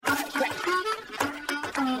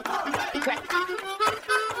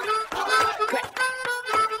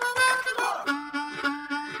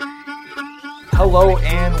Hello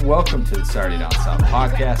and welcome to the Saturday Down South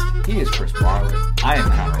podcast. He is Chris Marler. I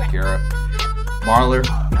am Connor O'Gara. Marler,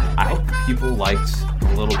 I hope people liked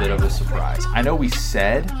a little bit of a surprise. I know we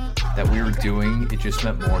said that we were doing It Just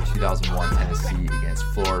Meant More 2001 Tennessee against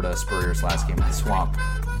Florida, Spurrier's last game at the Swamp,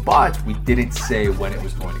 but we didn't say when it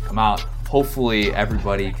was going to come out. Hopefully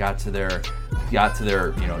everybody got to their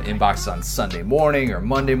inbox on Sunday morning or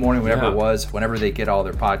Monday morning, whatever it was. Whenever they get all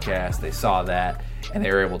their podcasts, they saw that and they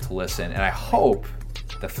were able to listen. And I hope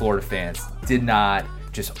that Florida fans did not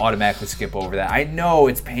just automatically skip over that. I know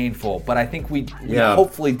it's painful, but I think we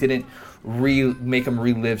hopefully didn't make them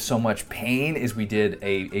relive so much pain as we did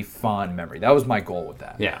a fond memory. That was my goal with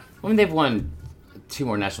that. Yeah. I mean, they've won 2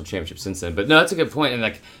 more national championships since then. But no, that's a good point.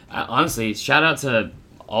 And honestly, shout out to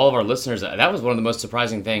all of our listeners. That was one of the most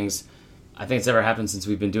surprising things I think it's ever happened since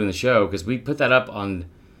we've been doing the show, because we put that up on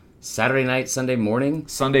Saturday night, Sunday morning.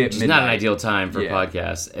 Sunday at midnight. Which is not an ideal time for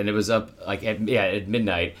podcasts. And it was up at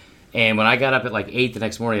midnight. And when I got up at 8 the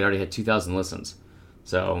next morning, it already had 2,000 listens.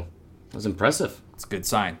 So it was impressive. It's a good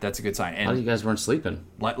sign. That's a good sign. And a lot of you guys weren't sleeping.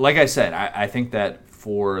 Like I said, I think that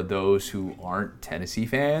for those who aren't Tennessee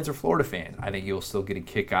fans or Florida fans, I think you'll still get a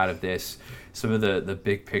kick out of this. Some of the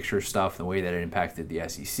big picture stuff, the way that it impacted the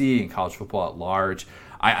SEC and college football at large.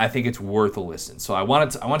 I think it's worth a listen. So I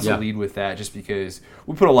wanted to lead with that just because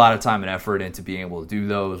we put a lot of time and effort into being able to do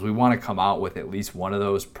those. We want to come out with at least one of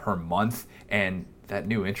those per month. And that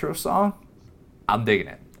new intro song, I'm digging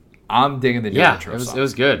it. I'm digging the new intro song. It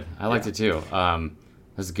was good. I liked it too. It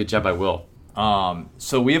was a good job by Will.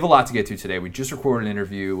 So we have a lot to get to today. We just recorded an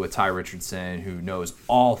interview with Tye Richardson, who knows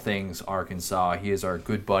all things Arkansas. He is our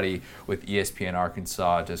good buddy with ESPN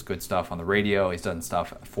Arkansas, does good stuff on the radio. He's done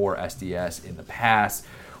stuff for SDS in the past.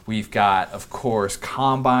 We've got, of course,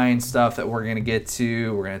 Combine stuff that we're going to get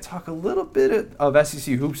to. We're going to talk a little bit of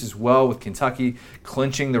SEC hoops as well, with Kentucky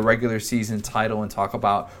clinching the regular season title, and talk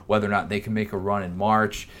about whether or not they can make a run in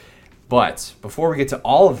March. But before we get to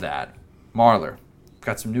all of that, Marler,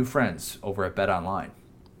 got some new friends over at Bet Online.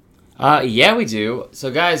 Yeah, we do. So,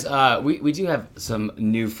 guys, we do have some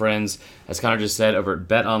new friends, as Connor just said, over at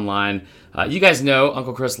Bet Online. You guys know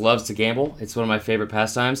Uncle Chris loves to gamble. It's one of my favorite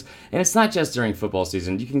pastimes. And it's not just during football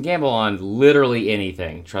season. You can gamble on literally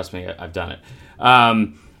anything. Trust me, I've done it.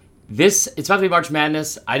 It's about to be March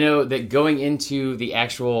Madness. I know that going into the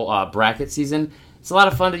actual bracket season, it's a lot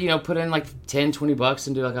of fun to, put in $10, $20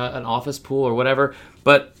 into an office pool or whatever.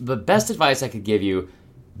 But the best advice I could give you,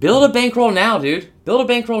 build a bankroll now, dude. Build a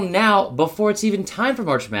bankroll now before it's even time for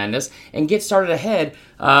March Madness and get started ahead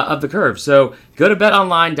of the curve. So go to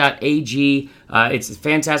betonline.ag. It's a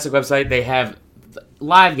fantastic website. They have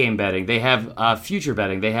live game betting. They have future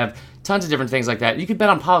betting. They have tons of different things like that. You can bet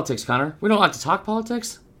on politics, Connor. We don't like to talk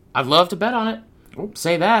politics. I'd love to bet on it. Oops.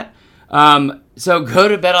 Say that. So go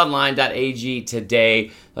to betonline.ag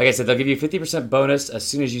today. Like I said, they'll give you a 50% bonus as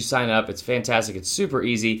soon as you sign up. It's fantastic. It's super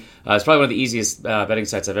easy. It's probably one of the easiest betting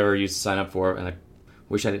sites I've ever used to sign up for, and I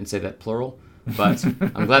wish I didn't say that plural, but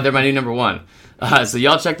I'm glad they're my new number one. So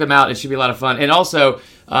y'all check them out. It should be a lot of fun. And also,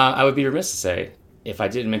 I would be remiss to say, if I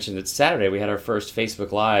didn't mention that Saturday we had our first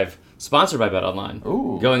Facebook Live sponsored by BetOnline,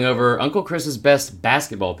 going over Uncle Chris's best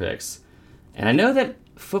basketball picks. And I know that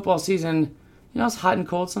football season, it's hot and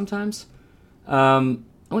cold sometimes. I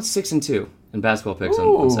went 6-2 in basketball picks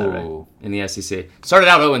on Saturday in the SEC. Started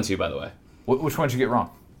out 0-2, by the way. Which one did you get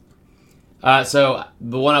wrong? So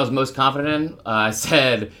the one I was most confident in, I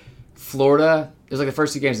said Florida. It was the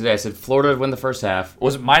first 2 games of the day. I said Florida would win the first half.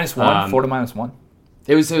 Was it -1? Florida -1?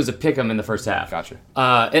 It was a pick 'em in the first half. Gotcha.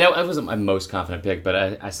 And it wasn't my most confident pick, but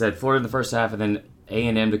I said Florida in the first half, and then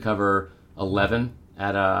A&M to cover 11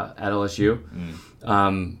 at LSU.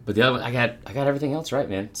 But the other one, I got everything else right,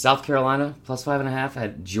 man. South Carolina +5.5. I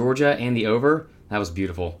had Georgia and the over. That was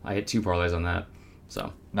beautiful. I hit 2 parlays on that.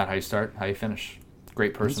 So not how you start, how you finish.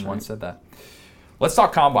 Great person once said that. Let's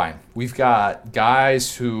talk Combine. We've got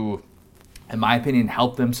guys who, in my opinion,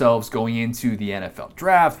 helped themselves going into the NFL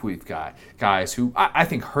draft. We've got guys who I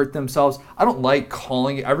think hurt themselves. I don't like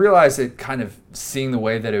calling it. I realize that kind of seeing the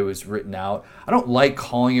way that it was written out, I don't like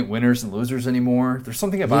calling it winners and losers anymore. There's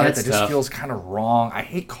something about it that just feels kind of wrong. I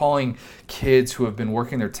hate calling kids who have been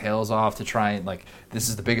working their tails off to try and, this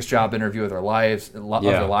is the biggest job interview of their lives,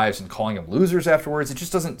 and calling them losers afterwards. It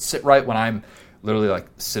just doesn't sit right when I'm literally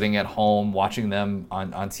sitting at home watching them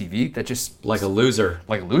on TV. That just like a loser.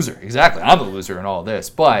 Exactly. I'm the loser in all this.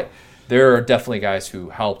 But there are definitely guys who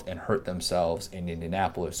helped and hurt themselves in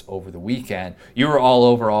Indianapolis over the weekend. You were all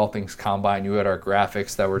over all things Combine. You had our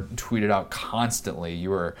graphics that were tweeted out constantly. You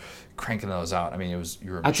were cranking those out. I mean, you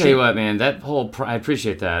were. I tell you what, man. That whole I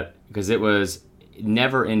appreciate that, because it was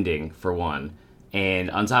never ending for one,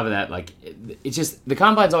 And on top of that, like, it's just, the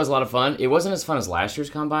combine's always a lot of fun. It wasn't as fun as last year's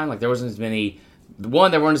combine. Like, there weren't as many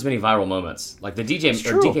viral moments. Like the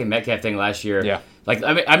DK Metcalf thing last year. Yeah. Like,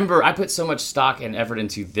 I mean, I remember I put so much stock and effort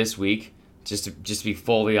into this week, just to be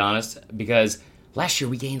fully honest, because last year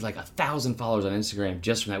we gained like 1,000 followers on Instagram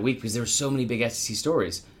just from that week because there were so many big SEC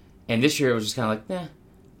stories. And this year it was just kind of like,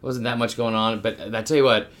 wasn't that much going on. But I tell you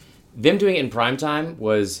what, them doing it in primetime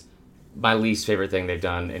was my least favorite thing they've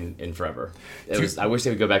done in forever. I wish they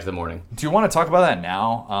would go back to the morning. Do you want to talk about that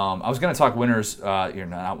now? I was going to talk winners,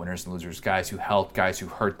 not winners and losers, guys who helped, guys who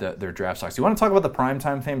hurt their draft stocks. Do you want to talk about the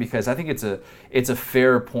primetime thing? Because I think it's a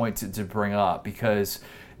fair point to bring up, because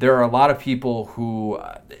there are a lot of people who,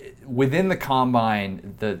 within the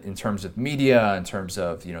combine, in terms of media, in terms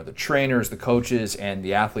of the trainers, the coaches, and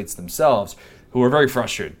the athletes themselves, who were very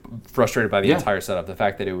frustrated by the entire setup. The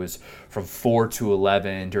fact that it was from 4 to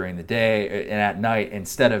 11 during the day and at night,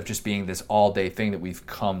 instead of just being this all-day thing that we've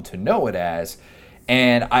come to know it as.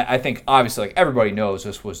 And I think, obviously, like, everybody knows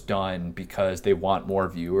this was done because they want more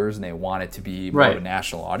viewers and they want it to be more of a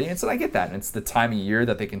national audience. And I get that. And it's the time of year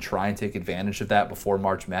that they can try and take advantage of that before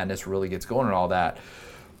March Madness really gets going and all that.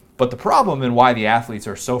 But the problem and why the athletes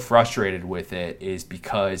are so frustrated with it is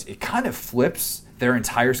because it kind of flips their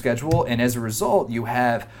entire schedule, and as a result,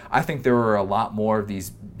 I think there were a lot more of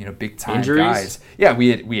these, big time injuries? Guys. Yeah, we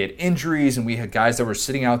had injuries, and we had guys that were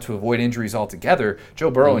sitting out to avoid injuries altogether.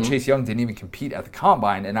 Joe Burrow and Chase Young didn't even compete at the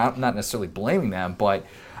combine, and I'm not necessarily blaming them, but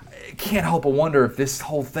I can't help but wonder if this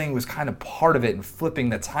whole thing was kind of part of it and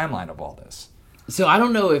flipping the timeline of all this. So I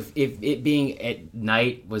don't know if it being at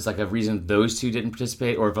night was like a reason those two didn't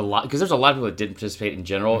participate, or if because there's a lot of people that didn't participate in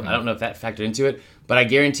general. Mm-hmm. I don't know if that factored into it, but I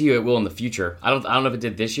guarantee you it will in the future. I don't know if it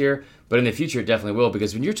did this year, but in the future it definitely will,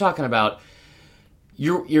 because when you're talking about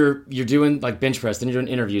you're doing like bench press, then you're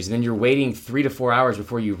doing interviews, and then you're waiting 3 to 4 hours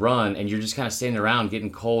before you run, and you're just kind of standing around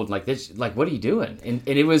getting cold, like this, like, what are you doing? And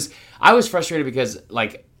I was frustrated because,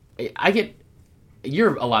 like,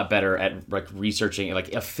 you're a lot better at like researching like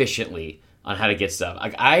efficiently on how to get stuff.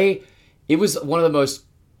 Like it was one of the most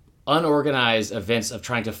unorganized events of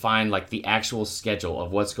trying to find like the actual schedule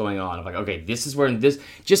of what's going on. Of like, okay, this is where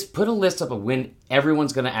just put a list up of when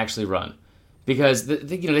everyone's going to actually run, because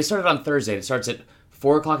they started on Thursday. It starts at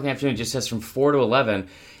 4:00 in the afternoon. It just says from 4 to 11.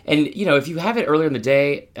 And if you have it earlier in the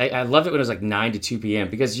day, I loved it when it was like 9 to 2 p.m.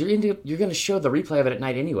 because you're going to show the replay of it at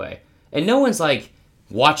night anyway, and no one's like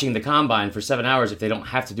watching the combine for 7 hours if they don't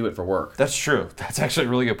have to do it for work. That's true. That's actually a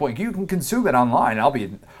really good point. You can consume it online.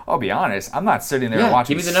 I'll be honest. I'm not sitting there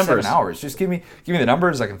watching give me the numbers. 7 hours. Just give me the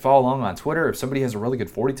numbers. I can follow along on Twitter. If somebody has a really good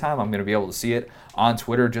 40 time, I'm going to be able to see it on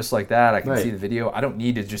Twitter just like that. I can see the video. I don't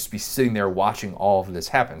need to just be sitting there watching all of this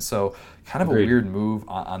happen. So kind of a weird move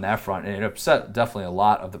on that front, and it upset definitely a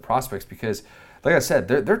lot of the prospects because, like I said,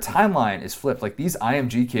 their timeline is flipped. Like these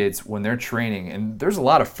IMG kids, when they're training, and there's a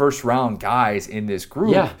lot of first-round guys in this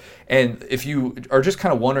group. Yeah. And if you are just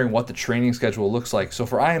kind of wondering what the training schedule looks like, so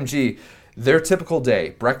for IMG, their typical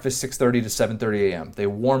day, breakfast 6:30 to 7:30 a.m. They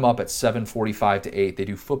warm up at 7:45 to 8. They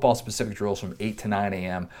do football-specific drills from 8 to 9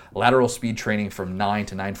 a.m., lateral speed training from 9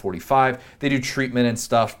 to 9:45. They do treatment and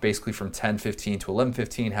stuff basically from 10:15 to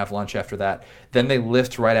 11:15, have lunch after that. Then they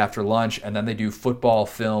lift right after lunch, and then they do football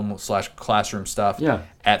film / classroom stuff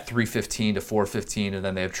at 3:15 to 4:15, and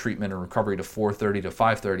then they have treatment and recovery to 4:30 to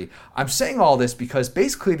 5:30. I'm saying all this because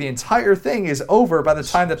basically the entire thing is over by the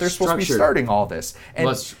time that they're supposed to be starting all this. And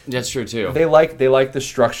that's true too. They like the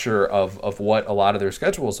structure of what a lot of their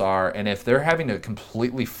schedules are, and if they're having to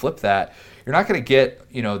completely flip that, you're not going to get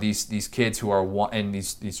these kids who are and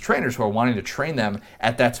these trainers who are wanting to train them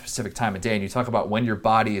at that specific time of day. And you talk about when your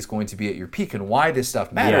body is going to be at your peak, and why this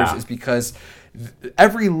stuff matters is because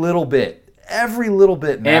every little bit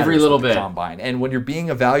matters with the combine. And when you're being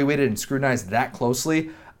evaluated and scrutinized that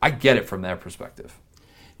closely, I get it from their perspective.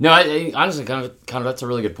 No, I honestly, kind of, that's a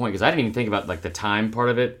really good point, because I didn't even think about like the time part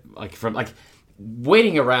of it, like from like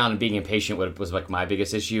waiting around and being impatient was like my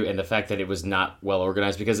biggest issue, and the fact that it was not well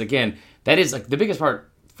organized. Because again, that is like the biggest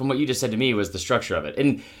part from what you just said to me was the structure of it,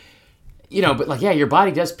 and but like your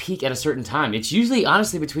body does peak at a certain time. It's usually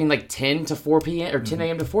honestly between like 10 to 4 p.m. or 10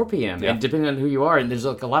 a.m. to 4 p.m. and depending on who you are, and there's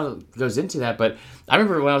like a lot of goes into that. But I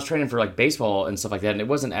remember when I was training for like baseball and stuff like that, and it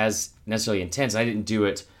wasn't as necessarily intense. I didn't do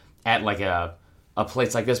it at like a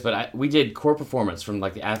place like this, but we did core performance from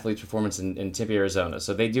like the athlete's performance in Tempe, Arizona.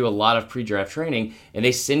 So they do a lot of pre-draft training, and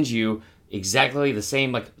they send you exactly the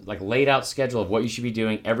same like laid out schedule of what you should be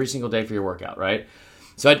doing every single day for your workout, right?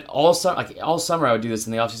 So all summer I would do this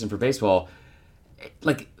in the offseason for baseball.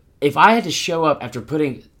 Like if I had to show up after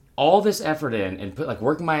putting all this effort in and put like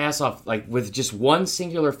working my ass off like with just one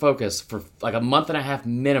singular focus for like a month and a half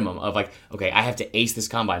minimum of like, okay, I have to ace this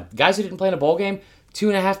combine. Guys who didn't play in a bowl game,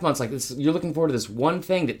 2.5 months, like this, you're looking forward to this one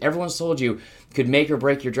thing that everyone's told you could make or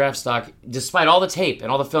break your draft stock, despite all the tape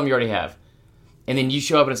and all the film you already have. And then you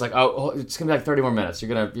show up and it's like, oh, it's gonna be like 30 more minutes.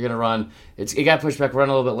 You're gonna run. It got pushed back, run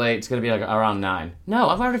a little bit late. It's gonna be like around 9. No,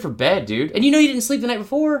 I'm ready for bed, dude. And you didn't sleep the night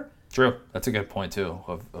before. True. That's a good point, too,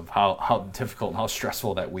 of how difficult and how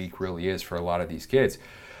stressful that week really is for a lot of these kids.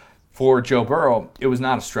 For Joe Burrow, it was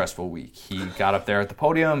not a stressful week. He got up there at the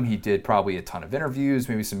podium. He did probably a ton of interviews,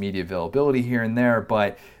 maybe some media availability here and there.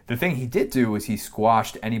 But the thing he did do is he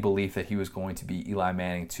squashed any belief that he was going to be Eli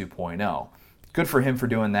Manning 2.0. Good for him for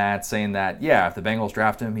doing that, saying that, yeah, if the Bengals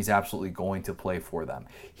draft him, he's absolutely going to play for them.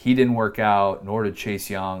 He didn't work out, nor did Chase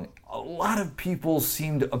Young. A lot of people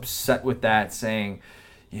seemed upset with that, saying,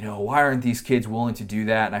 why aren't these kids willing to do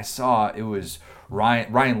that? And I saw it was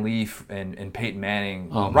Ryan Leaf and Peyton Manning.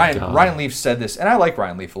 Oh Ryan Leaf said this, and I like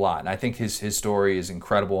Ryan Leaf a lot, and I think his story is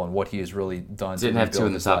incredible and what he has really done. Didn't have 2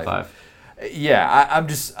 in the top 5. Yeah, I'm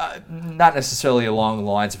just not necessarily along the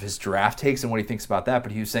lines of his draft takes and what he thinks about that,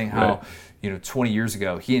 but he was saying how, 20 years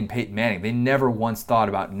ago, he and Peyton Manning, they never once thought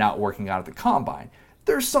about not working out at the combine.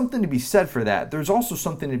 There's something to be said for that. There's also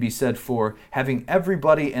something to be said for having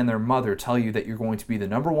everybody and their mother tell you that you're going to be the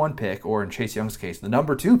number 1 pick, or in Chase Young's case, the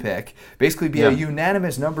number 2 pick, basically be a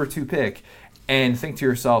unanimous number 2 pick, and think to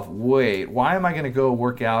yourself, wait, why am I going to go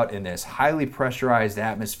work out in this highly pressurized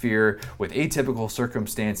atmosphere with atypical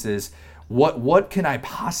circumstances? What can I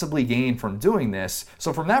possibly gain from doing this?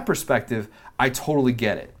 So from that perspective, I totally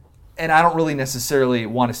get it. And I don't really necessarily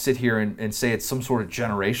want to sit here and say it's some sort of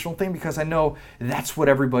generational thing, because I know that's what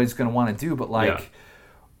everybody's going to want to do. But,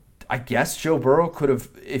 I guess Joe Burrow could have,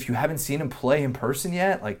 if you haven't seen him play in person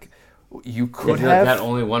yet, you could have. That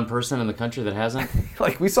only one person in the country that hasn't.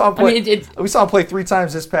 We saw him play. We saw him play 3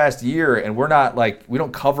 times this past year, and we're not we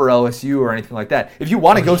don't cover LSU or anything like that. If you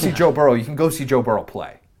want to go see Joe Burrow, you can go see Joe Burrow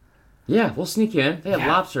play. Yeah, we'll sneak in. They have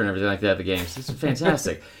lobster and everything like that at the games. It's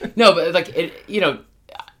fantastic. No, but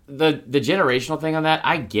the generational thing on that,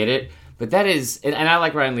 I get it. But that is, and I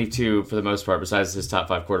like Ryan Leaf too for the most part, besides his top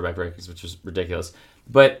 5 quarterback rankings, which was ridiculous.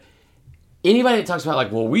 But anybody that talks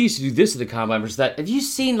about we used to do this at the combine versus that, have you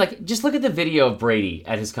seen just look at the video of Brady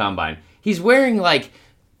at his combine? He's wearing like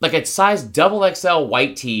a size XXL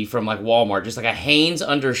white tee from Walmart, just like a Hanes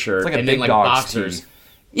undershirt, and then boxers. Tee.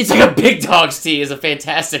 It's like a big dog's tee is a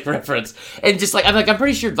fantastic reference. And just I'm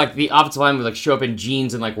pretty sure the offensive line would show up in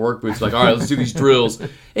jeans and work boots, all right, let's do these drills.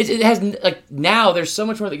 It has now there's so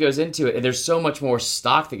much more that goes into it, and there's so much more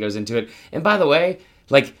stock that goes into it. And by the way,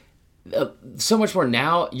 so much more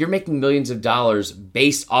now, you're making millions of dollars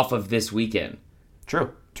based off of this weekend.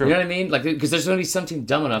 True. You know what I mean? Because there's going to be something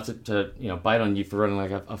dumb enough to bite on you for running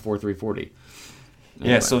a 4.340.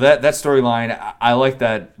 Anyway. Yeah, so that storyline, I like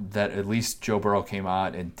that at least Joe Burrow came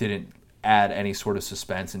out and didn't add any sort of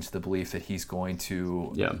suspense into the belief that he's going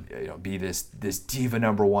to be this diva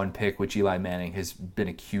number 1 pick, which Eli Manning has been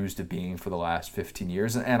accused of being for the last 15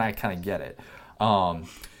 years, and I kind of get it.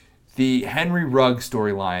 The Henry Ruggs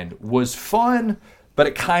storyline was fun, but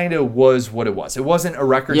it kind of was what it was. It wasn't a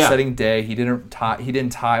record-setting day. He didn't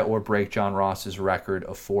tie or break John Ross's record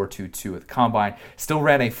of 4.22 at the Combine. Still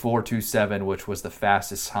ran a 4.27, which was the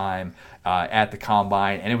fastest time at the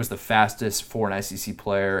Combine, and it was the fastest for an SEC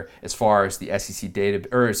player as far as the SEC data,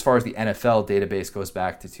 or as far as the NFL database goes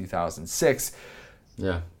back to 2006.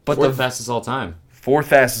 Yeah, but the fastest all time. 4th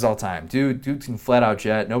fastest all time. Dude can flat out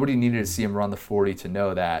jet. Nobody needed to see him run the 40 to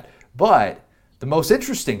know that. But the most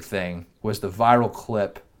interesting thing was the viral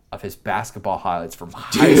clip of his basketball highlights from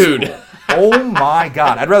high school. Oh my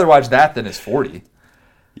God. I'd rather watch that than his 40.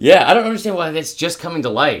 Yeah, I don't understand why that's just coming to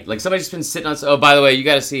light. Somebody's just been sitting on, oh, by the way, you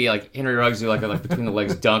got to see Henry Ruggs do a between the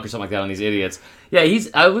legs dunk or something like that on these idiots. Yeah,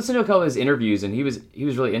 I listened to a couple of his interviews, and he was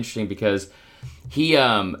really interesting because he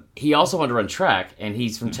also wanted to run track, and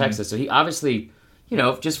he's from Texas, so he obviously,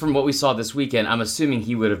 just from what we saw this weekend, I'm assuming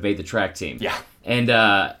he would have made the track team. Yeah.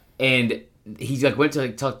 And he went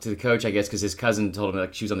to talk to the coach, I guess, because his cousin told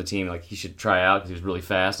him she was on the team, he should try out because he was really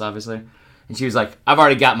fast, obviously. And she was like, I've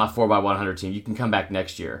already got my 4x100 team. You can come back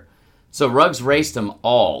next year. So Ruggs raced them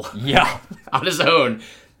all. Yeah. On his own,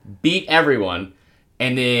 beat everyone,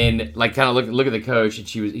 and then kind of look at the coach, and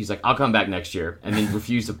he's like, I'll come back next year, and then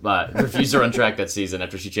refused to run track that season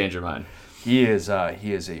after she changed her mind. He is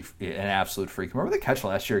an absolute freak. Remember the catch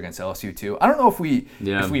last year against LSU too? I don't know if we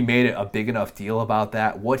made it a big enough deal about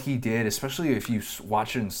that. What he did, especially if you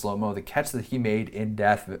watch it in slow mo, the catch that he made in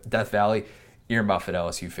Death Valley, earmuff at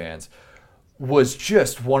LSU fans, was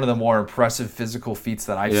just one of the more impressive physical feats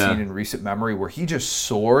that I've Yeah. seen in recent memory, where he just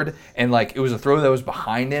soared and like it was a throw that was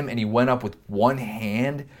behind him and he went up with one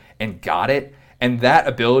hand and got it. And that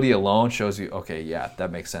ability alone shows you, okay, yeah,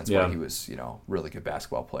 that makes sense why he was, really good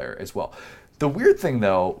basketball player as well. The weird thing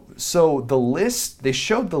though, so they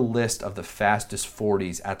showed the list of the fastest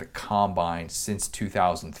 40s at the combine since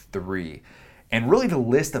 2003. And really the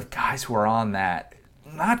list of guys who are on that,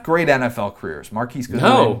 not great NFL careers. Marquise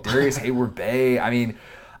Goodwin, Darius Hayward-Bay. I mean,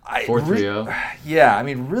 4-3-0. Yeah, I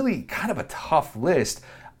mean, really kind of a tough list.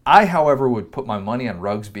 I, however, would put my money on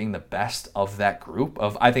Ruggs being the best of that group.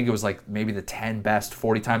 I think it was like maybe the 10 best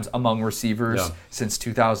 40 times among receivers since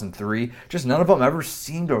 2003. Just none of them ever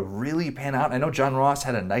seemed to really pan out. I know John Ross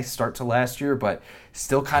had a nice start to last year, but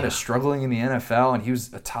still kind of struggling in the NFL, and he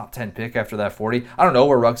was a top 10 pick after that 40. I don't know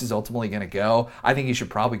where Ruggs is ultimately going to go. I think he should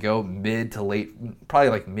probably go mid to late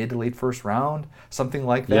first round, something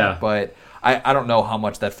like that. Yeah. But I don't know how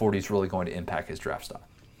much that 40 is really going to impact his draft stock.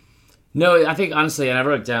 No, I think honestly, and I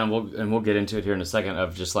wrote it down, we'll get into it here in a second,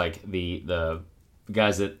 of just like the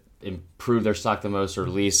guys that improved their stock the most or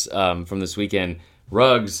least from this weekend.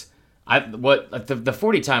 Ruggs, the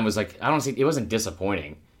 40 time was like, it wasn't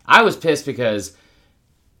disappointing. I was pissed because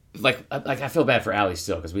like I feel bad for Allie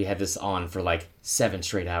still, because we had this on for like 7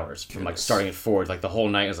 straight hours from like starting at 4, like the whole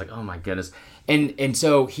night. I was like, oh my goodness. And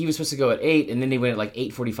so he was supposed to go at 8, and then he went at like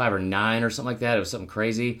 8:45 or 9 or something like that. It was something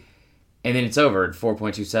crazy. And then it's over at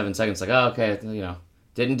 4.27 seconds. Like, oh, okay,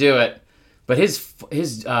 didn't do it. But his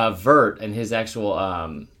vert and his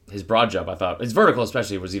actual his broad jump, I thought, his vertical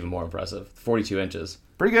especially, was even more impressive. 42 inches.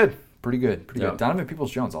 Pretty good. Donovan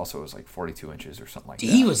Peoples-Jones also was like 42 inches or something like that.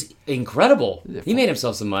 He was incredible. He made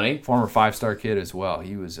himself some money. Former 5-star kid as well.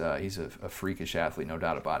 He's a freakish athlete, no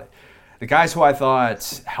doubt about it. The guys who I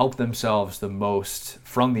thought helped themselves the most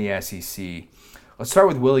from the SEC. Let's start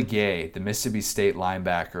with Willie Gay, the Mississippi State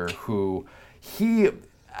linebacker, who he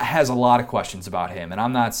has a lot of questions about him. And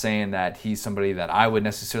I'm not saying that he's somebody that I would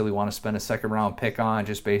necessarily want to spend a second-round pick on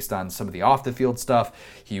just based on some of the off-the-field stuff.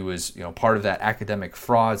 He was part of that academic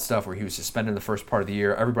fraud stuff where he was suspended the first part of the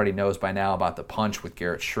year. Everybody knows by now about the punch with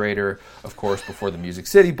Garrett Schrader, of course, before the Music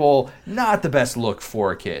City Bowl. Not the best look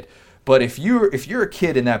for a kid. But if you're a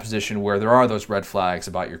kid in that position where there are those red flags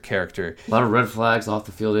about your character, a lot of red flags, off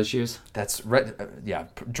the field issues. That's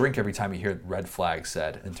drink every time you hear red flag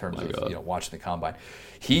said in terms of watching the combine.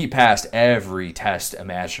 He passed every test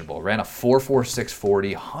imaginable. Ran a 4.46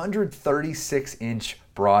 40, 136-inch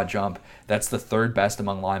broad jump. That's the third best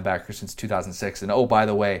among linebackers since 2006. And oh, by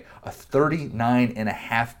the way, a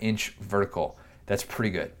 39.5-inch vertical. That's pretty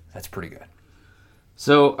good.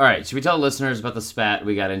 So, all right, should we tell listeners about the spat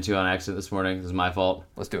we got into on accident this morning? This is my fault.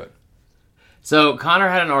 Let's do it. So, Connor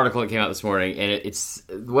had an article that came out this morning, and it's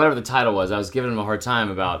whatever the title was. I was giving him a hard time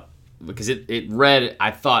because it read, I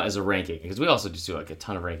thought, as a ranking, because we also just do like a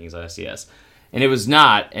ton of rankings on SCS, and it was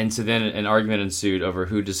not. And so then an argument ensued over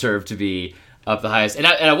who deserved to be up the highest. And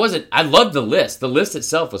I loved the list. The list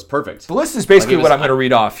itself was perfect. The list is basically what I'm going to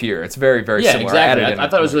read off here. It's very, very similar. Exactly. I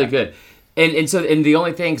thought it was really good. And the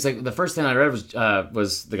only thing, because like the first thing I read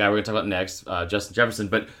was the guy we're going to talk about next, Justin Jefferson.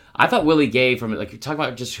 But I thought Willie Gay, from like you talk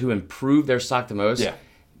about just who improved their stock the most. Yeah.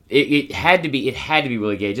 It had to be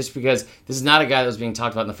Willie Gay, just because this is not a guy that was being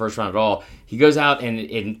talked about in the first round at all. He goes out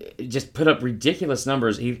and just put up ridiculous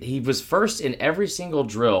numbers. He was first in every single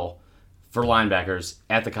drill for linebackers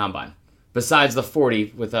at the combine, besides the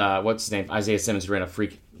 40 with what's his name, Isaiah Simmons, who ran a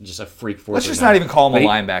freak 40. Let's just not even call him a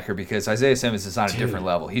linebacker, because Isaiah Simmons is on a different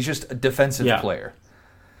level. He's just a defensive player.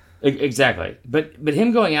 Exactly. But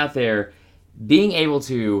him going out there, being able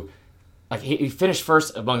to, like, he finished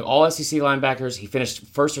first among all SEC linebackers. He finished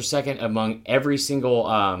first or second among every single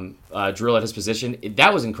drill at his position.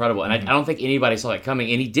 That was incredible, and I don't think anybody saw that coming.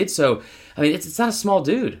 And he did so. I mean, it's not a small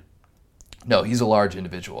dude. No, he's a large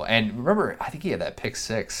individual. And remember, I think he had that pick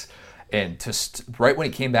six. And right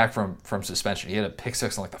when he came back from suspension, he had a pick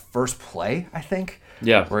six on like the first play, I think.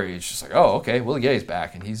 Yeah. Where he's just like, oh, okay, Willie Gay's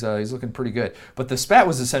back, and he's looking pretty good. But the spat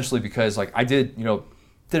was essentially because like I did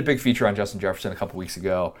a big feature on Justin Jefferson a couple weeks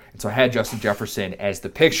ago, and so I had Justin Jefferson as the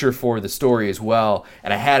picture for the story as well,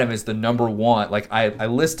 and I had him as the number one. Like I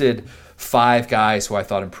listed 5 guys who I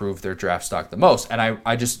thought improved their draft stock the most, and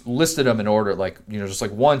I just listed them in order, like just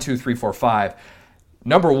like 1, 2, 3, 4, 5.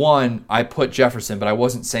 Number 1, I put Jefferson, but I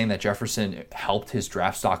wasn't saying that Jefferson helped his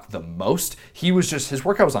draft stock the most. He was just, his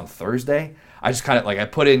workout was on Thursday. I just kind of like, I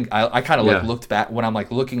kind of looked back when I'm like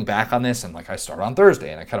looking back on this, and like I start on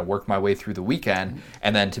Thursday and I kind of work my way through the weekend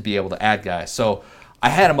and then to be able to add guys. So I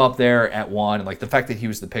had him up there at 1, and like the fact that he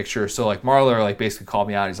was the picture. So like Marler like basically called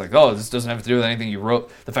me out. He's like, "Oh, this doesn't have to do with anything you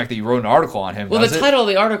wrote. The fact that you wrote an article on him." Well, the title of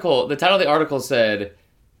the article said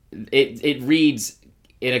it reads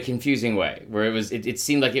in a confusing way, where it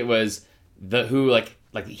seemed like it was the who like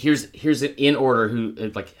here's it in order who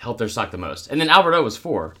like helped their stock the most, and then Albert O was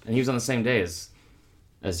 4, and he was on the same day as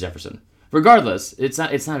Jefferson. Regardless, it's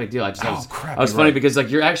not a big deal. I was funny because like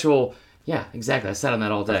your actual. Yeah, exactly. I sat on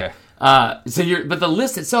that all day. Okay. But the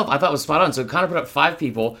list itself I thought was spot on. So Connor put up 5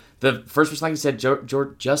 people. The first person, like you said,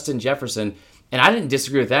 Justin Jefferson, and I didn't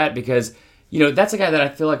disagree with that because that's a guy that I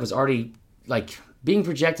feel like was already like being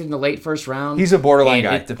projected in the late first round. He's a borderline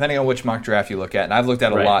guy, depending on which mock draft you look at. And I've looked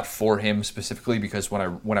at a lot for him specifically because when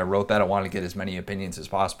I wrote that, I wanted to get as many opinions as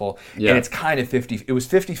possible. Yeah. And it's kind of 50. It was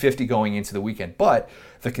 50-50 going into the weekend, but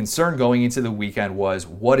the concern going into the weekend was,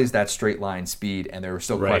 what is that straight line speed? And there were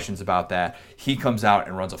still questions about that. He comes out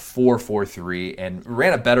and runs a 4.43 and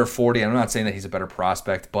ran a better 40. I'm not saying that he's a better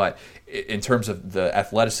prospect, but in terms of the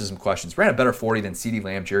athleticism questions, ran a better 40 than CeeDee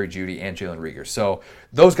Lamb, Jerry Jeudy, and Jalen Reagor. So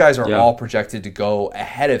those guys are all projected to go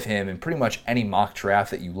ahead of him in pretty much any mock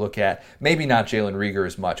draft that you look at. Maybe not Jalen Reagor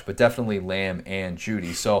as much, but definitely Lamb and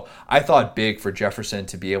Jeudy. So I thought big for Jefferson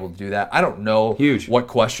to be able to do that. I don't know what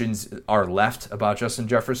questions are left about Justin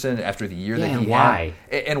Jefferson after the year that he had.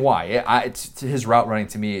 And why. His route running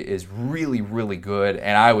to me is really, really good.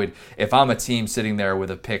 And I would, if I'm a team sitting there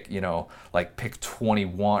with a pick, like pick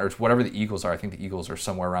 21 or whatever the Eagles are, I think the Eagles are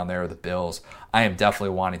somewhere around there, or the Bills, I am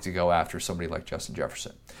definitely wanting to go after somebody like Justin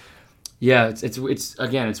Jefferson. Yeah, it's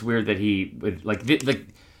again, it's weird that he would like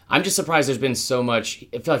I'm just surprised there's been so much.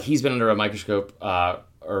 I feel like he's been under a microscope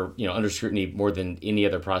or under scrutiny more than any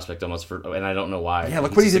other prospect almost and I don't know why. Yeah,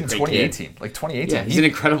 look what he did in 2018. Kid. Like 2018, yeah, he's an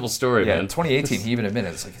incredible story. Yeah, man. In 2018, he even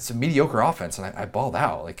admitted it's a mediocre offense, and I balled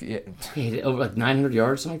out. Over like 900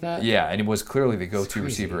 yards, something like that. Yeah, and he was clearly the go-to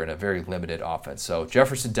receiver in a very limited offense. So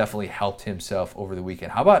Jefferson definitely helped himself over the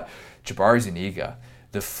weekend. How about Jabari Zuniga,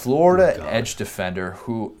 the Florida edge defender,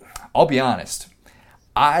 who, I'll be honest,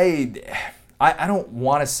 I don't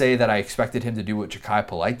want to say that I expected him to do what Ja'Kai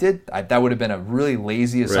Polite did. That would have been a really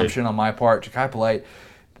lazy assumption on my part. Ja'Kai Polite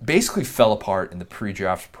basically fell apart in the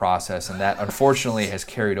pre-draft process, and that unfortunately has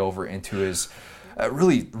carried over into his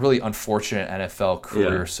really, really unfortunate NFL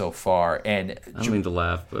career so far. And I don't mean to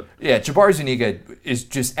laugh, but Jabari Zuniga is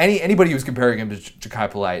just anybody who's comparing him to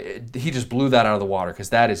Ja'Kai Polite, he just blew that out of the water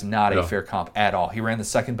because that is not a fair comp at all. He ran the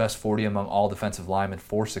second best 40 among all defensive linemen,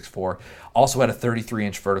 4.64. Also had a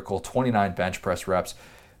 33-inch vertical, 29 bench press reps.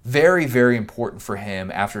 Very, very important for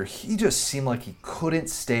him after he just seemed like he couldn't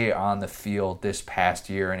stay on the field this past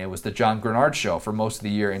year, and it was the John Grenard show for most of the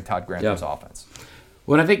year in Todd Grantham's offense.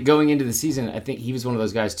 Well, I think going into the season, I think he was one of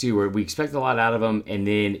those guys too, where we expected a lot out of him, and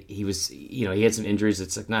then he was, he had some injuries.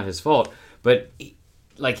 It's like not his fault, but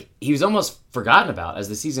he was almost forgotten about as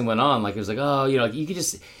the season went on. Like it was like, you could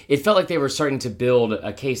just. It felt like they were starting to build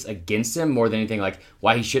a case against him more than anything, like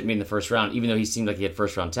why he shouldn't be in the first round, even though he seemed like he had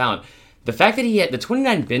first round talent. The fact that he had the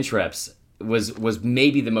 29 bench reps was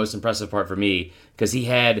maybe the most impressive part for me because he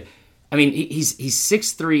had. I mean, he's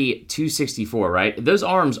 6'3", 264, right? Those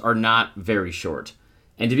arms are not very short.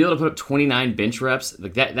 And to be able to put up 29 bench reps,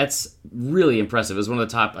 like that's really impressive. It was one of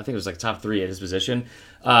the top, I think it was like top 3 at his position.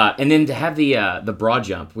 And then to have the broad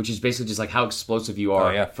jump, which is basically just like how explosive you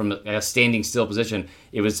are from a standing still position.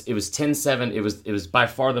 It was 10-7. It was by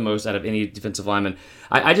far the most out of any defensive lineman.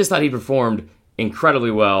 I just thought he performed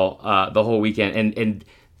incredibly well the whole weekend. And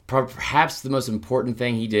perhaps the most important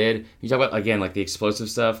thing he did, you talk about again like the explosive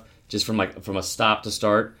stuff, just from a stop to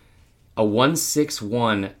start, a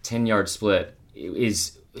 1-6-1 10-yard split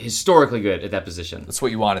is historically good at that position. That's what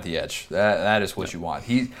you want at the edge. That is what you want.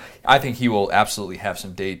 I think he will absolutely have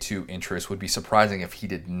some day 2 interest. Would be surprising if he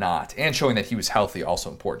did not. And showing that he was healthy, also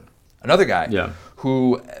important. Another guy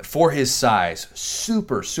who, for his size,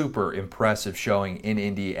 super, super impressive showing in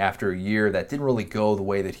Indy after a year that didn't really go the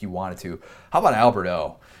way that he wanted to. How about Albert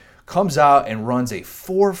O? Comes out and runs a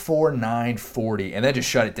 4.49 40 and then just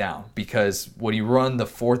shut it down because when you run the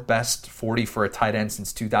 4th best 40 for a tight end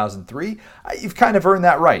since 2003, you've kind of earned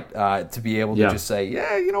that right to be able to just say,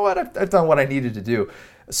 you know what, I've done what I needed to do.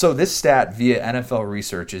 So this stat via NFL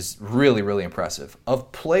research is really, really impressive.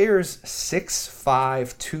 Of players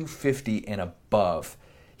 6'5", 250 and above,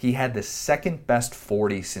 he had the 2nd best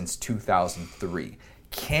 40 since 2003.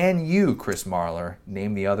 Can you, Chris Marler,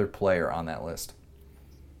 name the other player on that list?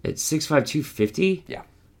 It's 6'5", 250? Yeah.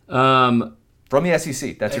 From the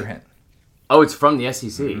SEC. That's your hint. Oh, it's from the SEC.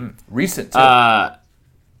 Mm-hmm. Recent, too. I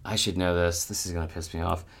should know this. This is going to piss me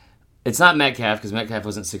off. It's not Metcalf, because Metcalf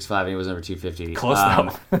wasn't 6'5", and he was over 250. Close,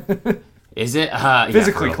 though. Is it?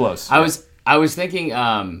 Physically close. I was I was thinking,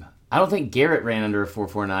 I don't think Garrett ran under a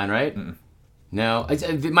 4.49, right? No.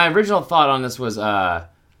 My original thought on this was, I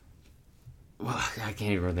can't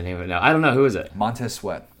even remember the name of it now. I don't know. Who is it? Montez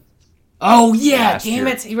Sweat. Oh, yeah. Damn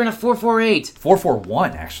it. He ran a 4.48.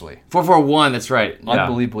 4.41, actually. 4.41, that's right. Yeah.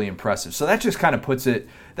 Unbelievably impressive. So that just kind of puts it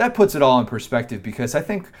all in perspective, because I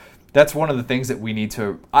think that's one of the things that we need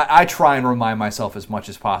to... I try and remind myself as much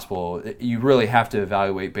as possible. You really have to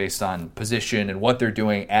evaluate based on position and what they're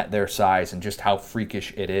doing at their size and just how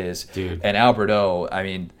freakish it is. Dude. And Alberto, I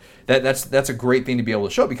mean, that's a great thing to be able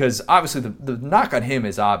to show, because obviously the knock on him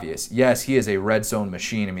is obvious. Yes, he is a red zone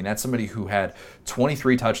machine. I mean, that's somebody who had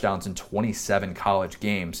 23 touchdowns in 27 college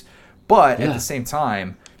games. But at the same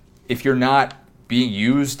time, if you're not being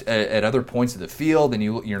used at other points of the field and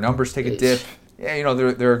your numbers take a dip... Yeah,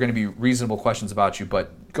 there are going to be reasonable questions about you,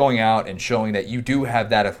 but going out and showing that you do have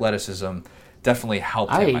that athleticism definitely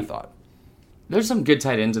helped him, I thought. There's some good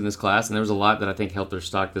tight ends in this class, and there was a lot that I think helped their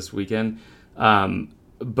stock this weekend.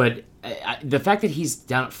 But the fact that he's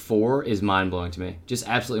down at 4 is mind-blowing to me. Just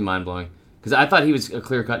absolutely mind-blowing. Because I thought he was a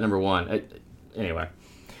clear-cut number 1. Anyway.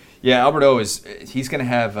 Yeah, Alberto he's going to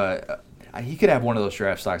have... he could have one of those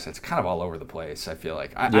draft stocks that's kind of all over the place, I feel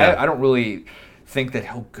like. I don't really... think that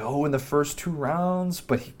he'll go in the first 2 rounds,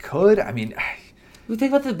 but he could. I mean, we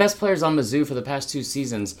think about the best players on Mizzou for the past 2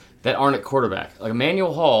 seasons that aren't at quarterback, like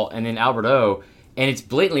Emmanuel Hall and then Alberto, and it's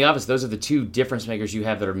blatantly obvious those are the 2 difference makers you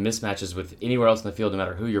have that are mismatches with anywhere else in the field, no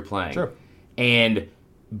matter who you're playing. Sure. And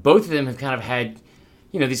both of them have kind of had,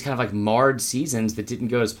 these kind of like marred seasons that didn't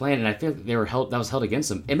go as planned, and I feel like that was held against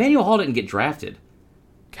them. Emmanuel Hall didn't get drafted.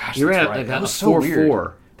 Gosh, he ran right. that was so 4.4.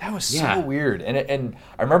 Weird. That was so weird, and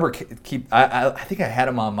I remember I think I had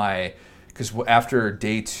him on my, because after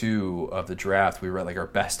day 2 of the draft we were like our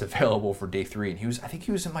best available for day 3, and I think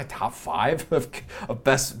he was in my top 5 of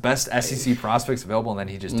best SEC prospects available, and then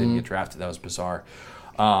he just didn't get drafted. That was bizarre.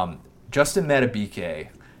 Justin Madubuike,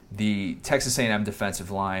 the Texas A&M defensive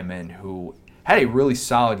lineman who had a really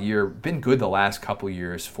solid year, been good the last couple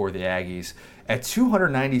years for the Aggies. At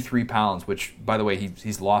 293 pounds, which, by the way,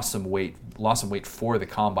 he's lost some weight for the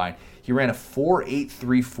combine. He ran a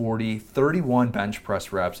 4.83 40, 31 bench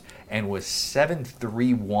press reps, and was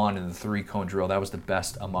 7.31 in the 3-cone drill. That was the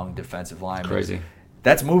best among defensive linemen. Crazy.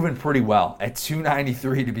 That's moving pretty well. At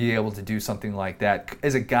 293 to be able to do something like that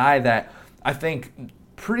is a guy that I think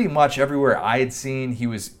pretty much everywhere I had seen he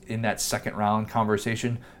was in that second round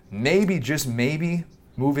conversation. Maybe, just maybe,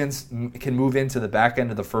 can move into the back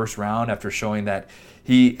end of the first round after showing that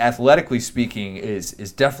he, athletically speaking, is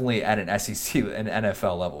definitely at an SEC and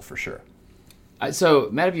NFL level for sure. So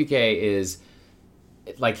Madubuike is,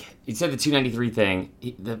 like you said, the 293 thing.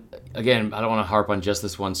 Again, I don't want to harp on just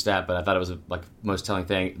this one stat, but I thought it was like most telling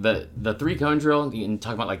thing. The 3-cone drill, and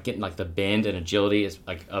talking about like getting like the bend and agility is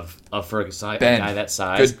like of for a guy that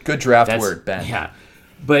size. Good draft word, bend. Yeah,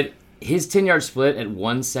 but his 10-yard split at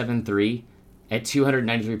 1.73. At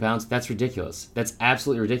 293 pounds, that's ridiculous. That's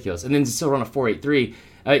absolutely ridiculous. And then to still run a 4.83,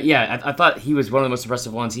 I thought he was one of the most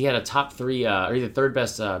impressive ones. He had a top 3, or either third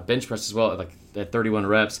best bench press as well, at 31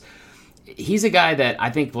 reps. He's a guy that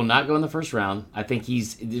I think will not go in the first round. I think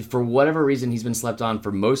he's, for whatever reason, he's been slept on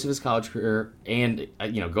for most of his college career, and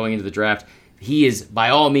going into the draft, he is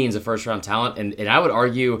by all means a first round talent. And I would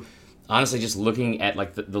argue, honestly, just looking at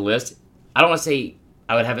like the list, I don't want to say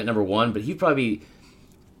I would have it number 1, but he'd probably be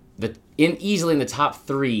easily in the top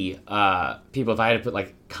 3 people. If I had to put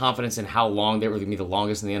like confidence in how long they were going to be the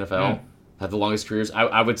longest in the NFL, have the longest careers,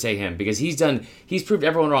 I would say him, because he's proved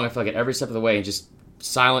everyone wrong. I feel like at every step of the way, and just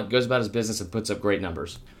silent, goes about his business and puts up great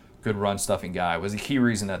numbers. Good run stuffing guy. Was a key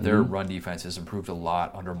reason that their run defense has improved a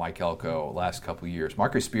lot under Mike Elko last couple of years.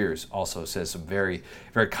 Marcus Spears also says some very,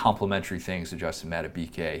 very complimentary things to Justin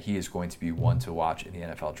Madubuike. He is going to be one to watch in the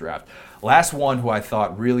NFL draft. Last one who I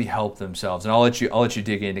thought really helped themselves, and I'll let you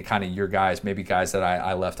dig into kind of your guys, maybe guys that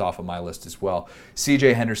I left off of my list as well.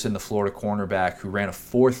 C.J. Henderson, the Florida cornerback, who ran a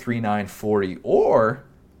 4.39 40, or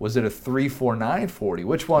was it a 3.49 40?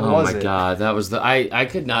 Which one was it? Oh my God, that was I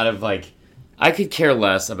could not have I could care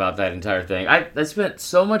less about that entire thing. I spent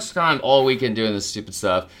so much time all weekend doing this stupid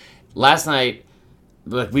stuff. Last night,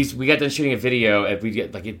 we got done shooting a video, and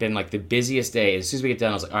it'd been like the busiest day. As soon as we get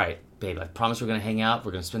done, I was like, all right, babe, I promise we're going to hang out.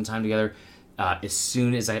 We're going to spend time together as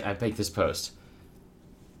soon as I make this post.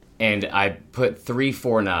 And I put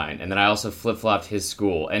 3.49, and then I also flip-flopped his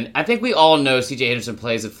school. And I think we all know C.J. Henderson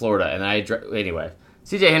plays at Florida. And anyway,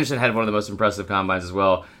 C.J. Henderson had one of the most impressive combines as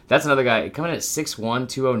well. That's another guy coming in at 6'1",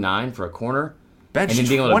 209 for a corner. Benched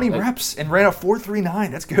 20 reps and ran a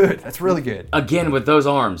 4.39. That's good. That's really good. Again, with those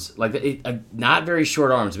arms, not very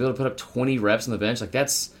short arms, to be able to put up 20 reps on the bench,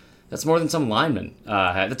 that's That's more than some linemen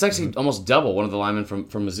had. That's actually almost double one of the linemen from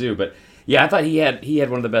Mizzou. But yeah, I thought he had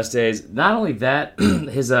one of the best days. Not only that,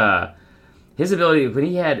 his ability when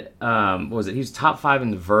he had what was it? He was top 5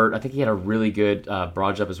 in the vert. I think he had a really good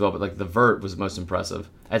broad jump as well. But like the vert was most impressive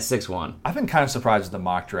at 6'1". I've been kind of surprised at the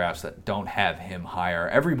mock drafts that don't have him higher.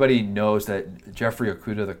 Everybody knows that Jeffrey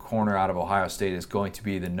Okudah, the corner out of Ohio State, is going to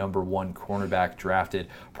be the number 1 cornerback drafted,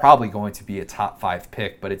 probably going to be a top 5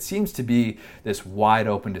 pick. But it seems to be this wide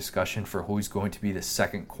open discussion for who's going to be the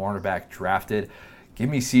second cornerback drafted. Give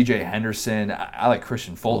me C.J. Henderson. I like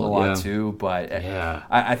Christian Fulton a lot too, but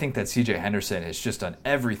I think that C.J. Henderson has just done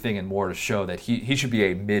everything and more to show that he should be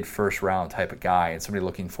a mid-first round type of guy, and somebody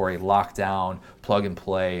looking for a lockdown,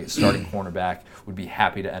 plug-and-play starting cornerback would be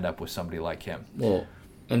happy to end up with somebody like him. Well,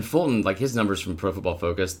 and Fulton, like his numbers from Pro Football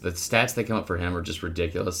Focus, the stats that come up for him are just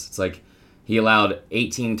ridiculous. It's like he allowed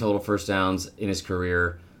 18 total first downs in his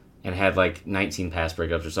career and had like 19 pass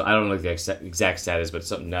breakups or so. I don't know what the exact stat is, but it's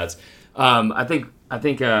something nuts. I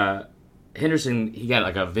think Henderson, he got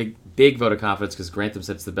like a big vote of confidence because Grantham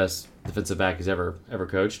said it's the best defensive back he's ever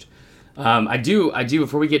coached. I do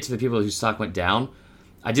before we get to the people whose stock went down,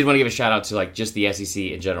 I did want to give a shout out to like just the SEC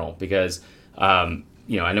in general because I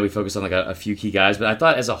know we focused on like a few key guys, but I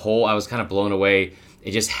thought as a whole I was kind of blown away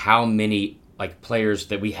at just how many like players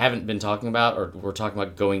that we haven't been talking about or we're talking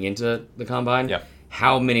about going into the combine. Yeah.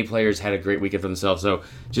 How many players had a great weekend for themselves. So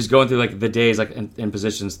just going through like the days like in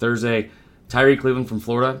positions. Thursday, Tyree Cleveland from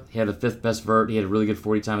Florida. He had the 5th best vert. He had a really good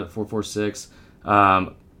 40 time at 4.46.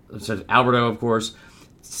 So Alberto, of course.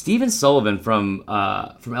 Steven Sullivan from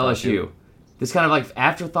LSU. This kind of like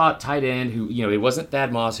afterthought tight end who, it wasn't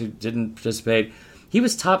Thad Moss who didn't participate. He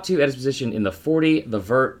was top 2 at his position in the 40, the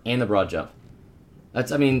vert, and the broad jump. I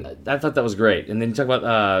thought that was great. And then you talk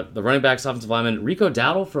about the running backs, offensive lineman. Rico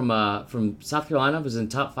Dowdle from South Carolina was in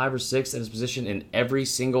top 5 or 6 at his position in every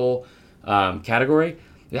single category.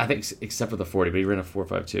 I think except for the 40, but he ran a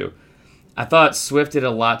 4.52. I thought Swift did a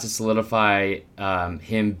lot to solidify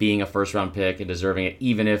him being a first-round pick and deserving it,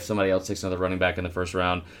 even if somebody else takes another running back in the first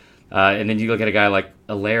round. And then you look at a guy like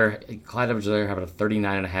Clyde Edwards-Helaire having a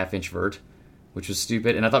 39.5-inch vert, which was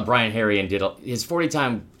stupid. And I thought Brian Harrion his 40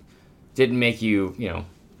 time didn't make you,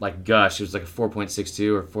 like gush. It was like a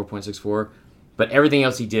 4.62 or 4.64. But everything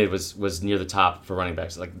else he did was near the top for running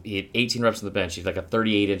backs. Like he had 18 reps on the bench. He had like a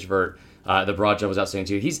 38-inch vert. The broad jump was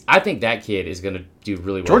outstanding too. I think that kid is going to do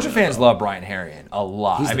really well. Georgia fans love Brian Harrion a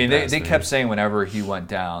lot. They kept saying whenever he went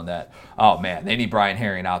down that, oh man, they need Brian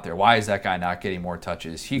Harrion out there. Why is that guy not getting more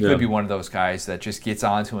touches? He could be one of those guys that just gets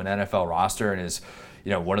onto an NFL roster and is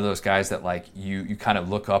one of those guys that like you kind of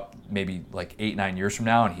look up maybe like 8-9 years from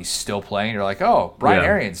now and he's still playing. You're like, oh, Brian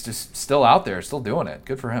Harion's just still out there, still doing it.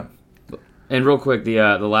 Good for him. And real quick, the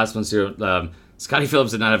last one's here. Scotty Phillips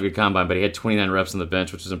did not have a good combine, but he had 29 reps on the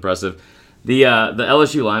bench, which was impressive. The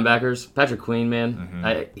LSU linebackers, Patrick Queen, man,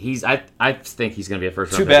 I think he's going to be a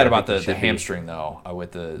first round pick. Too bad about the hamstring though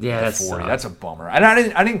with the 40. That's a bummer. And I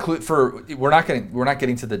didn't include we're not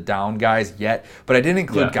getting to the down guys yet, but I didn't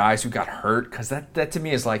include guys who got hurt because that to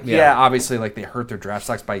me is like obviously like they hurt their draft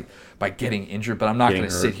stocks by getting injured, but I'm not going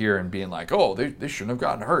to sit here and being like, oh, they shouldn't have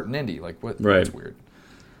gotten hurt in Indy. Like what? Right. That's weird.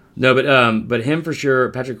 No, but him for sure.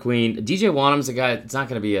 Patrick Queen, DJ Wanham's a guy. It's not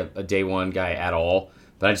going to be a day one guy at all.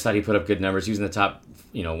 But I just thought he put up good numbers. He was in the top,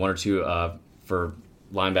 1 or 2 for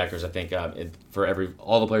linebackers. I think for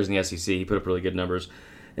all the players in the SEC, he put up really good numbers.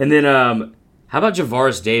 And then how about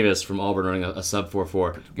Javaris Davis from Auburn running a sub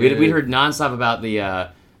 4.4? We heard nonstop about the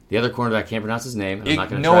other cornerback. Can't pronounce his name. And I'm not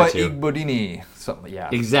going to try to. Noah Igbodini. Something. Yeah.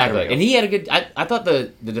 Exactly. And he had a good. I thought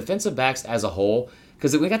the defensive backs as a whole,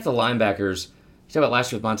 because we got the linebackers. You talk about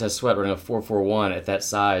last year with Montez Sweat running a 4.41 at that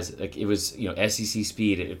size. Like it was SEC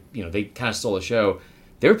speed. They kind of stole the show.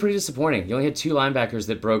 They were pretty disappointing. You only had 2 linebackers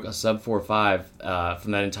that broke a sub 4.5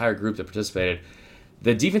 from that entire group that participated.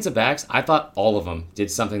 The defensive backs, I thought all of them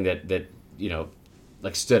did something that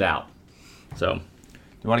stood out. So,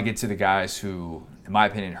 you want to get to the guys who, in my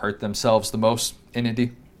opinion, hurt themselves the most in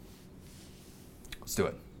Indy? Let's do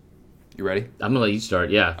it. You ready? I'm gonna let you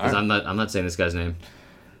start. Yeah, because I'm not saying this guy's name.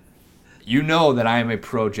 You know that I am a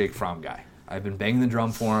pro Jake Fromm guy. I've been banging the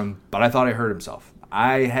drum for him, but I thought he hurt himself.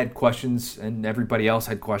 I had questions, and everybody else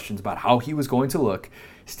had questions about how he was going to look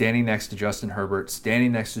standing next to Justin Herbert,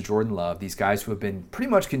 standing next to Jordan Love, these guys who have been pretty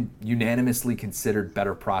much unanimously considered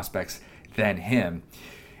better prospects than him.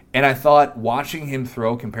 And I thought watching him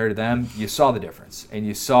throw compared to them, you saw the difference. And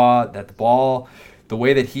you saw that the ball, the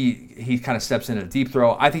way that he kind of steps in a deep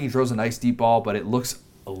throw, I think he throws a nice deep ball, but it looks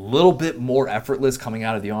a little bit more effortless coming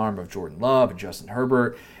out of the arm of Jordan Love and Justin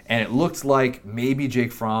Herbert. And it looked like maybe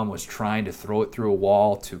Jake Fromm was trying to throw it through a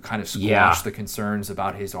wall to kind of squash the concerns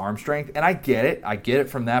about his arm strength. And I get it. I get it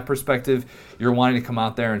from that perspective. You're wanting to come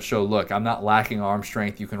out there and show, look, I'm not lacking arm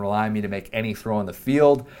strength. You can rely on me to make any throw on the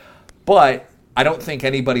field. But I don't think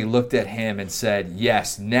anybody looked at him and said,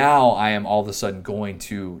 yes, now I am all of a sudden going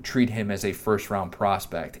to treat him as a first-round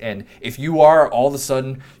prospect. And if you are all of a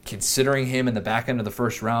sudden considering him in the back end of the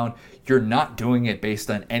first round, you're not doing it based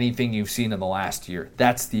on anything you've seen in the last year.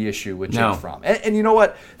 That's the issue with Jake Fromm. And you know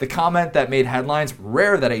what? The comment that made headlines,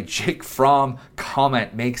 rare that a Jake Fromm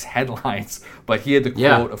comment makes headlines, but he had the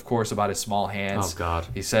quote, of course, about his small hands. Oh, God.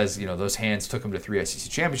 He says, those hands took him to 3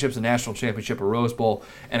 SEC championships, a national championship, a Rose Bowl,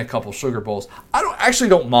 and a couple Sugar Bowls. I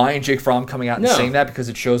don't mind Jake Fromm coming out and saying that because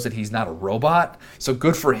it shows that he's not a robot. So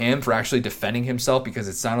good for him for actually defending himself because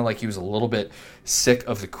it sounded like he was a little bit sick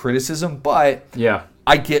of the criticism. But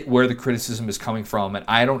I get where the criticism is coming from, and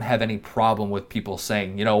I don't have any problem with people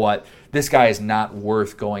saying, you know what, this guy is not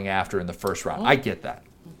worth going after in the first round. I get that.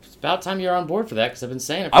 It's about time you're on board for that because I've been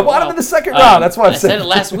saying it for I want him in the second round. That's why I said it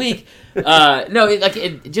last week.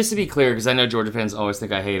 Just to be clear, because I know Georgia fans always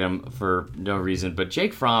think I hate him for no reason, but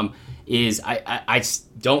Jake Fromm is I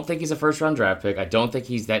don't think he's a first-round draft pick. I don't think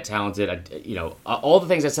he's that talented. All the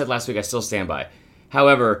things I said last week I still stand by.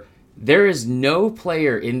 However, there is no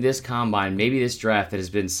player in this combine, maybe this draft, that has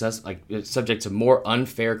been subject to more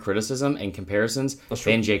unfair criticism and comparisons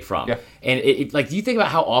than Jake Fromm. Yeah. And do you think about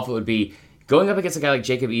how awful it would be going up against a guy like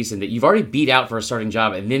Jacob Eason that you've already beat out for a starting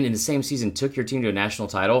job and then in the same season took your team to a national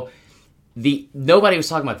title? Nobody was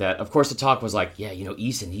talking about that. Of course, the talk was like,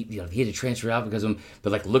 Eason, he had to transfer out because of him,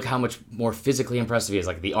 but look how much more physically impressive he is.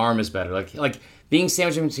 The arm is better. Like being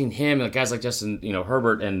sandwiched between him and guys like Justin,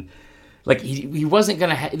 Herbert, and he wasn't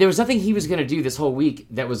gonna. There was nothing he was gonna do this whole week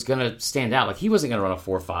that was gonna stand out. He wasn't gonna run a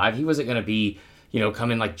 4.5. He wasn't gonna be,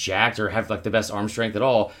 come in jacked or have the best arm strength at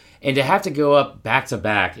all. And to have to go up back to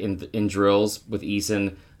back in drills with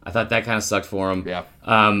Eason, I thought that kind of sucked for him. Yeah.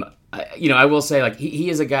 I will say he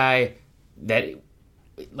is a guy that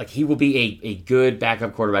he will be a good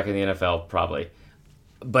backup quarterback in the NFL probably.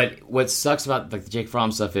 But what sucks about the Jake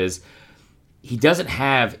Fromm stuff is he doesn't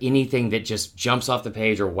have anything that just jumps off the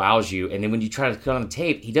page or wows you. And then when you try to cut on the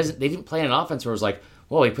tape, they didn't play an offense where it was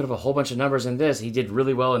whoa, he put up a whole bunch of numbers in this. He did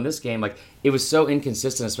really well in this game. It was so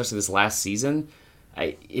inconsistent, especially this last season.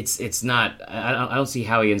 It's not. I don't see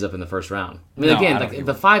how he ends up in the first round. I mean,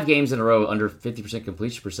 the 5 games in a row under 50%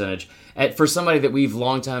 completion percentage for somebody that we've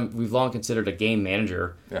long considered a game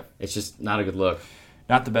manager. Yeah, it's just not a good look.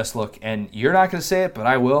 Not the best look. And you're not going to say it, but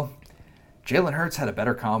I will. Jalen Hurts had a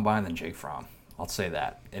better combine than Jake Fromm. I'll say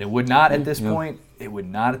that. And it would not at this point. It would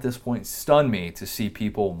not at this point stun me to see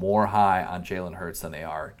people more high on Jalen Hurts than they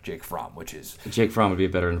are Jake Fromm, which is Jake Fromm would be a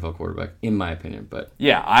better NFL quarterback, in my opinion. But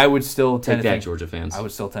yeah, I would still tend to think Georgia fans. I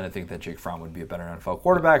would still tend to think that Jake Fromm would be a better NFL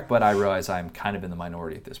quarterback, but I realize I'm kind of in the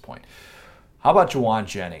minority at this point. How about Juwan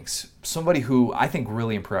Jennings? Somebody who I think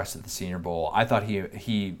really impressed at the Senior Bowl. I thought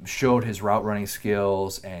he showed his route running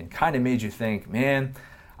skills and kind of made you think, man,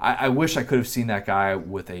 I wish I could have seen that guy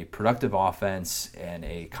with a productive offense and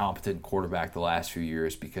a competent quarterback the last few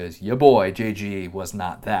years because your boy, JG, was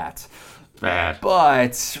not that. Bad.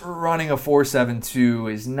 But running a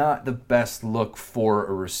 4.72 is not the best look for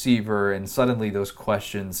a receiver, and suddenly those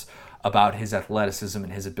questions about his athleticism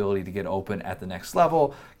and his ability to get open at the next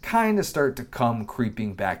level kind of start to come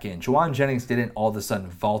creeping back in. Juwan Jennings didn't all of a sudden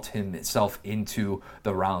vault himself into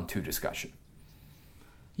the round 2 discussion.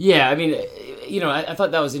 Yeah, I mean, I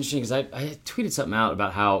thought that was interesting because I tweeted something out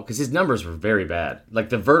about how, because his numbers were very bad.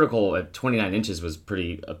 The vertical at 29 inches was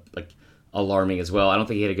pretty alarming as well. I don't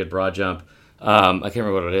think he had a good broad jump. I can't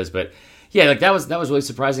remember what it is, but yeah, that was really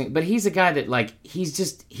surprising. But he's a guy that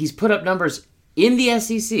he's put up numbers in the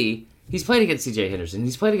SEC. He's played against C.J. Henderson.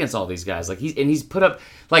 He's played against all these guys. He's put up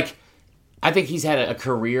I think he's had a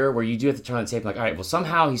career where you do have to turn on the tape all right, well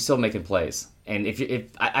somehow he's still making plays. And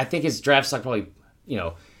I think his draft stock probably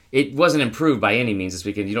it wasn't improved by any means this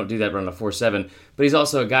weekend. You don't do that running a 4.7, but he's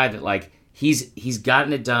also a guy that he's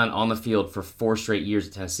gotten it done on the field for 4 straight years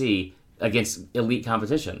at Tennessee against elite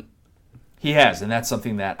competition. He has, and that's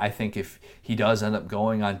something that I think if he does end up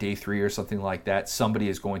going on day 3 or something like that, somebody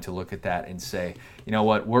is going to look at that and say, you know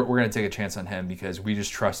what, we're going to take a chance on him because we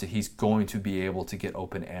just trust that he's going to be able to get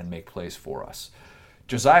open and make plays for us.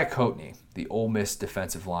 Josiah Coatney, the Ole Miss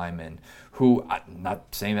defensive lineman, who, I'm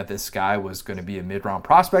not saying that this guy was going to be a mid-round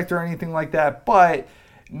prospect or anything like that, but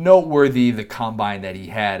noteworthy the combine that he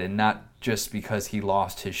had, and not just because he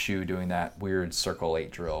lost his shoe doing that weird circle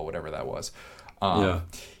 8 drill, whatever that was.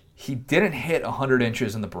 He didn't hit 100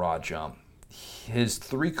 inches in the broad jump. his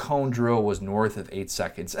 3-cone drill was north of 8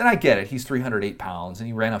 seconds. And I get it. He's 308 pounds, and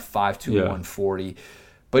he ran a 5.2 140.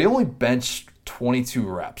 But he only benched 22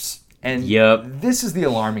 reps. And this is the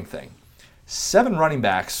alarming thing. 7 running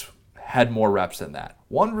backs had more reps than that.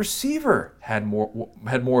 1 receiver had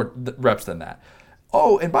more reps than that.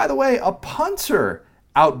 Oh, and by the way, a punter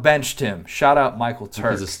outbenched him. Shout out Michael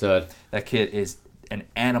Turk. He's a stud. That kid is an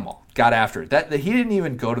animal. Got after it. That he didn't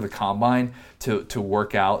even go to the combine to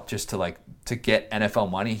work out just to get NFL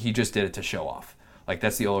money. He just did it to show off. Like,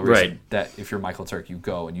 that's the only reason that if you're Michael Turk, you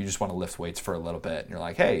go and you just want to lift weights for a little bit. And you're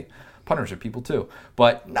like, hey, punters are people too.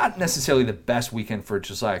 But not necessarily the best weekend for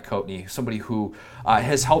Josiah Coatney, somebody who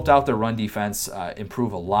has helped out their run defense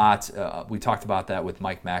improve a lot. We talked about that with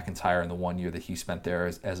Mike McIntyre in the 1 year that he spent there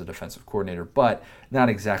as a defensive coordinator, but not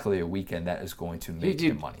exactly a weekend that is going to make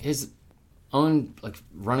him money. His own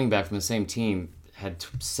running back from the same team had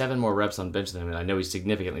 7 more reps on bench than him, and I know he's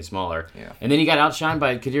significantly smaller. Yeah. And then he got outshined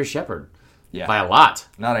by Kadir Shepard by a lot.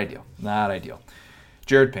 Not ideal.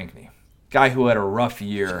 Jared Pinkney, guy who had a rough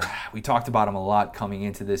year. We talked about him a lot coming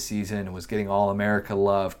into this season, was getting All-America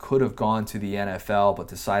love, could have gone to the NFL, but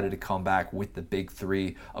decided to come back with the big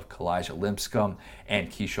 3 of Kalijah Lipscomb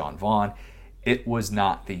and Keyshawn Vaughn. It was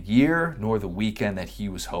not the year nor the weekend that he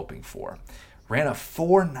was hoping for. Ran a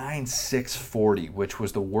 4.96 40, which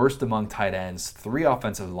was the worst among tight ends. 3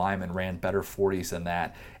 offensive linemen ran better 40s than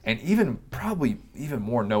that. And probably even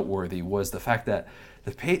more noteworthy was the fact that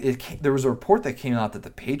there was a report that came out that the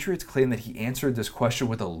Patriots claimed that he answered this question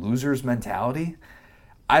with a loser's mentality.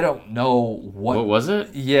 I don't know what was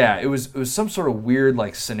it? Yeah, it was some sort of weird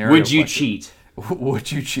scenario. Would you cheat? Would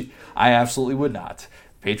you cheat? I absolutely would not.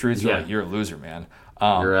 Patriots are like, you're a loser, man.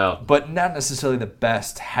 You're out. But not necessarily the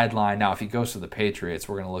best headline. Now, if he goes to the Patriots,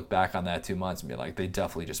 we're going to look back on that 2 months and be like, they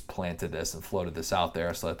definitely just planted this and floated this out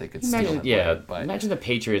there so that they could steal it. Yeah, but imagine the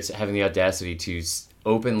Patriots having the audacity to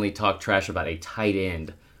openly talk trash about a tight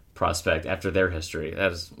end prospect after their history.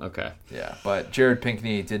 That is okay. Yeah, but Jared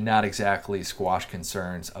Pinkney did not exactly squash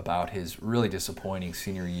concerns about his really disappointing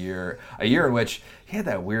senior year, a year in which he had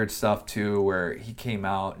that weird stuff too, where he came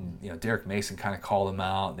out and Derek Mason kind of called him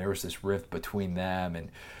out, and there was this rift between them, and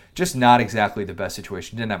just not exactly the best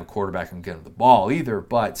situation. Didn't have a quarterback who could get him the ball either,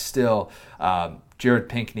 but still, Jared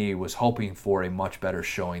Pinkney was hoping for a much better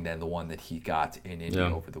showing than the one that he got in Indy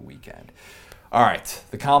over the weekend. All right,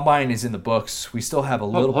 the combine is in the books. We still have a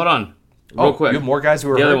little. Hold on, real quick. You have more guys who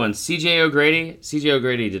are the hurt? other one. C.J. O'Grady. C.J.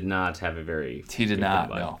 O'Grady did not have a very. He did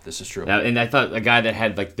not. No, this is true. And I thought a guy that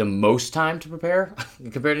had the most time to prepare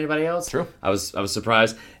compared to anybody else. True. I was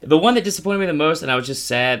surprised. The one that disappointed me the most, and I was just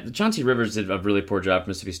sad. Chauncey Rivers did a really poor job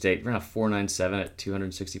for Mississippi State. Ran a 4.97 at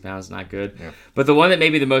 260 pounds. Not good. Yeah. But the one that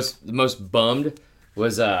made me the most bummed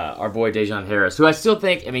was our boy Dejon Harris, who I still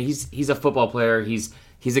think. I mean, he's a football player.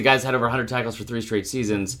 He's a guy that's had over 100 tackles for 3 straight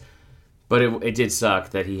seasons, but it did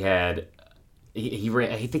suck that he had he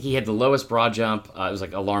ran. I think he had the lowest broad jump. It was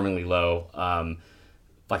alarmingly low.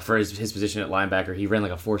 For his position at linebacker, he ran a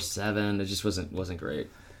 4.7. It just wasn't great.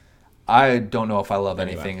 I don't know if I love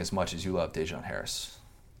anything as much as you love Dejon Harris.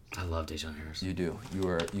 I love Dejon Harris. You do.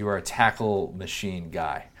 You are a tackle machine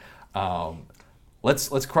guy.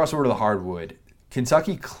 Let's cross over to the hardwood.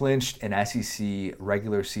 Kentucky clinched an SEC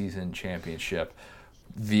regular season championship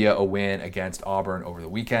via a win against Auburn over the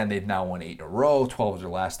weekend. They've now won 8 in a row, 12 of their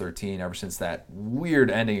last 13, ever since that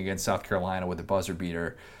weird ending against South Carolina with a buzzer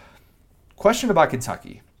beater. Question about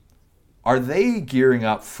Kentucky. Are they gearing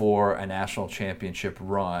up for a national championship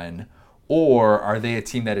run, or are they a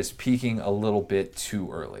team that is peaking a little bit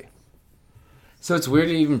too early? So it's weird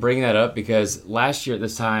to even bring that up because last year at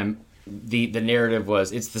this time, the narrative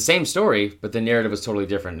was it's the same story, but the narrative was totally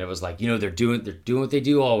different. It was they're doing what they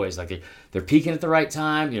do always. They're peaking at the right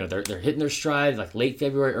time. They're hitting their stride late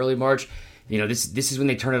February, early March. This is when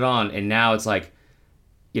they turn it on, and now it's they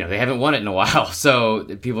haven't won it in a while. So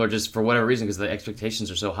people are just, for whatever reason, because the expectations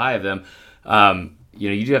are so high of them,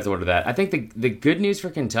 you do have to wonder that. I think the good news for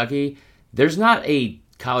Kentucky, there's not a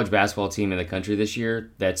college basketball team in the country this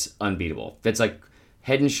year that's unbeatable. That's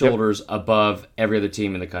head and shoulders above every other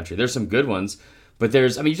team in the country. There's some good ones, but you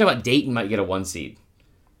talk about Dayton might get a 1 seed.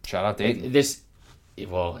 Shout out Dayton.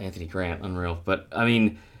 Anthony Grant, unreal. But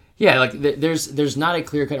there's not a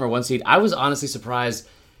clear cut number 1 seed. I was honestly surprised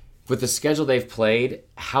with the schedule they've played,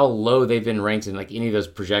 how low they've been ranked in any of those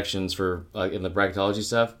projections for in the bracketology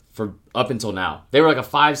stuff for up until now. They were a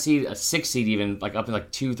 5 seed, a 6 seed even up in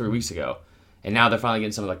 2-3 weeks ago, and now they're finally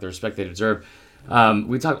getting some of the respect they deserve.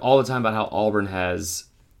 We talk all the time about how Auburn has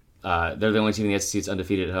they're the only team in the SEC that's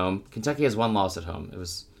undefeated at home. Kentucky has 1 loss at home. It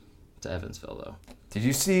was to Evansville though. Did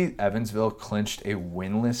you see Evansville clinched a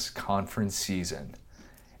winless conference season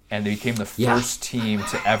and they became the first team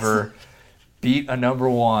to ever beat a number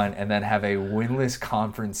one and then have a winless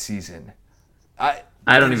conference season.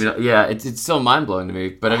 I don't even know. Yeah, it's still mind-blowing to me.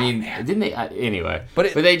 But, I mean, didn't they... Anyway.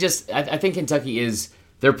 But they just... I think Kentucky is...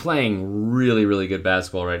 They're playing really, really good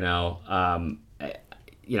basketball right now.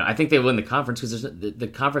 I think they win the conference because the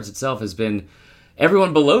conference itself has been...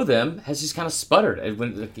 Everyone below them has just kind of sputtered.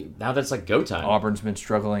 Now that's like go time. Auburn's been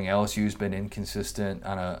struggling. LSU's been inconsistent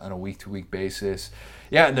on a week-to-week basis.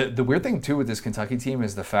 Yeah, the weird thing, too, with this Kentucky team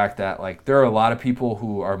is the fact that, like, there are a lot of people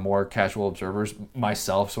who are more casual observers,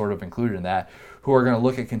 myself sort of included in that, who are going to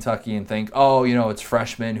look at Kentucky and think, oh, it's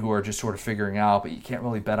freshmen who are just sort of figuring out, but you can't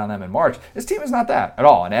really bet on them in March. This team is not that at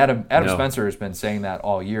all. And Adam Spencer has been saying that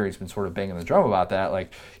all year. He's been sort of banging the drum about that.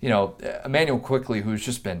 Like, Emmanuel Quickly, who's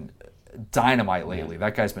just been dynamite lately.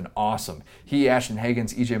 That guy's been awesome. He, Ashton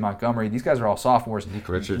Higgins, E.J. Montgomery, these guys are all sophomores. Nick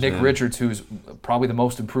Richards, who's probably the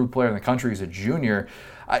most improved player in the country, is a junior.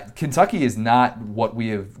 Kentucky is not what we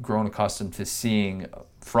have grown accustomed to seeing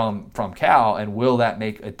from Cal, and will that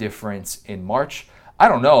make a difference in March? I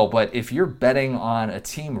don't know, but if you're betting on a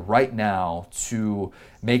team right now to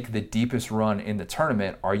make the deepest run in the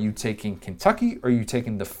tournament, are you taking Kentucky or are you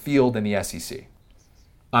taking the field in the SEC?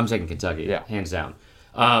 I'm taking Kentucky, hands down.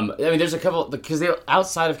 There's a couple, because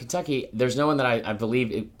outside of Kentucky, there's no one that I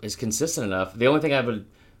believe is consistent enough. The only thing I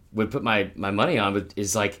would put my money on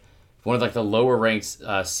is like one of like the lower ranked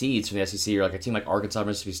seeds from the SEC, or like a team like Arkansas,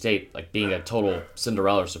 Mississippi State, like being a total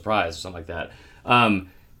Cinderella surprise or something like that.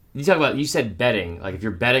 You said betting, like if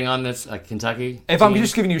you're betting on this, like Kentucky. If I'm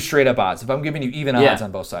just giving you straight up odds, if I'm giving you even odds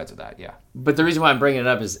on both sides of that, yeah. But the reason why I'm bringing it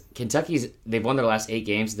up is they've won their last 8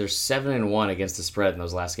 games. They're 7-1 against the spread in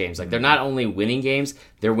those last games. Like they're not only winning games,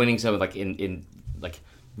 they're winning some like in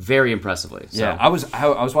very impressively. So. Yeah, I was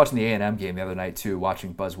watching the A&M game the other night too,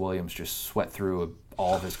 watching Buzz Williams just sweat through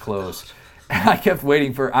all of his clothes. And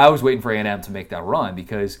I was waiting for A&M to make that run,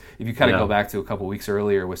 because if you kind of go back to a couple weeks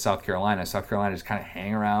earlier with South Carolina just kind of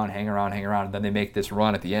hang around, and then they make this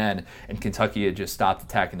run at the end, and Kentucky had just stopped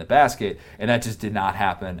attacking the basket, and that just did not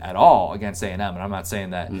happen at all against A&M. And I'm not saying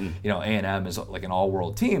that A&M is like an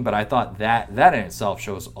all-world team, but I thought that in itself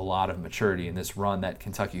shows a lot of maturity, and this run that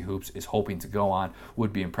Kentucky Hoops is hoping to go on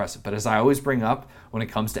would be impressive. But as I always bring up, when it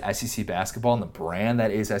comes to SEC basketball and the brand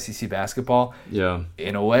that is SEC basketball,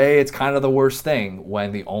 in a way, it's kind of the worst thing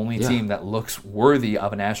when the only team that looks worthy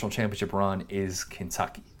of a national championship run is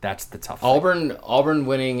Kentucky. That's the tough thing. Auburn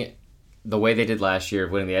winning the way they did last year,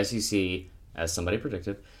 winning the SEC, as somebody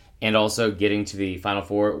predicted, and also getting to the Final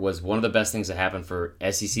Four was one of the best things that happened for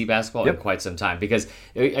SEC basketball in quite some time. Because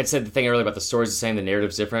I said the thing earlier about the story's the same, the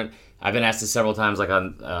narrative's different. I've been asked this several times, like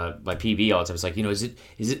on my PB all the time. It's like, is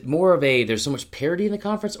it more of there's so much parity in the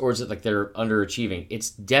conference, or is it like they're underachieving? It's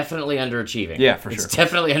definitely underachieving. Yeah, for sure. It's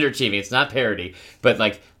definitely underachieving. It's not parity, but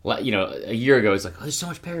a year ago, it's like, there's so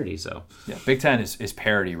much parity. So yeah, Big Ten is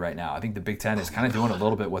parity right now. I think the Big Ten is kind of doing a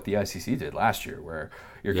little bit what the SEC did last year, where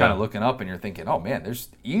you're kind of looking up and you're thinking, oh man, there's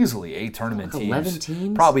easily 8 tournament teams. 11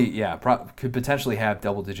 teams? Probably, could potentially have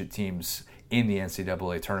double-digit teams in the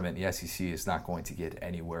NCAA tournament. The SEC is not going to get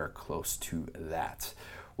anywhere close to that.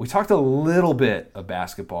 We talked a little bit of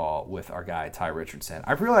basketball with our guy, Tye Richardson.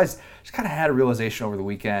 I've realized, just kind of had a realization over the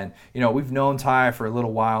weekend. We've known Tye for a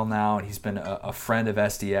little while now, and he's been a friend of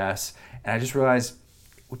SDS. And I just realized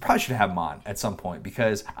we probably should have him on at some point,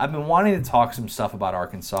 because I've been wanting to talk some stuff about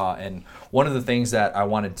Arkansas. And one of the things that I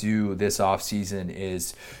want to do this offseason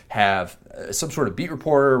is have some sort of beat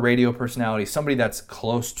reporter, radio personality, somebody that's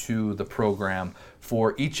close to the program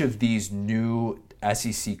for each of these new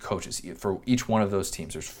SEC coaches. For each one of those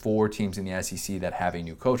teams, there's 4 teams in the SEC that have a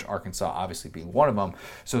new coach, Arkansas obviously being one of them.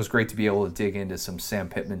 So it's great to be able to dig into some Sam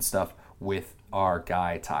Pittman stuff with our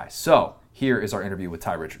guy Tye. So here is our interview with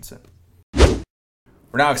Tye Richardson.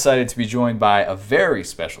 We're now excited to be joined by a very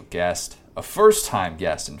special guest, a first-time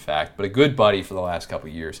guest, in fact, but a good buddy for the last couple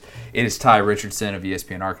of years. It is Tye Richardson of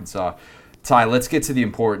ESPN Arkansas. Tye, let's get to the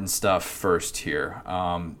important stuff first here.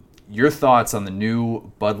 Your thoughts on the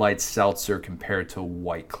new Bud Light Seltzer compared to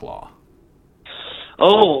White Claw?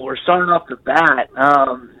 Oh, we're starting off the bat.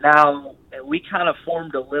 Now, we kind of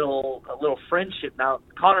formed a little friendship. Now,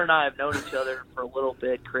 Connor and I have known each other for a little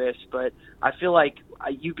bit, Chris, but I feel like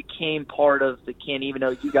you became part of the kin, even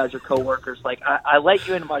though you guys are coworkers. Like, I let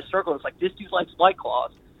you into my circle. It's like, this dude likes White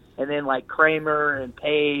Claws, and then like Kramer and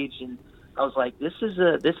Paige, and I was like, this is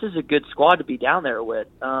a good squad to be down there with.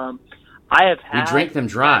 I have had. You drink them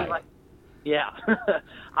dry. Yeah,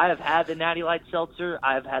 I have had the Natty Light Seltzer.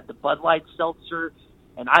 I have had the Bud Light Seltzer.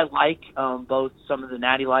 And I like both some of the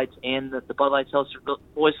Natty Lights and the Bud Light Seltzer.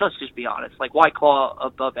 Boys, let's just be honest. Like, White Claw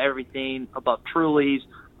above everything, above Truly's,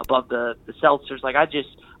 above the Seltzers. Like,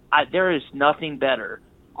 there is nothing better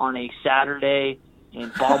on a Saturday in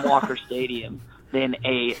Baumwalker Stadium than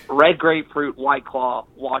a red grapefruit White Claw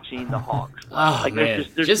watching the Hogs. Oh, man.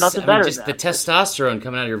 There's nothing better just than the that. testosterone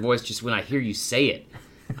coming out of your voice just when I hear you say it.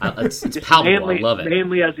 It's palpable. I love it.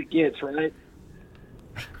 Manly as it gets, right?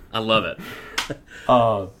 I love it.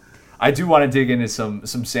 I do want to dig into some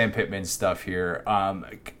Sam Pittman stuff here. I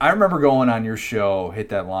remember going on your show, Hit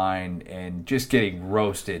That Line, and just getting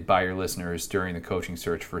roasted by your listeners during the coaching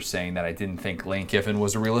search for saying that I didn't think Lane Kiffin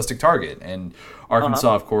was a realistic target. And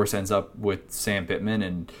Arkansas, of course, ends up with Sam Pittman.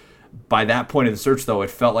 And by that point of the search, though, it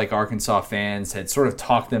felt like Arkansas fans had sort of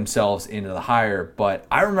talked themselves into the hire. But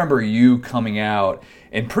I remember you coming out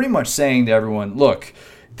and pretty much saying to everyone, look,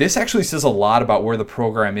 this actually says a lot about where the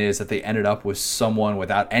program is, that they ended up with someone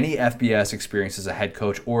without any FBS experience as a head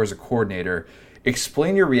coach or as a coordinator.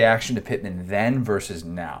 Explain your reaction to Pittman then versus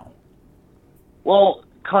now. Well,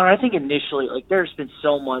 Connor, I think initially, there's been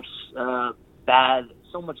so much bad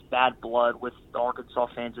blood with the Arkansas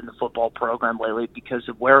fans in the football program lately because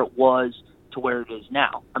of where it was to where it is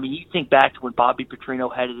now. I mean, you think back to when Bobby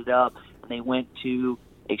Petrino headed it up and they went to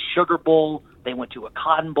a Sugar Bowl. They went to a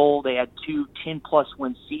Cotton Bowl. They had 2 10-plus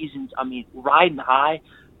win seasons. I mean, riding high.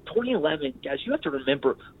 2011, guys, you have to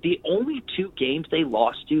remember, the only 2 games they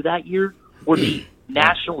lost to that year were the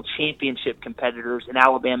national championship competitors in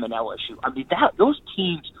Alabama and LSU. I mean, those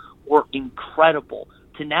teams were incredible.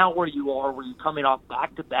 To now where you are, where you're coming off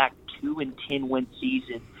back-to-back 2 and 10 win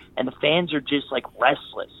seasons, and the fans are just,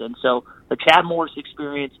 restless. And so the Chad Morris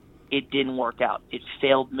experience, it didn't work out. It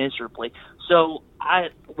failed miserably. So, I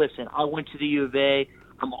went to the U of A.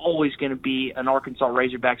 I'm always going to be an Arkansas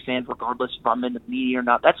Razorbacks fan regardless if I'm in the media or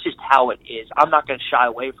not. That's just how it is. I'm not going to shy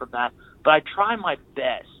away from that. But I try my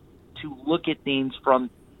best to look at things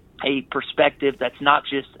from a perspective that's not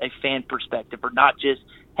just a fan perspective or not just,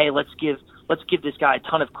 hey, let's give this guy a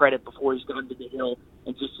ton of credit before he's gone to the hill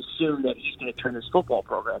and just assume that he's going to turn this football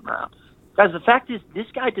program around. Guys, the fact is this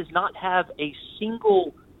guy does not have a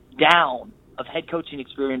single down of head coaching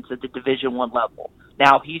experience at the Division I level.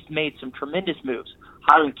 Now, he's made some tremendous moves.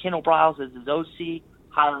 Hiring Kendall Briles as his OC,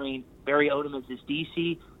 hiring Barry Odom as his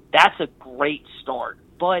DC, that's a great start.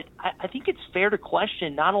 But I think it's fair to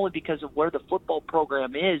question not only because of where the football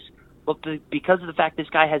program is, but because of the fact this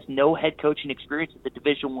guy has no head coaching experience at the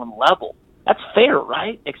Division I level. That's fair,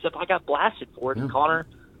 right? Except I got blasted for it. And Connor,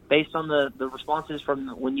 based on the responses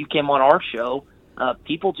from when you came on our show,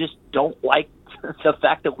 people just don't like the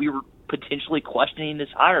fact that we were potentially questioning this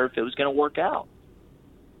hire if it was going to work out.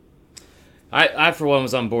 I, for one,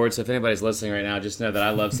 was on board, so if anybody's listening right now, just know that I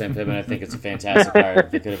love Sam Pittman. I think it's a fantastic hire.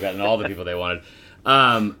 They could have gotten all the people they wanted.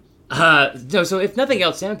 So if nothing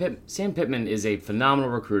else, Sam Pittman is a phenomenal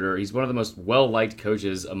recruiter. He's one of the most well-liked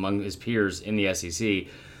coaches among his peers in the SEC.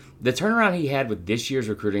 The turnaround he had with this year's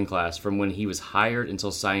recruiting class from when he was hired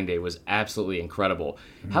until signing day was absolutely incredible.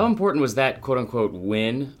 Mm-hmm. How important was that quote-unquote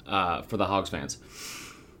win for the Hogs fans?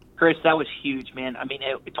 Chris, that was huge, man. I mean,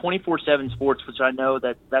 24/7 Sports, which I know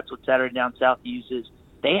that's what Saturday Down South uses,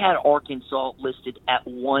 they had Arkansas listed at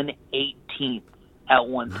 118th at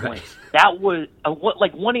one point. Right. That was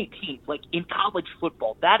 118th, in college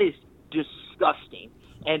football. That is disgusting.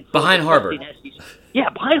 And behind Harvard.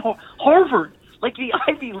 Yeah, behind Harvard, the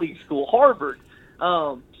Ivy League school, Harvard.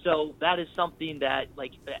 So that is something that,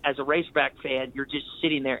 as a Razorback fan, you're just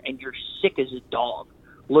sitting there and you're sick as a dog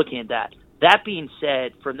looking at that. That being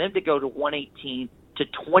said, for them to go to 118 to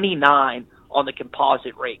 29 on the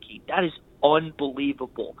composite ranking, that is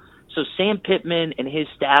unbelievable. So Sam Pittman and his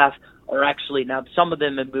staff are actually, now some of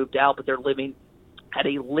them have moved out, but they're living at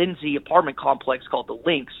a Lindsay apartment complex called the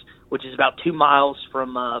Lynx, which is about 2 miles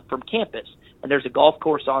from campus. And there's a golf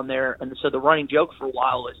course on there. And so the running joke for a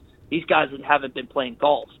while is these guys haven't been playing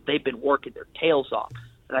golf. They've been working their tails off.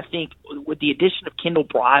 And I think with the addition of Kendall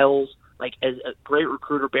Briles, as a great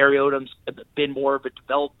recruiter, Barry Odom's been more of a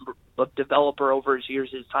developer over his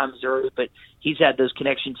years, his time as Missouri, but he's had those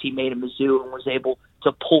connections he made in Mizzou and was able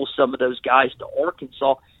to pull some of those guys to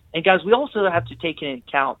Arkansas. And, guys, we also have to take into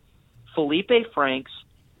account Felipe Franks,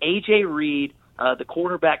 A.J. Reed, the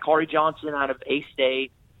quarterback, Kari Johnson out of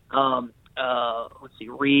A-State,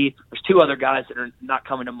 Reed. There's 2 other guys that are not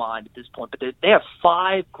coming to mind at this point, but they have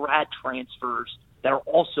 5 grad transfers that are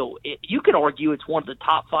also, you could argue it's one of the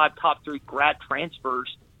top 5, top 3 grad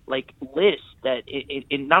transfers lists that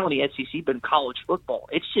in not only SEC but in college football.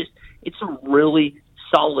 It's a really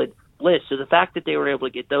solid list. So the fact that they were able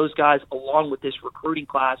to get those guys along with this recruiting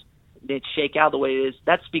class that shake out the way it is,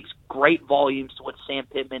 that speaks great volumes to what Sam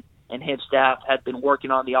Pittman and his staff have been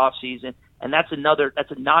working on the offseason. And that's a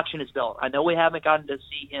notch in his belt. I know we haven't gotten to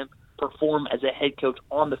see him perform as a head coach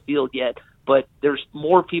on the field yet, but there's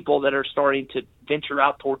more people that are starting to venture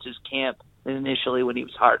out towards his camp than initially when he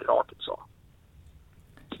was hired at Arkansas.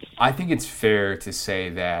 I think it's fair to say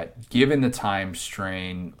that given the time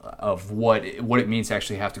strain of what it means to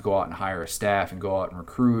actually have to go out and hire a staff and go out and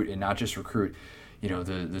recruit, and not just recruit, the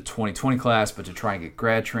 2020 class, but to try and get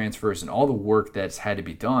grad transfers and all the work that's had to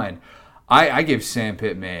be done, I give Sam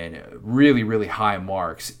Pittman really, really high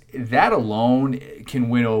marks. That alone can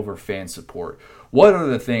win over fan support. What are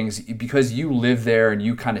the things, because you live there and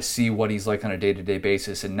you kind of see what he's like on a day-to-day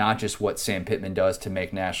basis and not just what Sam Pittman does to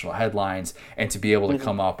make national headlines and to be able to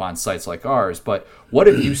come up on sites like ours, but what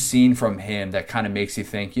have you seen from him that kind of makes you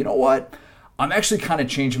think, you know what, I'm actually kind of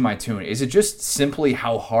changing my tune? Is it just simply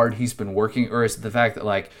how hard he's been working, or is it the fact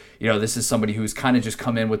that, this is somebody who's kind of just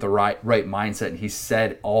come in with the right mindset and he's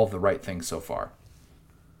said all the right things so far?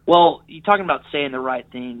 Well, you're talking about saying the right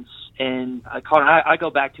things, and I go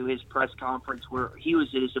back to his press conference where he was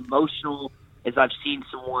as emotional as I've seen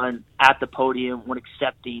someone at the podium when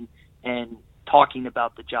accepting and talking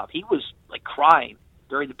about the job. He was crying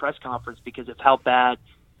during the press conference because of how bad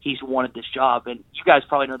he's wanted this job. And you guys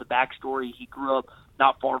probably know the backstory. He grew up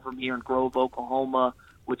not far from here in Grove, Oklahoma,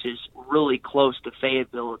 which is really close to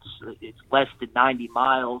Fayetteville. It's less than 90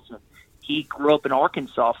 miles. And he grew up an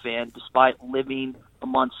Arkansas fan despite living a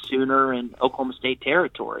month sooner in Oklahoma State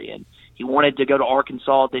territory. And he wanted to go to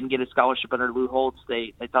Arkansas, didn't get a scholarship under Lou Holtz.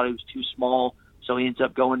 They thought he was too small, so he ends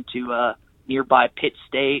up going to nearby Pitt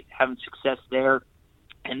State, having success there,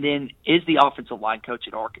 and then is the offensive line coach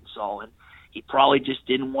at Arkansas. And he probably just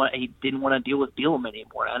didn't want to deal with Bielema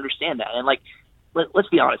anymore. I understand that. And let's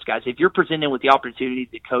be honest, guys. If you're presented with the opportunity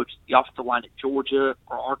to coach the offensive line at Georgia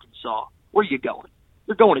or Arkansas, where are you going?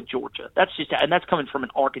 You're going to Georgia. And that's coming from an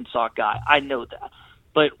Arkansas guy. I know that.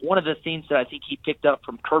 But one of the things that I think he picked up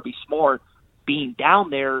from Kirby Smart being down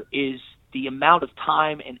there is the amount of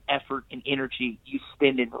time and effort and energy you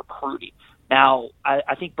spend in recruiting. Now,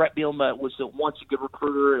 I think Brett Bielema was once a good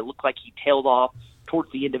recruiter. It looked like he tailed off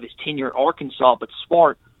towards the end of his tenure at Arkansas. But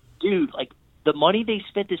Smart, dude, the money they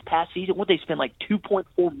spent this past season, what they spent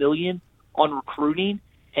 $2.4 million on recruiting,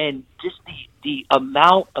 and just the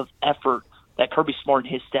amount of effort that Kirby Smart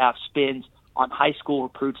and his staff spends on high school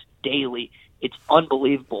recruits daily, it's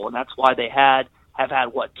unbelievable. And that's why they have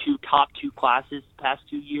had top two classes the past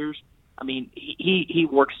 2 years. I mean, he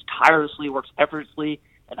works tirelessly, works effortlessly,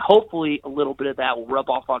 and hopefully a little bit of that will rub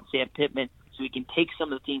off on Sam Pittman so he can take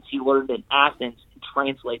some of the things he learned in Athens and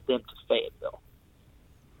translate them to Fayetteville.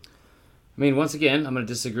 I mean, once again, I'm going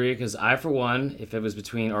to disagree because I, for one, if it was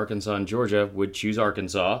between Arkansas and Georgia, would choose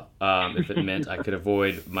Arkansas if it meant I could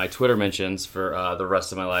avoid my Twitter mentions for the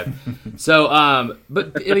rest of my life. So,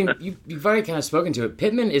 but I mean, you've already kind of spoken to it.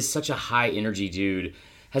 Pittman is such a high-energy dude.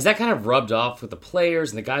 Has that kind of rubbed off with the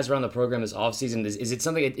players and the guys around the program this offseason? Is it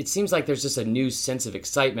something, it seems like there's just a new sense of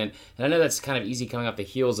excitement, and I know that's kind of easy coming off the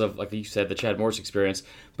heels of, like you said, the Chad Morris experience,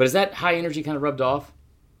 but is that high energy kind of rubbed off?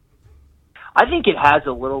 I think it has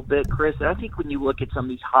a little bit, Chris, and I think when you look at some of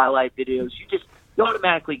these highlight videos, you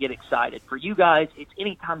automatically get excited. For you guys, it's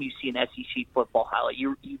anytime you see an SEC football highlight,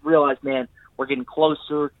 you realize, man, we're getting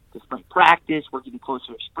closer to spring practice, we're getting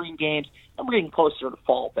closer to spring games, and we're getting closer to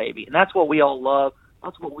fall, baby. And that's what we all love.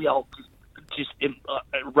 That's what we all just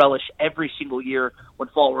relish every single year when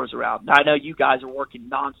fall rolls around. Now, I know you guys are working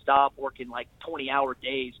nonstop, working 20-hour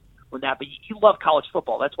days with that, but you love college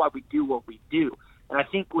football. That's why we do what we do. And I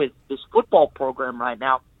think with this football program right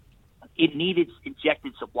now, it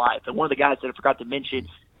injected some life. And one of the guys that I forgot to mention,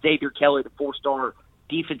 Xavier Kelly, the 4-star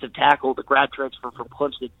defensive tackle, the grad transfer from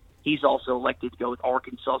Clemson, he's also elected to go with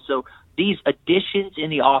Arkansas. So these additions in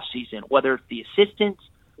the offseason, whether it's the assistants,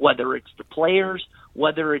 whether it's the players,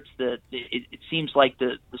 whether it's it seems like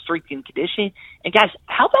the strength and conditioning. And guys,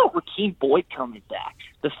 how about Rakeem Boyd coming back?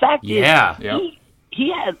 The fact is, he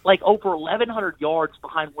had over 1,100 yards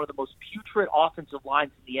behind one of the most putrid offensive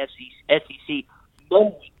lines in the SEC. No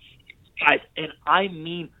one, guys, and I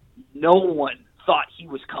mean no one thought he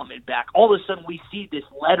was coming back. All of a sudden, we see this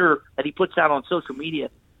letter that he puts out on social media,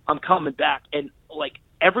 I'm coming back, and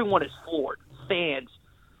everyone is floored. Fans,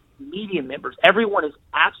 media members, everyone is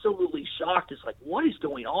absolutely shocked. It's what is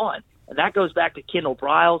going on? And that goes back to Kendall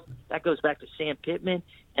Briles. That goes back to Sam Pittman.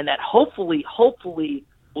 And that hopefully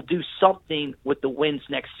will do something with the wins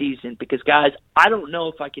next season. Because, guys, I don't know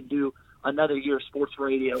if I can do another year of sports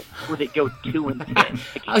radio where they go 2-10.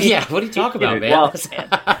 Oh, yeah. What are you talking about, man?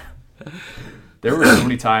 There were so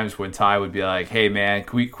many times when Tye would be like, "Hey man,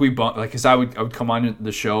 can we bump?" Like, cause I would come on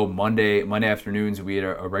the show Monday afternoons. We had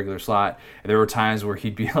a regular slot, and there were times where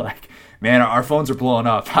he'd be like, "Man, our phones are blowing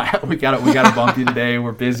up. we gotta bump you today.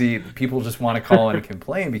 We're busy. People just want to call in and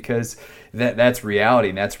complain," because that's reality,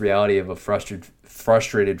 and that's reality of a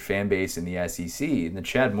frustrated fan base in the SEC. In the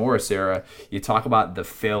Chad Morris era, you talk about the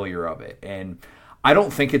failure of it, and I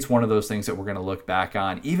don't think it's one of those things that we're going to look back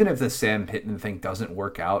on. Even if the Sam Pittman thing doesn't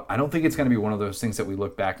work out, I don't think it's going to be one of those things that we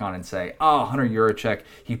look back on and say, "Oh, Hunter Yurachek,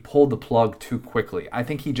 he pulled the plug too quickly." I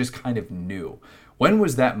think he just kind of knew. When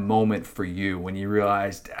was that moment for you when you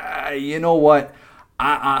realized, you know what,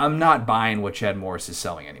 I'm not buying what Chad Morris is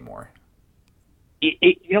selling anymore?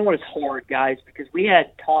 You know what, it's hard, guys, because we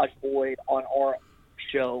had Taj Boyd on our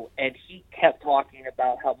show, and he kept talking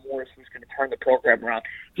about how Morris was going to turn the program around.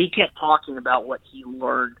 He kept talking about what he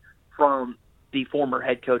learned from the former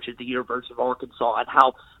head coach at the University of Arkansas and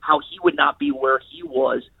how he would not be where he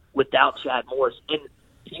was without Chad Morris. And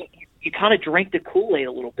you kind of drink the Kool-Aid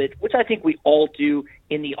a little bit, which I think we all do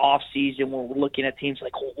in the off season when we're looking at teams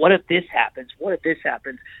like, well, what if this happens? What if this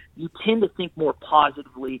happens? You tend to think more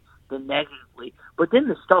positively than negatively. But then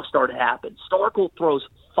the stuff started to happen. Starkle throws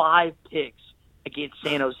 5 picks against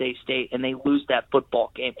San Jose State, and they lose that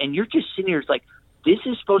football game. And you're just sitting here like, this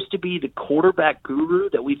is supposed to be the quarterback guru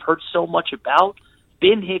that we've heard so much about.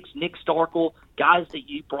 Ben Hicks, Nick Starkle, guys that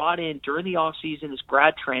you brought in during the offseason as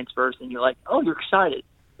grad transfers, and you're like, oh, you're excited.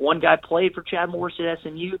 One guy played for Chad Morris at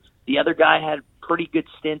SMU. The other guy had pretty good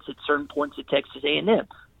stints at certain points at Texas A&M.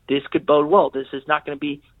 This could bode well. This is not going to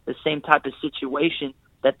be the same type of situation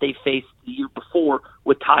that they faced the year before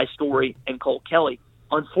with Ty Storey and Cole Kelly.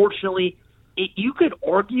 Unfortunately, you could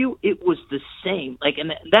argue it was the same.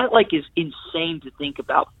 And that is insane to think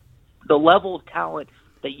about. The level of talent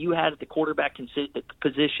that you had at the quarterback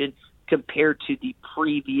position compared to the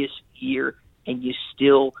previous year, and you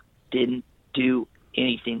still didn't do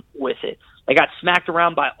anything with it. They got smacked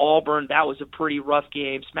around by Auburn. That was a pretty rough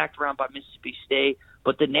game. Smacked around by Mississippi State.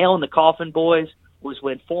 But the nail in the coffin, boys, was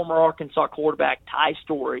when former Arkansas quarterback Ty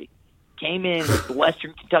Storey came in with the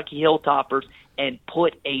Western Kentucky Hilltoppers and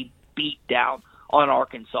put a beat down on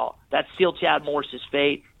Arkansas. That sealed Chad Morris's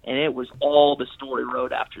fate, and it was all the Story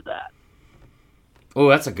Road after that. Oh,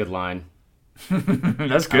 that's a good line.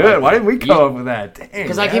 That's good. Why didn't we come up with that?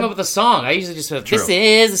 Because I came up with a song. I usually just said, "This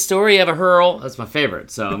is the story of a hurl." That's my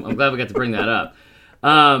favorite, so I'm glad we got to bring that up.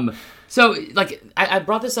 So, I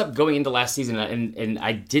brought this up going into last season, and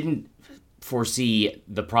I didn't foresee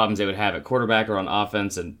the problems they would have at quarterback or on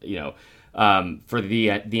offense, and for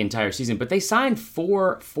the entire season. But they signed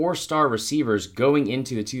 4 4-star receivers going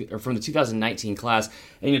into from the 2019 class,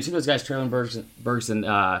 and two of those guys, Traylon Burks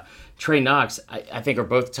and Trey Knox, I think are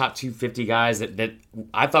both top 250 guys that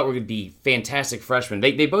I thought were going to be fantastic freshmen.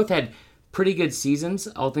 They both had pretty good seasons,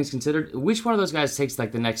 all things considered. Which one of those guys takes the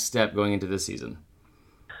next step going into this season?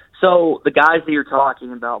 So the guys that you're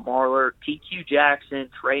talking about, Marler, TQ Jackson,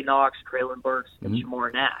 Trey Knox, Traylon Burks, and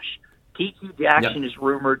Jamar Nash. TQ Jackson is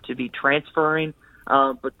rumored to be transferring,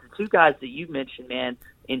 but the two guys that you mentioned, man,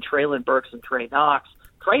 in Traylon Burks and Trey Knox,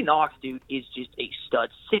 dude, is just a stud.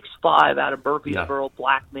 6'5" out of Murfreesboro,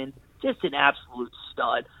 Blackman, just an absolute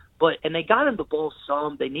stud. And they got him the ball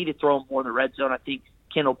some. They need to throw him more in the red zone. I think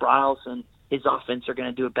Kendall Briles and his offense are going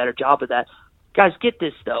to do a better job of that. Guys, get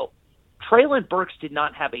this, though. Traylon Burks did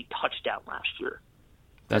not have a touchdown last year.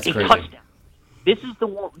 That's crazy. Touchdown. This is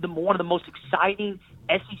one of the most exciting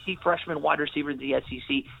SEC freshman wide receivers in the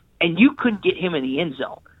SEC, and you couldn't get him in the end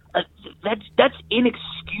zone. That's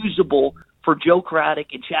inexcusable for Joe Craddock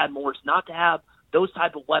and Chad Morris not to have those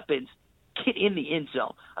type of weapons get in the end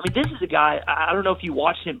zone. I mean, this is a guy, I don't know if you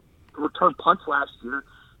watched him return punts last year.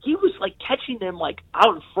 He was catching them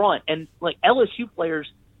out in front, and LSU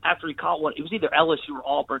players, after he caught one, it was either LSU or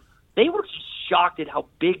Auburn, they were just shocked at how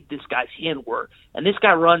big this guy's hands were. And this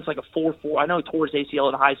guy runs a 4.4. I know he tore his ACL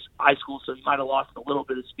in high school, so he might have lost a little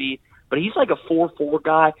bit of speed. But he's a 4.4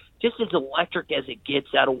 guy, just as electric as it gets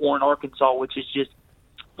out of Warren, Arkansas, which is just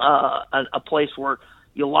a place where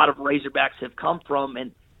a lot of Razorbacks have come from,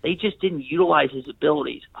 and they just didn't utilize his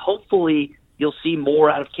abilities. Hopefully you'll see more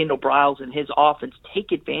out of Kendall Briles and his offense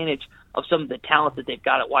take advantage of some of the talent that they've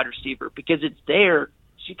got at wide receiver, because it's there.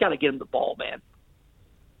 So you got to get him the ball, man.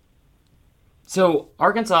 So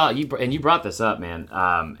Arkansas, you brought this up, man,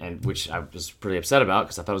 and which I was pretty upset about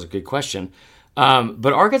because I thought it was a good question.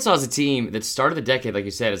 But Arkansas is a team that started the decade, like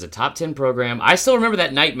you said, as a top 10 program. I still remember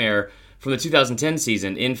that nightmare from the 2010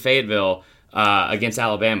 season in Fayetteville against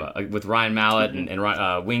Alabama with Ryan Mallett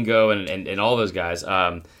and Wingo and all those guys.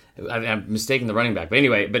 I'm mistaking the running back, but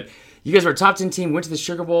anyway, but You guys were a top 10 team, went to the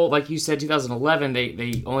Sugar Bowl, like you said, 2011.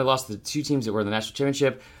 They only lost the 2 teams that were in the national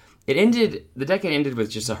championship. The decade ended with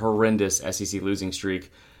just a horrendous SEC losing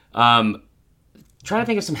streak. Trying to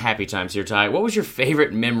think of some happy times here, Ty. What was your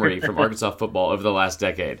favorite memory from Arkansas football over the last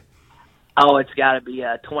decade? Oh, it's got to be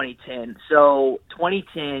 2010. So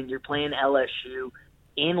 2010, you're playing LSU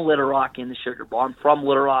in Little Rock in the Sugar Bowl. I'm from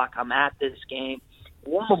Little Rock. I'm at this game.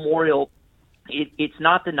 War Memorial, it's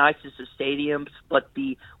not the nicest of stadiums, but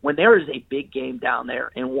when there is a big game down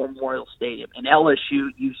there in War Memorial Stadium, and LSU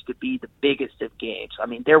used to be the biggest of games. I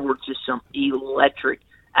mean, there were just some electric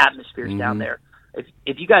atmospheres down there.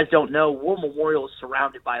 If you guys don't know, War Memorial is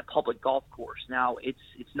surrounded by a public golf course. Now, it's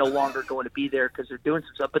no longer going to be there because they're doing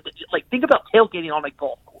some stuff. But think about tailgating on a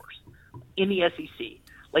golf course in the SEC.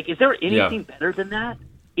 Like, is there anything better than that?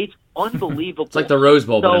 It's unbelievable. It's like the Rose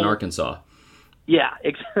Bowl, but in Arkansas. Yeah,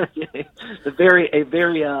 exactly. A very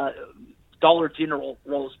Dollar General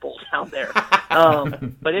Rose Bowl down there.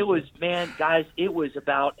 But it was, man, guys, it was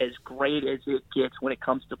about as great as it gets when it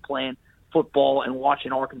comes to playing football and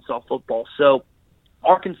watching Arkansas football. So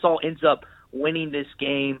Arkansas ends up winning this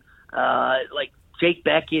game. Jake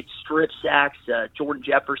Beckett strip sacks Jordan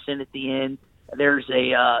Jefferson at the end. There's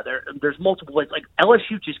multiple plays. Like,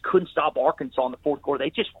 LSU just couldn't stop Arkansas in the fourth quarter. They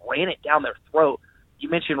just ran it down their throat. You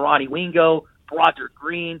mentioned Ronnie Wingo, Broderick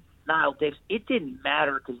Green, Niall Davis. It didn't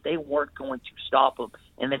matter because they weren't going to stop them.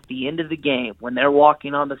 And at the end of the game, when they're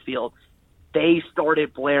walking on the field, they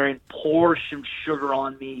started blaring, "Pour some sugar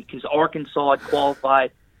on me," because Arkansas had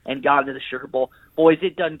qualified and got into the Sugar Bowl. Boys,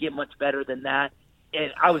 it doesn't get much better than that.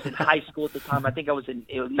 And I was in high school at the time. I think I was in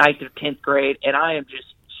 9th or 10th grade, and I am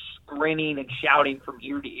just grinning and shouting from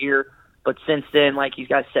ear to ear. But since then, like you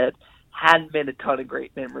guys said, hadn't been a ton of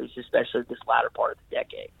great memories, especially this latter part of the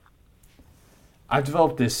decade. I've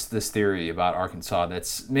developed this theory about Arkansas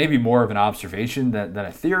that's maybe more of an observation than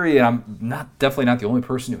a theory, and I'm definitely not the only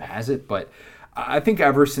person who has it, but I think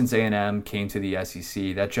ever since A&M came to the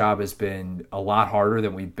SEC, that job has been a lot harder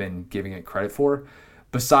than we've been giving it credit for.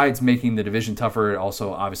 Besides making the division tougher, it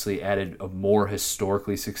also obviously added a more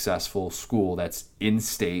historically successful school that's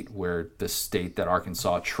in-state, where the state that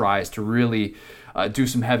Arkansas tries to really do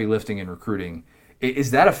some heavy lifting in recruiting.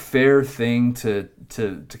 Is that a fair thing to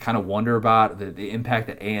kind of wonder about, the impact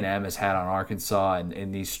that A&M has had on Arkansas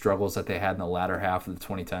and these struggles that they had in the latter half of the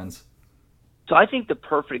 2010s? So I think the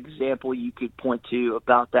perfect example you could point to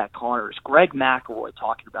about that, Connor, is Greg McElroy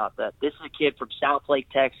talking about that. This is a kid from Southlake,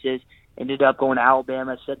 Texas, ended up going to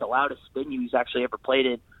Alabama, said the loudest venue he's actually ever played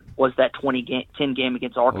in was that 2010 game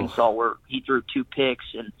against Arkansas where he threw 2 picks.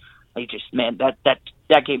 And he just, man,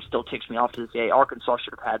 that game still ticks me off to this day. Arkansas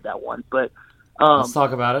should have had that one. But let's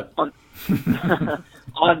talk about it. Did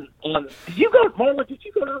you go, Marler? Did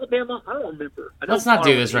you go to Alabama? I don't remember. Let's not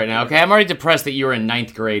do this right now, okay? I'm already depressed that you were in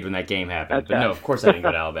 9th grade when that game happened. Okay. But no, of course I didn't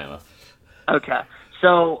go to Alabama. Okay.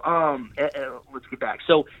 So let's get back.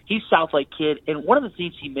 So he's Southlake kid, and one of the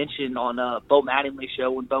things he mentioned on Bo Mattingly's show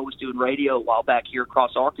when Bo was doing radio a while back here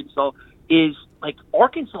across Arkansas is, like,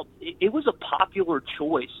 Arkansas, it was a popular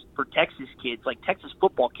choice for Texas kids, like Texas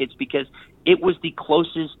football kids, because it was the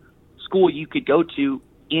closest school you could go to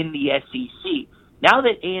in the SEC. Now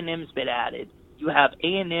that A&M's been added, you have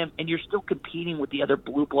A&M, and you're still competing with the other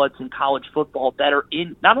blue bloods in college football that are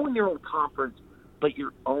in not only your own conference, but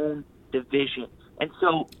your own division. And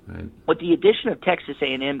so with the addition of Texas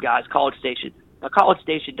A&M guys, College Station, now College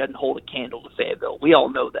Station doesn't hold a candle to Fayetteville. We all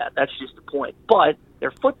know that. That's just the point. But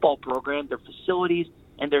their football program, their facilities,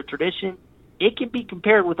 and their tradition, it can be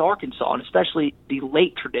compared with Arkansas, and especially the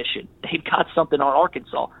late tradition. They've got something on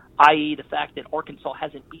Arkansas, i.e. the fact that Arkansas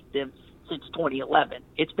hasn't beat them since 2011.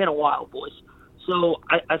 It's been a while, boys. So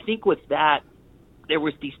I think with that, there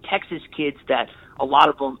was these Texas kids that a lot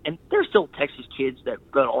of them, and there's still Texas kids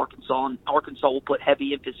that go to Arkansas, and Arkansas will put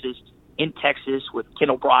heavy emphasis in Texas with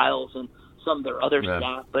Kendall Briles and some of their other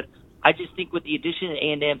staff. But I just think with the addition of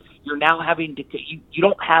A&M, you're now having to you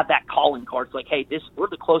don't have that calling card. It's like, hey, we're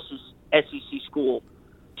the closest SEC school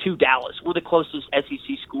to Dallas. We're the closest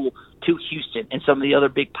SEC school to Houston and some of the other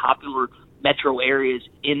big popular metro areas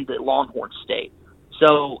in the Longhorn State.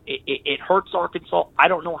 So it hurts Arkansas. I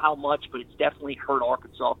don't know how much, but it's definitely hurt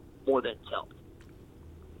Arkansas more than it's helped.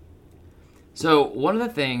 So one of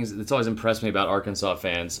the things that's always impressed me about Arkansas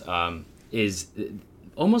fans is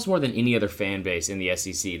almost more than any other fan base in the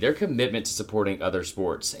SEC, their commitment to supporting other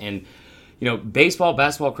sports. And, you know, baseball,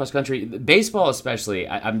 basketball, cross country, baseball especially,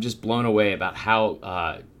 I'm just blown away about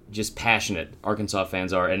how just passionate Arkansas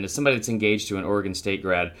fans are. And as somebody that's engaged to an Oregon State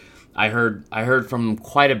grad, I heard from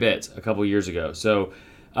quite a bit a couple years ago. So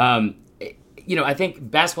I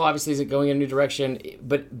think basketball obviously isn't going in a new direction,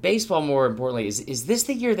 but baseball, more importantly, is this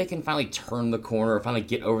the year they can finally turn the corner or finally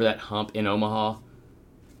get over that hump in Omaha?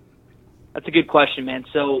 That's a good question, man.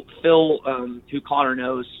 So Phil, who Connor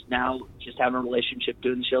knows now, just having a relationship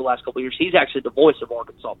doing the show the last couple of years, he's actually the voice of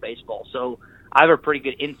Arkansas baseball. So I have a pretty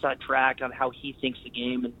good inside track on how he thinks the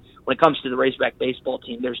game. And when it comes to the Razorback baseball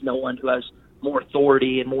team, there's no one who has more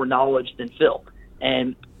authority and more knowledge than Phil.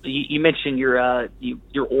 And you mentioned your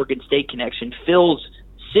Oregon State connection. Phil's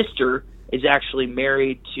sister is actually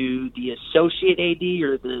married to the associate AD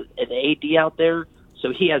or the AD out there,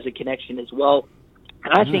 so he has a connection as well.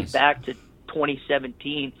 And I think back to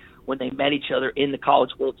 2017 when they met each other in the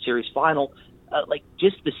College World Series final,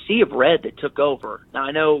 just the sea of red that took over. Now,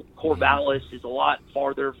 I know Corvallis is a lot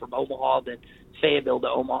farther from Omaha than Fayetteville to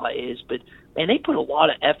Omaha is, but, man, they put a lot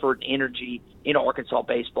of effort and energy into Arkansas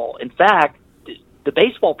baseball. In fact, the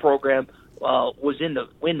baseball program was in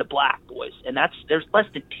the black, boys, and there's less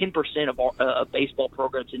than 10% of baseball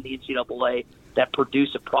programs in the NCAA that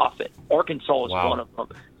produce a profit. Arkansas is one of them.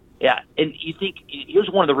 Yeah, and you think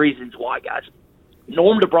here's one of the reasons why, guys.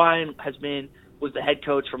 Norm DeBryan was the head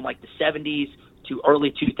coach from like the 70s to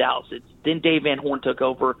early 2000s. Then Dave Van Horn took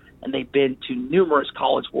over, and they've been to numerous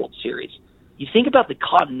College World Series. You think about the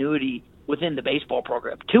continuity within the baseball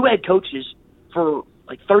program. 2 head coaches for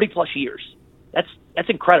like 30-plus years. That's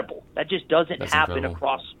incredible. That just doesn't happen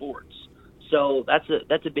across sports. So that's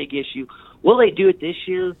a big issue. Will they do it this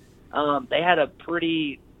year? They had a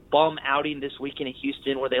pretty bum outing this weekend in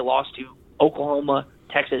Houston where they lost to Oklahoma,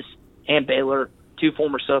 Texas, and Baylor, 2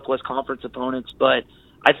 former Southwest Conference opponents. But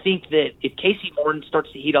I think that if Casey Morton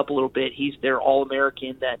starts to heat up a little bit, he's their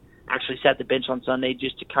All-American that actually sat the bench on Sunday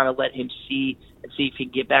just to kind of let him see if he can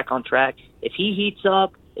get back on track. If he heats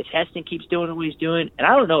up, if Heston keeps doing what he's doing, and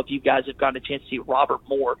I don't know if you guys have gotten a chance to see Robert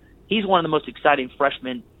Moore. He's one of the most exciting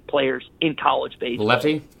freshman players in college baseball. The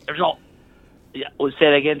lefty? Say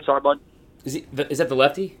that again. Sorry, bud. Is that the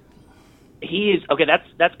lefty? He is. Okay,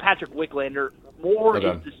 that's Patrick Wicklander. Moore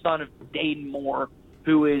is the son of Dayton Moore,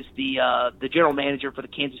 who is the general manager for the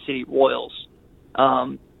Kansas City Royals.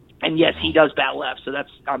 And yes, he does bat left. So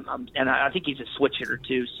and I think he's a switch hitter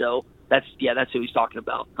too. So that's who he's talking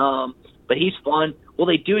about. But he's fun. Will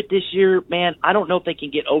they do it this year? Man, I don't know if they can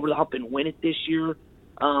get over the hump and win it this year.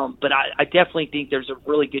 But I definitely think there's a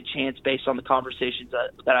really good chance based on the conversations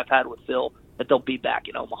that I've had with Phil that they'll be back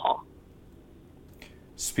in Omaha.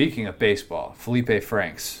 Speaking of baseball, Felipe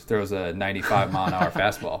Franks throws a 95-mile-an-hour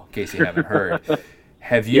fastball, in case you haven't heard.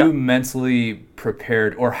 Have you mentally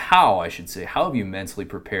prepared, or how have you mentally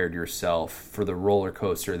prepared yourself for the roller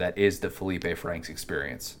coaster that is the Felipe Franks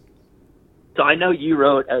experience? So I know you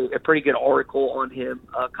wrote a pretty good article on him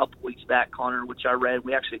a couple weeks back, Connor, which I read.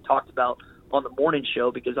 We actually talked about on the morning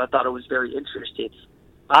show because I thought it was very interesting.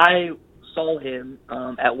 I saw him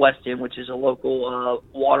at West End, which is a local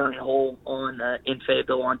watering hole in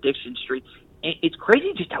Fayetteville on Dixon Street. And it's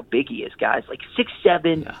crazy just how big he is, guys. Like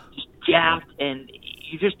 6'7", just jacked, and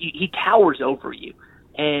he towers over you.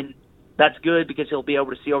 And that's good because he'll be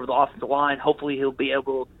able to see over the offensive line. Hopefully he'll be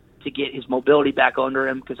able to get his mobility back under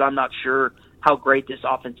him because I'm not sure how great this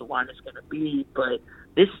offensive line is going to be. But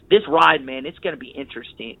this ride, man, it's going to be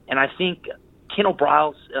interesting. And I think Kendall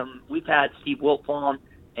Briles, we've had Steve Wiltfong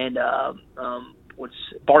and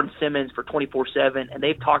Barton Simmons for 24/7, and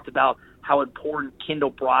they've talked about how important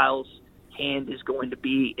Kendall Briles' hand is going to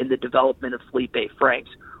be in the development of Felipe Franks.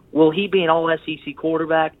 Will he be an all-SEC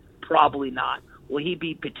quarterback? Probably not. Will he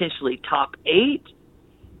be potentially top 8?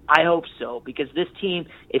 I hope so, because this team,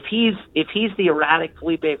 if he's the erratic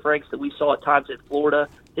Felipe Franks that we saw at times at Florida,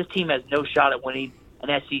 this team has no shot at winning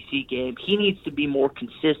an SEC game. He needs to be more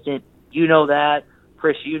consistent. You know that,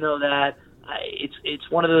 Chris. You know that.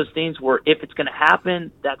 It's one of those things where if it's going to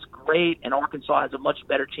happen, that's great, and Arkansas has a much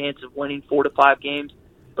better chance of winning 4 to 5 games.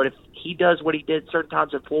 But if he does what he did certain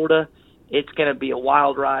times at Florida, it's going to be a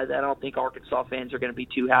wild ride that I don't think Arkansas fans are going to be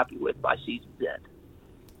too happy with by season's end.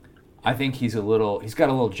 I think he's got a little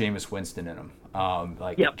Jameis Winston in him.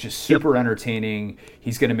 Just super entertaining.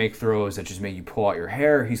 He's going to make throws that just make you pull out your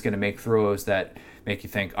hair. He's going to make throws that make you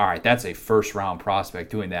think, all right, that's a first-round prospect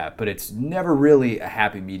doing that. But it's never really a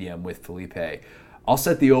happy medium with Felipe. I'll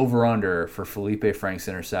set the over-under for Felipe Franks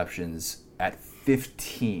interceptions at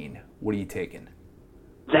 15. What are you taking?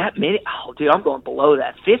 That many? Oh, dude, I'm going below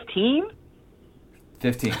that. 15?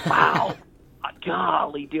 15. Wow.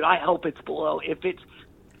 Golly, dude, I hope it's below.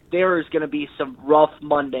 There is going to be some rough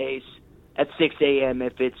Mondays at 6 a.m.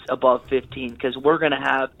 if it's above 15, because we're going to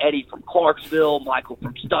have Eddie from Clarksville, Michael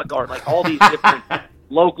from Stuttgart, like all these different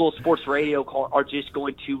local sports radio are just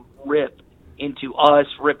going to rip into us,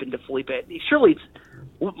 rip into Felipe. Surely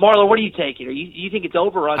Marler, what are you taking? You think it's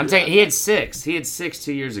over or under? I'm taking. He had 6. He had 6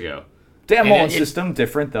 2 years ago. Dan Mullen's system,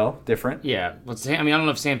 different though. Different. Yeah. Well, I mean, I don't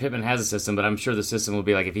know if Sam Pittman has a system, but I'm sure the system will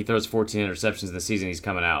be like if he throws 14 interceptions in the season, he's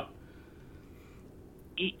coming out.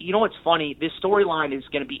 You know what's funny? This storyline is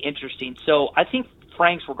going to be interesting. So I think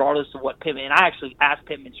Frank's, regardless of what Pittman, and I actually asked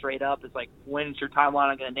Pittman straight up, it's like, when's your timeline?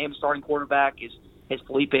 I'm going to name a starting quarterback. Has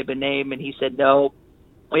Felipe been named? And he said, no,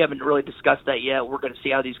 we haven't really discussed that yet. We're going to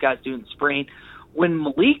see how these guys do in the spring. When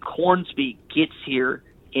Malik Hornsby gets here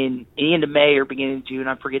in the end of May or beginning of June,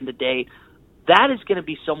 I'm forgetting the date, that is going to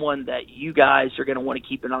be someone that you guys are going to want to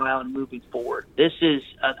keep an eye on moving forward. This is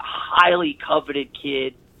a highly coveted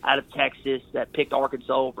kid out of Texas that picked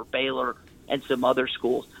Arkansas over Baylor and some other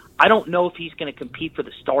schools. I don't know if he's going to compete for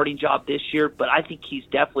the starting job this year, but I think he's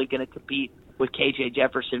definitely going to compete with KJ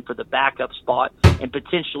Jefferson for the backup spot. And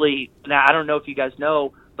potentially, now I don't know if you guys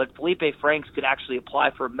know, but Felipe Franks could actually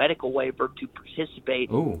apply for a medical waiver to participate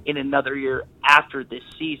in another year after this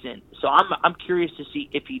season. So I'm curious to see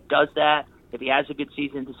if he does that, if he has a good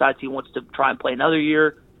season, decides he wants to try and play another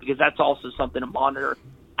year, because that's also something to monitor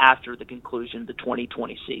after the conclusion of the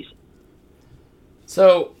 2020 season.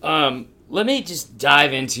 So let me just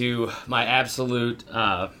dive into my absolute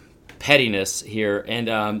pettiness here.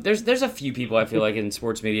 And there's a few people I feel like in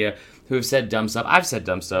sports media who have said dumb stuff. I've said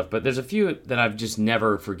dumb stuff, but there's a few that I've just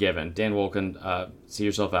never forgiven. Dan Wolken, see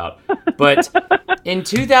yourself out. But in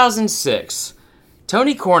 2006,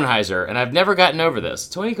 Tony Kornheiser, and I've never gotten over this,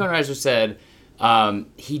 Tony Kornheiser said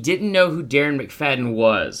he didn't know who Darren McFadden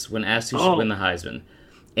was when asked who should win the Heisman,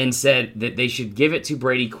 and said that they should give it to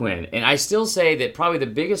Brady Quinn. And I still say that probably the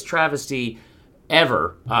biggest travesty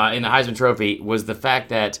ever in the Heisman Trophy was the fact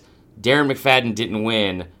that Darren McFadden didn't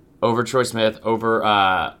win over Troy Smith, over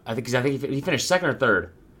I think he finished second or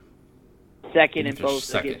third. Second in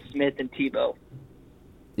both against Smith and Tebow.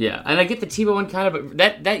 Yeah, and I get the Tebow one kind of,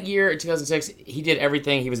 but that year in 2006, he did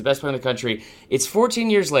everything. He was the best player in the country. It's 14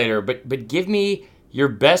 years later, but give me your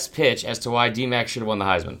best pitch as to why D-Mac should have won the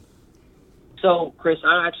Heisman. So, Chris,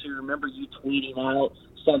 I actually remember you tweeting out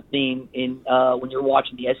something in when you were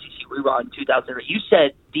watching the SEC rerun in 2008. You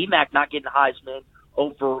said D-Mac not getting the Heisman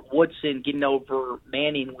over Woodson getting over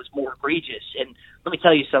Manning was more egregious. And let me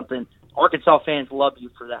tell you something. Arkansas fans love you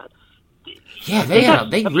for that. Yeah,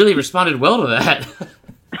 they really responded well to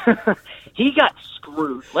that. He got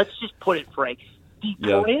screwed. Let's just put it frank. The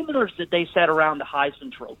parameters that they set around the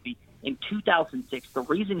Heisman Trophy in 2006, the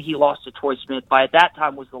reason he lost to Troy Smith by at that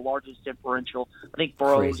time was the largest differential. I think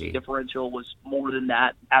Burrow's differential was more than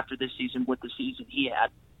that after this season with the season he had.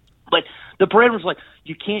 But the parameters was like,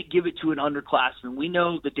 you can't give it to an underclassman. We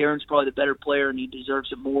know that Darren's probably the better player and he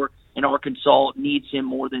deserves it more, and Arkansas needs him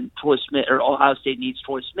more than Troy Smith, or Ohio State needs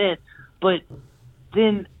Troy Smith. But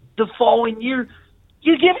then the following year,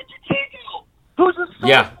 you give it to Tebow, who's a sophomore.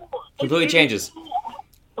 Yeah, completely changes.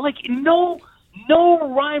 Like, no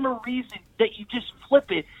rhyme or reason that you just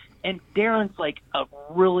flip it. And Darren's like a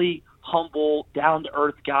really humble,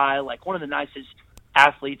 down-to-earth guy, like one of the nicest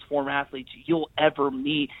former athletes you'll ever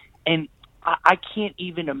meet. And I can't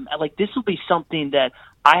even, like, this will be something that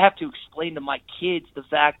I have to explain to my kids, the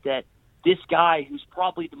fact that this guy, who's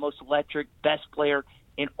probably the most electric, best player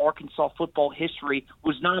in Arkansas football history,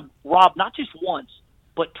 was not robbed not just once,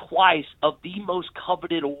 but twice of the most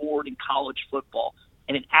coveted award in college football.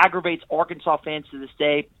 And it aggravates Arkansas fans to this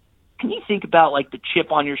day. Can you think about, like, the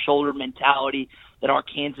chip on your shoulder mentality that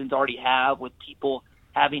Arkansans already have with people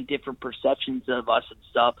having different perceptions of us and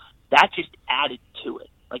stuff? That just added to it.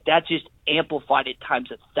 Like, that just amplified it times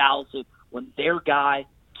 1,000 when their guy,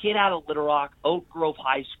 kid out of Little Rock, Oak Grove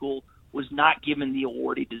High School, was not given the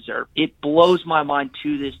award he deserved. It blows my mind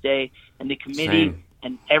to this day, and the committee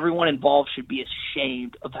and everyone involved should be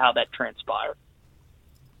ashamed of how that transpired.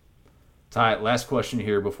 Ty, last question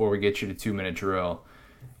here before we get you to 2-minute drill.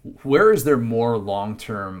 Where is there more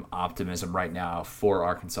long-term optimism right now for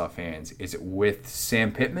Arkansas fans? Is it with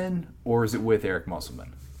Sam Pittman or is it with Eric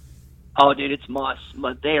Musselman? Oh, dude, it's must.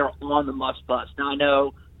 But they are on the must bus. Now, I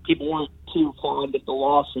know people weren't too fond of the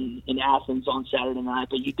loss in Athens on Saturday night,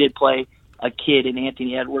 but you did play a kid in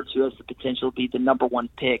Anthony Edwards who has the potential to be the number one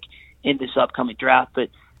pick in this upcoming draft. But,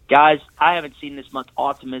 guys, I haven't seen this much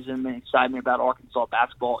optimism and excitement about Arkansas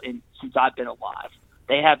basketball since I've been alive.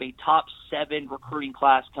 They have a top 7 recruiting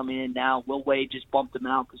class coming in now. Will Wade just bumped them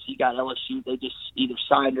out because he got LSU. They just either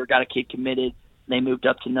signed or got a kid committed. They moved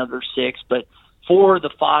up to number 6. But 4 of the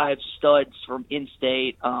 5 studs from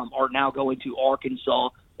in-state are now going to Arkansas.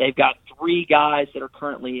 They've got 3 guys that are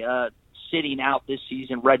currently sitting out this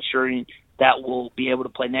season, redshirting, that will be able to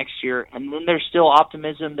play next year. And then there's still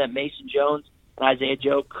optimism that Mason Jones and Isaiah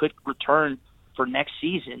Joe could return for next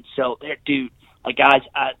season. So, dude, Like, guys,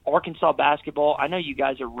 Arkansas basketball, I know you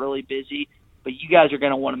guys are really busy, but you guys are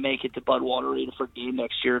going to want to make it to Budweiser Arena for a game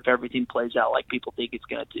next year if everything plays out like people think it's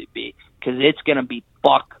going to be, because it's going to be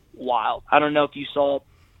buck wild. I don't know if you saw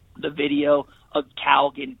the video of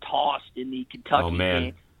Cal getting tossed in the Kentucky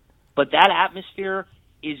game, but that atmosphere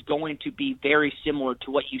is going to be very similar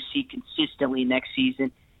to what you see consistently next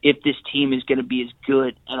season if this team is going to be as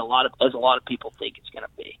good as a lot of people think it's going to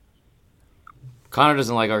be. Connor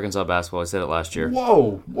doesn't like Arkansas basketball. I said it last year.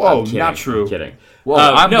 Whoa, not true. I'm kidding. Whoa,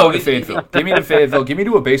 I'm going to Fayetteville. Give me to Fayetteville. Give me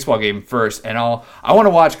to a baseball game first, and I want to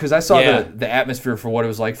watch, because I saw the atmosphere for what it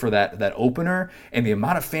was like for that opener, and the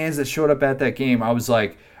amount of fans that showed up at that game. I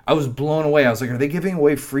was blown away. I was like, are they giving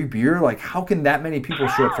away free beer? Like, how can that many people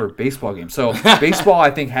show up for a baseball game? So baseball,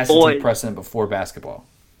 I think, has to take precedent before basketball.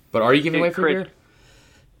 But are you giving away free beer?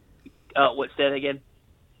 What's that again?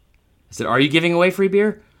 I said, are you giving away free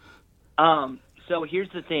beer? So here's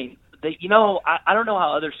the thing. I don't know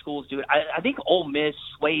how other schools do it. I think Ole Miss,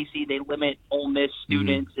 Swayze, they limit Ole Miss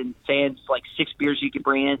students and fans like 6 beers you can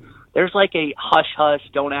bring in. There's like a hush-hush,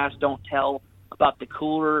 don't ask, don't tell about the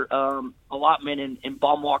cooler allotment in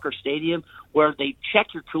Baum-Walker Stadium, where they check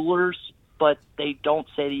your coolers, but they don't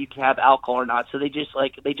say that you can have alcohol or not. So they just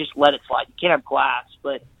let it slide. You can't have glass.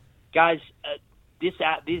 But guys,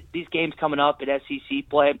 these games coming up at SEC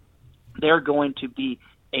play, they're going to be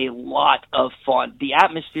a lot of fun. The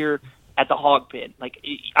atmosphere at the Hog Pen, like,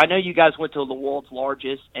 I know you guys went to the world's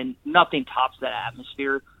largest, and nothing tops that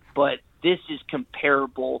atmosphere, but this is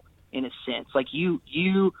comparable in a sense. Like, you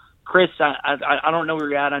Chris, I don't know where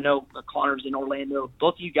you're at. I know Connor's in Orlando.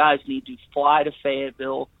 Both of you guys need to fly to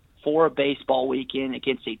Fayetteville for a baseball weekend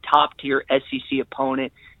against a top-tier SEC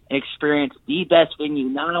opponent and experience the best venue,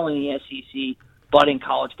 not only in the SEC, but in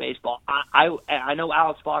college baseball. I know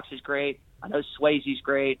Alex Fox is great. I know Swayze's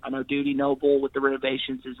great. I know Duty Noble with the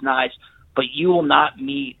renovations is nice. But you will not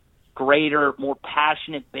meet greater, more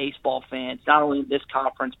passionate baseball fans, not only in this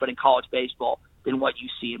conference but in college baseball, than what you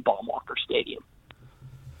see in Baum-Walker Stadium.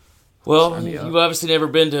 Well, you've obviously never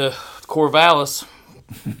been to Corvallis.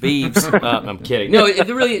 Beeves. I'm kidding. No, it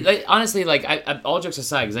really, honestly, like, all jokes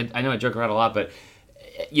aside, because I know I joke around a lot, but,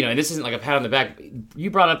 and this isn't like a pat on the back. You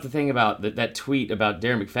brought up the thing about that tweet about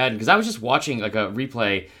Darren McFadden, because I was just watching like a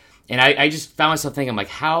replay, and I just found myself thinking, like,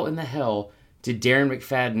 how in the hell did Darren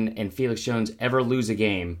McFadden and Felix Jones ever lose a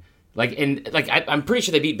game? Like, and like, I'm pretty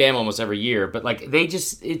sure they beat Bama almost every year, but like,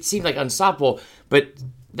 it seemed like unstoppable. But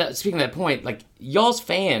speaking of that point, like, y'all's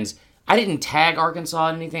fans, I didn't tag Arkansas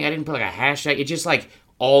in anything. I didn't put like a hashtag. It just like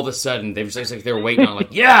all of a sudden they were waiting on,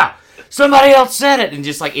 like, yeah, somebody else said it, and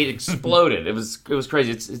just like it exploded. It was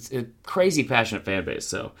crazy. It's a crazy passionate fan base.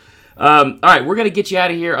 So, all right, we're gonna get you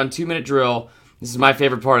out of here on 2-minute drill. This is my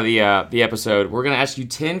favorite part of the episode. We're gonna ask you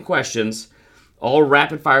 10 questions, all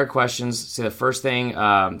rapid fire questions. Say the first thing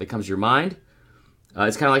that comes to your mind.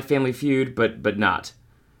 It's kind of like Family Feud, but not.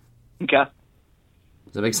 Okay.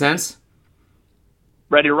 Does that make sense?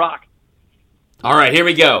 Ready to rock. All right, here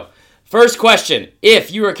we go. First question.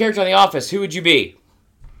 If you were a character on The Office, who would you be?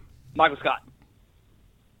 Michael Scott.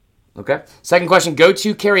 Okay. Second question.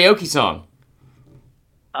 Go-to karaoke song.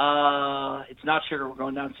 It's not Sugar. We're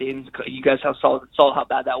going down seeing. You guys saw how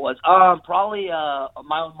bad that was. Probably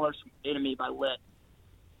My Own Worst Enemy by Lit.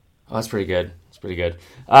 Oh, that's pretty good.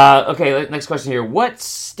 Okay, next question here. What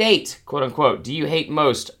state, quote unquote, do you hate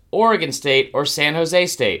most? Oregon State or San Jose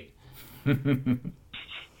State?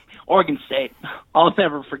 Oregon State. I'll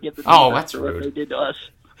never forget the that's rude. What they did to us.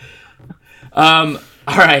 All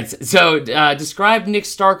right. So, describe Nick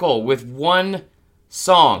Starkel with one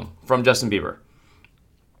song from Justin Bieber.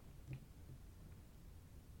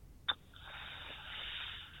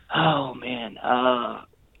 Oh man,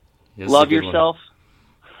 Love Yourself.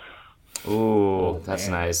 Ooh, that's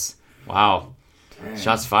nice. Wow. Damn.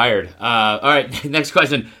 Shots fired. All right. Next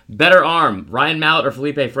question. Better arm, Ryan Mallett or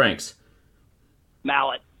Felipe Franks?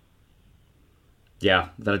 Mallett. Yeah,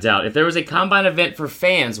 without a doubt. If there was a combine event for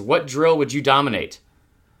fans, what drill would you dominate?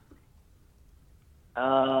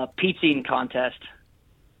 Pizza eating contest.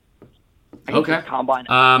 Okay. Combine.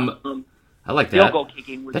 I like that. Field goal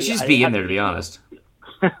kicking. That should just be in there, to be honest.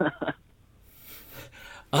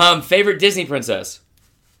 Favorite Disney princess?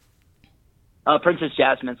 Princess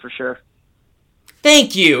Jasmine, for sure.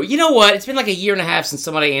 Thank you. You know what? It's been like a year and a half since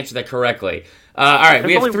somebody answered that correctly. All right,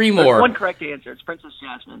 we have 3 more. One correct answer. It's Princess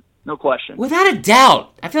Jasmine. No question. Without a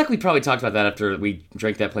doubt. I feel like we probably talked about that after we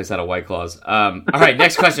drank that place out of White Claws. All right,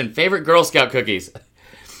 next question. Favorite Girl Scout cookies? Is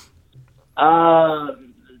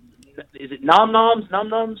it Nom Noms? Nom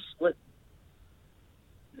Noms? What?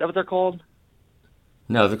 Is that what they're called?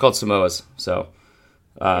 No, they're called Samoas. So,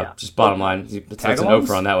 just bottom line, that's an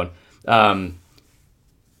Oprah on that one.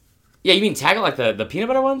 Yeah, you mean tackle like the peanut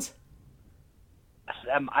butter ones?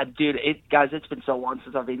 Dude, guys, it's been so long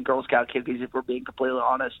since I've eaten Girl Scout cookies, if we're being completely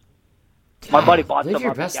honest. My buddy bought some. Live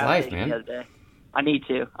your best life, man. The other day. I need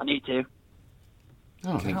to. I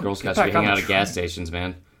don't think Girl Scouts should be hanging out at gas stations,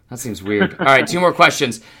 man. That seems weird. All right, 2 more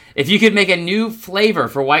questions. If you could make a new flavor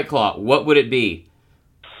for White Claw, what would it be?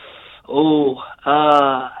 Oh,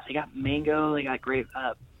 they got mango. They got grape.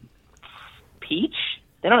 Peach?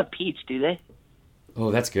 They don't have peach, do they?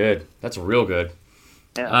 Oh, that's good. That's real good.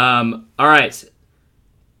 Yeah. All right.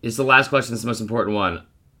 This is the last question. This is the most important one.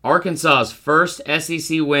 Arkansas's first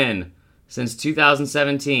SEC win since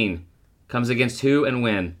 2017 comes against who and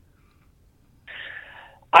when?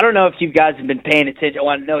 I don't know if you guys have been paying attention.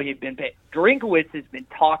 Well, I know you've been paying. Drinkowitz has been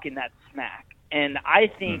talking that smack. And I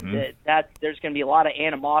think that there's going to be a lot of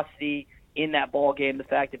animosity in that ball game. The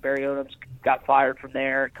fact that Barry Odom's got fired from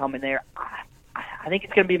there, coming there. I think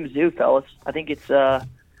it's going to be Mizzou, fellas. I think it's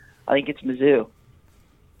Mizzou.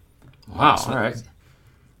 Wow, all right.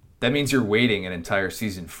 That means you're waiting an entire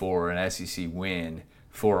season for an SEC win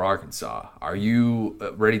for Arkansas. Are you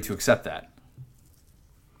ready to accept that?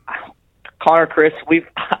 Connor, Chris,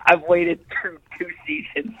 I've waited through 2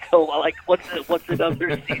 seasons, so like, what's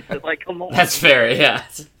another season? Like, come on. That's fair, yeah.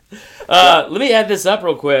 Let me add this up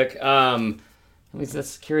real quick.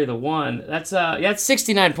 Let's carry the 1. That's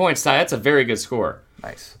 69 points, Ty. That's a very good score.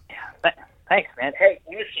 Nice. Yeah, thanks, man. Hey,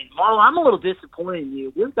 listen, Marlon, I'm a little disappointed in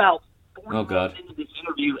you. We're about 4 minutes into this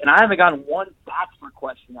interview, and I haven't gotten one Bachelor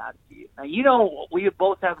question out of you. Now, you know we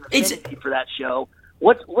both have an affinity for that show.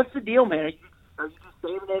 What's the deal, man? Are you just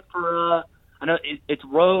saving it for? I know it's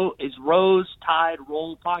Rose Tide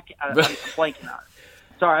Roll Pocket. I'm blanking on it.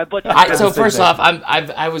 Sorry, but so first off,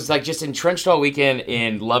 I was like just entrenched all weekend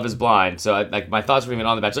in Love Is Blind, so my thoughts were even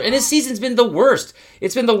on The Bachelor, and this season's been the worst.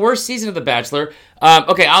 It's been the worst season of The Bachelor.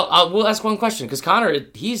 Okay, we'll ask one question because Connor,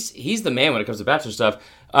 he's the man when it comes to Bachelor stuff.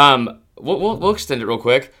 We'll extend it real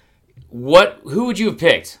quick. Who would you have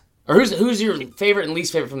picked, or who's your favorite and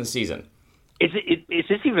least favorite from the season? Is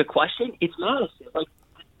this even a question? It's Madison. Like,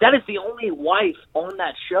 that is the only wife on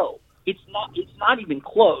that show. It's not even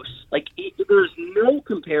close. Like, there's no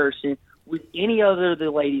comparison with any other of the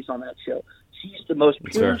ladies on that show. She's the most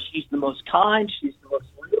pure. She's the most kind. She's the most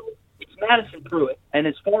real. It's Madison Pruitt. And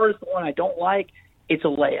as far as the one I don't like, it's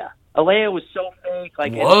Alea. Alea was so fake.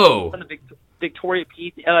 Like, whoa. Victoria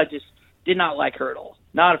Peet, I just did not like her at all.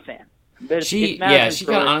 Not a fan. She kind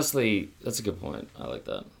of honestly, that's a good point. I like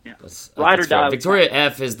that. Yeah. Ride or die. Victoria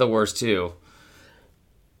F is the worst too.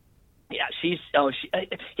 Yeah, he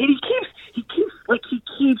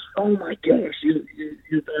keeps. Oh my gosh,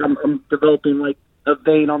 I'm developing like a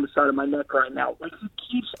vein on the side of my neck right now. Like, he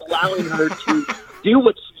keeps allowing her to do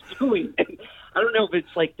what she's doing. And I don't know if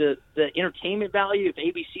it's like the entertainment value. If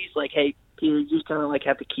ABC's like, hey, Peter, you just kind of like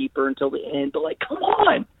have to keep her until the end. But like, come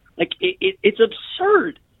on, like it's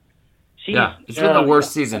absurd. It's been the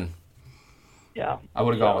worst season. Yeah, I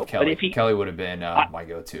would have gone with Kelly. Kelly would have been my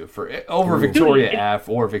go-to over Victoria F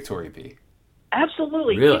or Victoria P.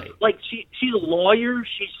 Absolutely. Really? Like, she's a lawyer.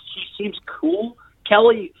 She seems cool.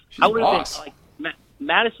 Kelly, I would have been like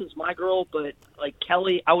Madison's my girl, but like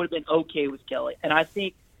Kelly, I would have been okay with Kelly. And I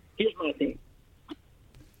think here's my thing: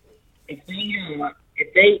 if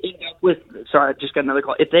they end up with, sorry, I just got another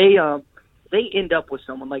call. If they end up with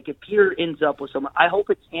someone, like if Peter ends up with someone, I hope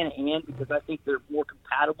it's Hannah Ann because I think they're more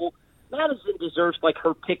compatible. Madison deserves like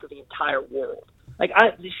her pick of the entire world. Like,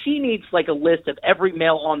 she needs like a list of every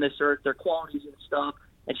male on this earth, their qualities and stuff,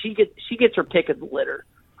 and she gets her pick of the litter.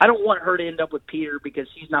 I don't want her to end up with Peter because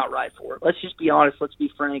he's not right for it. Let's just be honest. Let's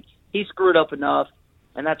be frank. He screwed up enough,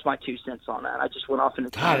 and that's my 2 cents on that. I just went off in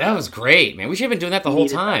God, that was great, man. We should have been doing that the whole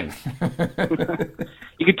time.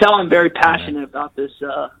 You can tell I'm very passionate about this.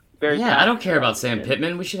 I don't care about Sam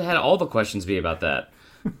Pittman. We should have had all the questions be about that.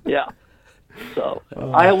 Yeah. So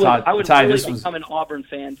I would really become an Auburn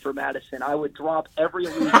fan for Madison. I would drop every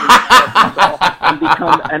allegiance and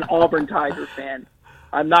become an Auburn Tiger fan.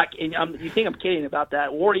 I'm not. You think I'm kidding about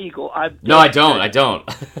that? War Eagle. No, I don't. I don't.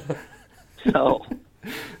 So,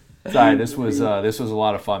 Ty, this was a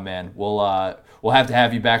lot of fun, man. We'll have to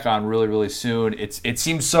have you back on really, really soon. It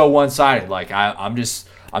seems so one-sided. Like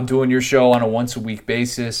I'm doing your show on a once-a-week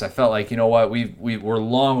basis. I felt like, you know what, we're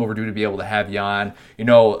long overdue to be able to have you on. You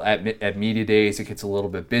know, at media days, it gets a little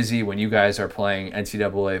bit busy when you guys are playing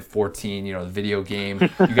NCAA 14, you know, the video game.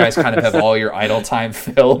 You guys kind of have all your idle time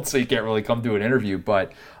filled, so you can't really come do an interview.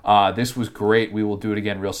 But this was great. We will do it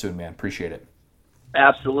again real soon, man. Appreciate it.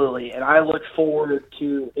 Absolutely. And I look forward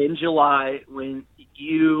to in July when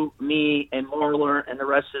you, me, and Marler and the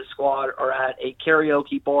rest of the squad are at a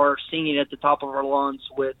karaoke bar singing at the top of our lungs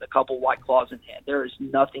with a couple White Claws in hand. There is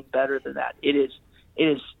nothing better than that. It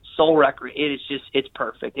is soul recreation. It's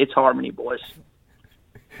perfect. It's harmony, boys.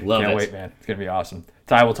 Love Can't it. wait, man. It's going to be awesome.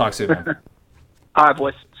 Ty, we'll talk soon, man. All right,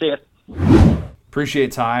 boys. See ya.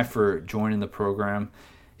 Appreciate Ty for joining the program.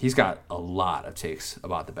 He's got a lot of takes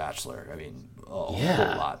about The Bachelor. I mean, a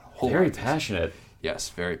whole lot. Very passionate. Yes,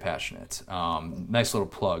 very passionate. Nice little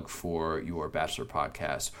plug for your Bachelor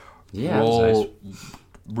podcast. Yeah, nice.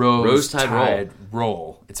 Rose Tide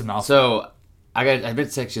Roll. It's a mouthful. So I meant to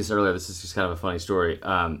text you this earlier. This is just kind of a funny story.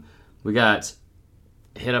 We got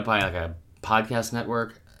hit up by like a podcast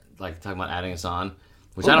network, like talking about adding us on,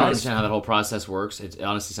 which I don't understand how that whole process works. It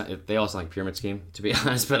honestly, they all sound like a pyramid scheme, to be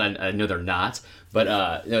honest, but I know they're not. But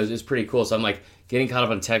it's pretty cool. So I'm like getting caught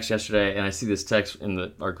up on text yesterday, and I see this text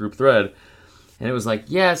in our group thread. And it was like,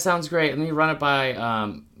 yeah, it sounds great. And then you run it by,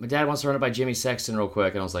 my dad wants to run it by Jimmy Sexton real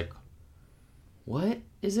quick. And I was like, what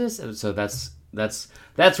is this? And so that's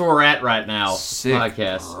where we're at right now. Sick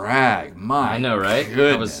podcast. Brag, my I know, right?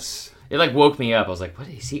 goodness. It like woke me up. I was like, what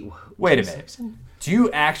is he? Wait a Jimmy minute. Sexton? Do you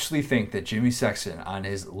actually think that Jimmy Sexton, on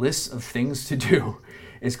his list of things to do,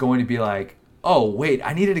 is going to be like, oh, wait,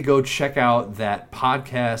 I needed to go check out that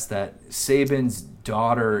podcast that Saban's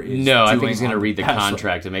daughter is doing? No, I think he's going to read the Bachelor.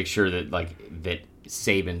 contract to make sure that that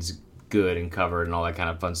Saban's good and covered and all that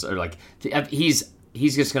kind of fun stuff. Or like he's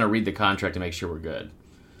just going to read the contract to make sure we're good.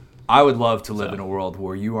 I would love to live in a world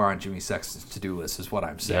where you are on Jimmy Sexton's to-do list, is what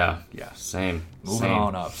I'm saying. Yeah. Same. Moving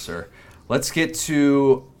on up, sir. Let's get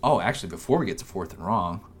to... Oh, actually, before we get to Fourth and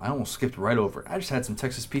Wrong, I almost skipped right over it. I just had some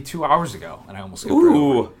Texas Pete 2 hours ago, and I almost skipped right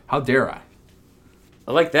over it. How dare I?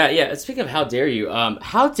 I like that. Yeah, speaking of how dare you,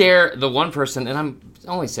 how dare the one person, and I'm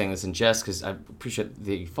only saying this in jest because I appreciate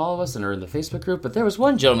that you follow us and are in the Facebook group, but there was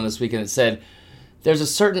one gentleman this weekend that said there's a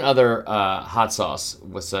certain other hot sauce.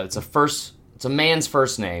 It's a man's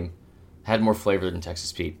first name, had more flavor than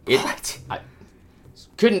Texas Pete. What?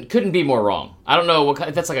 Couldn't be more wrong. I don't know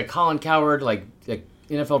if that's like a Colin Cowherd, like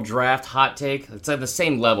NFL draft hot take. It's at the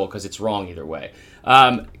same level because it's wrong either way.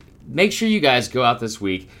 Make sure you guys go out this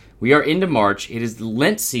week. We are into March. It is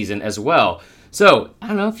Lent season as well. So, I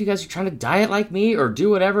don't know if you guys are trying to diet like me or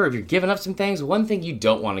do whatever, if you're giving up some things, one thing you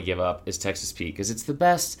don't want to give up is Texas Pete because it's the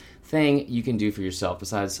best thing you can do for yourself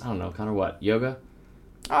besides, I don't know, kind of what, yoga?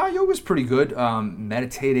 Yoga's pretty good.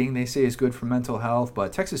 Meditating, they say, is good for mental health,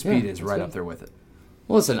 but Texas Pete is right up there with it.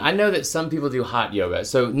 Well, listen, I know that some people do hot yoga.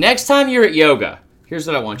 So next time you're at yoga, here's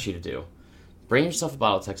what I want you to do. Bring yourself a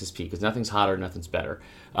bottle of Texas Pete because nothing's hotter, nothing's better.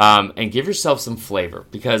 And give yourself some flavor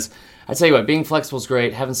because I tell you what, being flexible is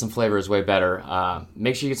great. Having some flavor is way better.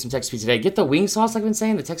 Make sure you get some Texas Pete today. Get the wing sauce, like I've been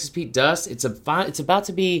saying, the Texas Pete dust. It's about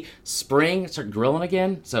to be spring. Start grilling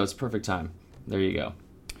again, so it's perfect time. There you go.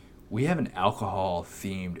 We have an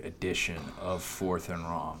alcohol-themed edition of Fourth and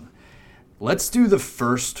Wrong. Let's do the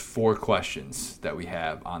first 4 questions that we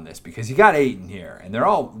have on this because you got 8 in here, and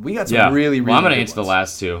we got some really Well, I'm going to good answer the ones.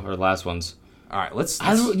 last 2 or the last ones. All right, let's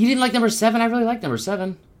You didn't like number 7? I really like number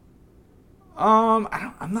 7.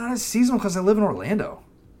 I'm not as seasonal because I live in Orlando.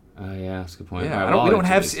 Yeah, that's a good point. Yeah, All right, we don't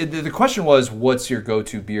have. The question was, what's your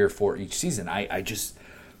go-to beer for each season? I just,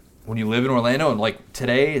 when you live in Orlando and like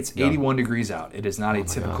today, it's 81 degrees out. It is not a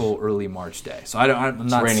typical early March day, so I'm not.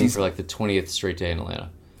 It's raining seasonal. for like the 20th straight day in Atlanta.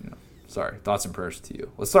 Sorry, thoughts and prayers to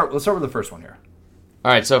you. Let's start with the first one here.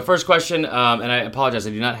 All right, so first question, and I apologize, I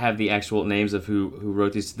do not have the actual names of who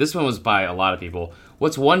wrote these. This one was by a lot of people.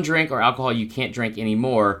 What's one drink or alcohol you can't drink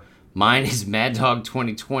anymore? Mine is Mad Dog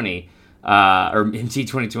 2020, or MT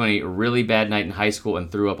 2020, a really bad night in high school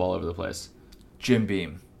and threw up all over the place. Jim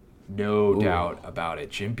Beam, no doubt about it.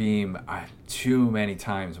 Jim Beam, too many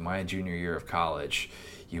times my junior year of college,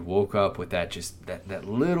 you woke up with that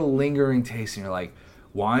little lingering taste, and you're like,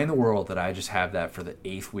 why in the world did I just have that for the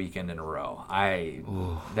 8th weekend in a row?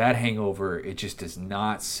 That hangover, it just does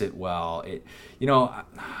not sit well.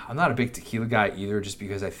 I'm not a big tequila guy either, just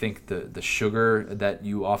because I think the sugar that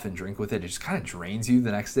you often drink with it just kind of drains you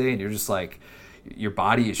the next day, and you're just like, your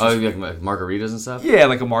body is just... Oh, you like margaritas and stuff? Yeah,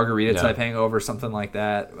 like a margarita type hangover, something like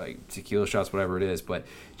that, like tequila shots, whatever it is. But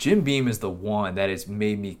Jim Beam is the one that has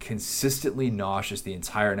made me consistently nauseous the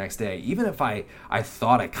entire next day. Even if I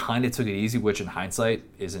thought I kind of took it easy, which in hindsight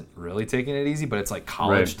isn't really taking it easy, but it's like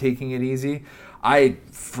college taking it easy. I,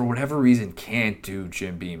 for whatever reason, can't do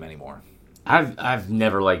Jim Beam anymore. I've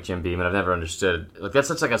never liked Jim Beam, and I've never understood. Like, that's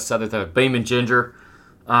such like a southern thing, like Beam and ginger.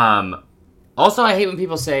 Also, I hate when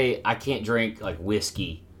people say I can't drink like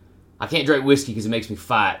whiskey. I can't drink whiskey because it makes me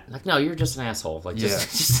fat. Like, no, you're just an asshole. Like,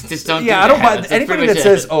 just don't. Yeah, do I don't that. buy anybody that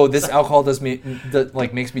says, "Oh, this alcohol makes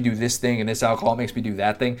me do this thing, and this alcohol makes me do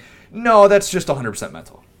that thing." No, that's just 100%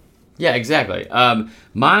 mental. Yeah, exactly.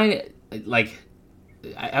 Mine, like,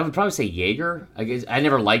 I would probably say Jaeger. I guess I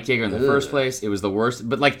never liked Jaeger in the first place. It was the worst.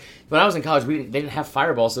 But like when I was in college, they didn't have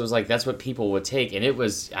Fireball, so it was like that's what people would take, and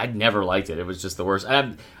I never liked it. It was just the worst.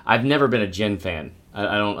 I've never been a gin fan.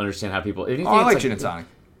 I don't understand how people. I like gin and tonic.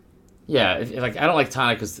 Yeah, like I don't like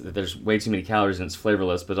tonic because there's way too many calories and it's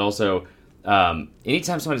flavorless. But also,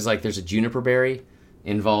 anytime somebody's like, there's a juniper berry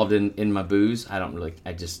involved in my booze, I don't really.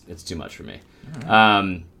 It's too much for me.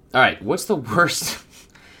 All right, what's the worst?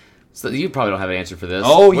 So you probably don't have an answer for this.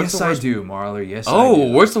 Oh, yes, I do, Marler. Yes, I do.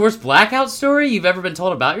 Oh, what's the worst blackout story you've ever been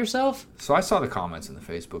told about yourself? So I saw the comments in the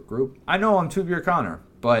Facebook group. I know I'm Two Beer Connor,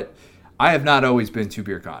 but I have not always been Two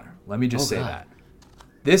Beer Connor. Let me just say that.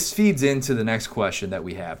 This feeds into the next question that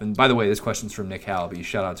we have. And by the way, this question's from Nick Hallaby.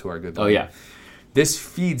 Shout out to our good buddy. Oh, yeah. This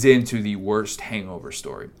feeds into the worst hangover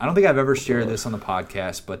story. I don't think I've ever shared this on the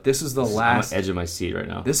podcast, but this is the last... I'm on the edge of my seat right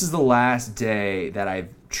now. This is the last day that I've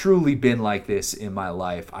truly been like this in my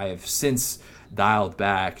life. I have since dialed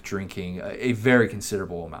back drinking a very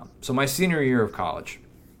considerable amount. So my senior year of college,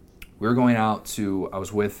 we were going out to... I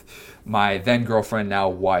was with my then girlfriend, now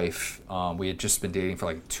wife. We had just been dating for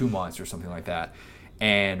like 2 months or something like that.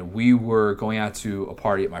 And we were going out to a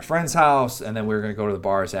party at my friend's house, and then we were going to go to the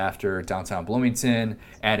bars after downtown Bloomington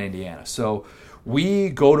at Indiana. So we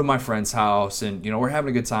go to my friend's house, and we're having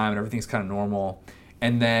a good time, and everything's kind of normal.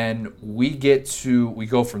 And then we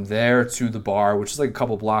go from there to the bar, which is like a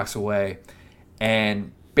couple blocks away.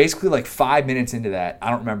 And basically like 5 minutes into that, I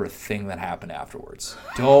don't remember a thing that happened afterwards.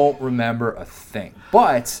 Don't remember a thing.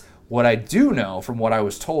 But what I do know from what I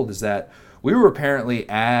was told is that we were apparently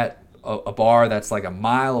at a bar that's like a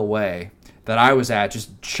mile away that I was at,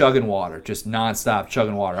 just chugging water, just nonstop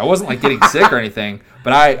chugging water. I wasn't like getting sick or anything,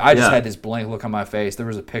 but I just had this blank look on my face. There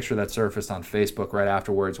was a picture that surfaced on Facebook right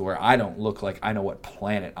afterwards where I don't look like I know what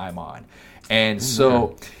planet I'm on. And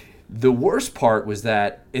so the worst part was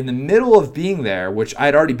that in the middle of being there, which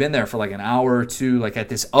I'd already been there for like an hour or two, like at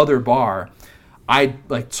this other bar, I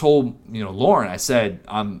like told Lauren, I said,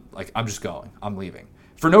 I'm just going, I'm leaving.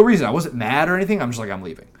 For no reason. I wasn't mad or anything. I'm just like, I'm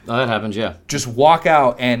leaving. Oh, that happens, yeah. Just walk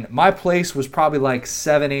out, and my place was probably like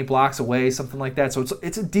 7-8 blocks away, something like that. So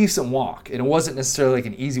it's a decent walk, and it wasn't necessarily like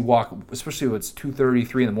an easy walk, especially when it's 2:30,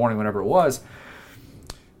 3 in the morning, whatever it was.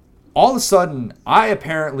 All of a sudden, I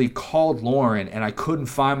apparently called Lauren, and I couldn't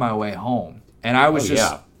find my way home. And I was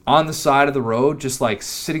on the side of the road, just like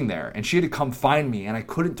sitting there, and she had to come find me, and I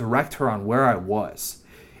couldn't direct her on where I was.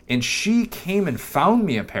 And she came and found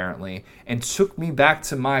me, apparently, and took me back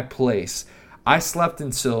to my place. I slept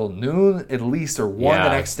until noon at least, or 1 the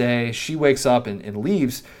next day. She wakes up and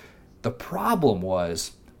leaves. The problem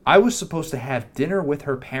was I was supposed to have dinner with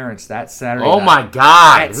her parents that Saturday night. Oh, my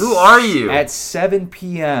God. Who are you? At 7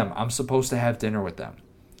 p.m., I'm supposed to have dinner with them.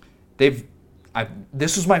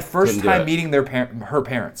 This was my first time meeting her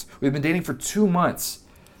parents. We've been dating for 2 months.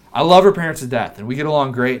 I love her parents to death, and we get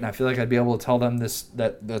along great, and I feel like I'd be able to tell them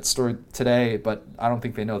that story today, but I don't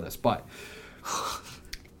think they know this. But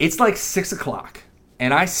it's like 6 o'clock,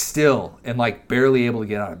 and I still am like barely able to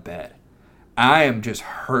get out of bed. I am just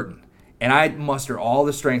hurting, and I muster all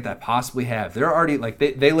the strength I possibly have. They're already, like,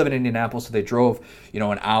 they live in Indianapolis, so they drove,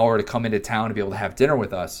 an hour to come into town to be able to have dinner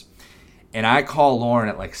with us. And I call Lauren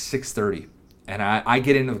at like 6:30, and I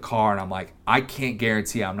get into the car, and I'm like, I can't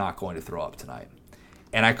guarantee I'm not going to throw up tonight.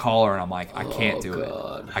 And I call her, and I'm like, I can't do it.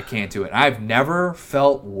 I can't do it. I've never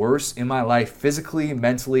felt worse in my life, physically,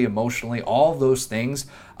 mentally, emotionally, all those things,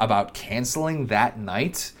 about canceling that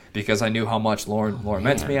night, because I knew how much Lauren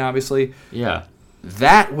meant to me, obviously. Yeah.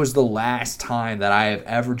 That was the last time that I have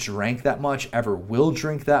ever drank that much, ever will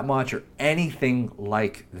drink that much, or anything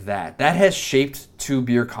like that. That has shaped Two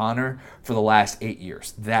Beer Connor for the last 8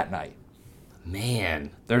 years, that night.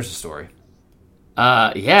 Man. There's a story.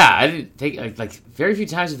 Yeah, I didn't take like very few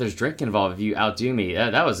times if there's drink involved. If you outdo me,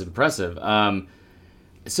 that was impressive.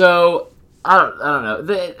 So I don't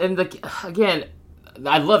know. Again,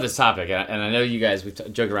 I love this topic, and I know you guys we've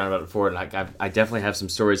joked around about it before, and I definitely have some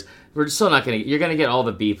stories. We're still not gonna. You're gonna get all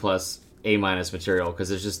the B+, A- material because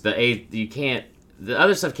there's just the A. You can't. The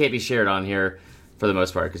other stuff can't be shared on here for the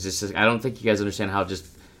most part because it's just. I don't think you guys understand how just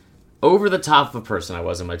over the top of a person I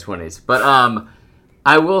was in my 20s. But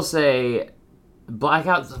I will say.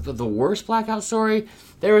 Blackout, the worst blackout story.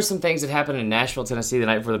 There were some things that happened in Nashville, Tennessee, the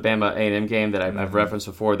night before the Bama A&M game that I've referenced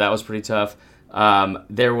before. That was pretty tough.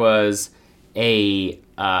 There was a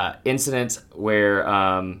incident where,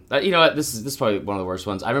 you know what, this is probably one of the worst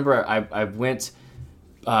ones. I remember I went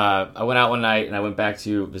I went out one night and I went back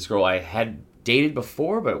to this girl I had dated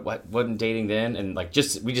before, but wasn't dating then, and like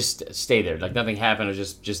we just stayed there. Like nothing happened. It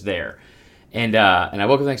was just there. And I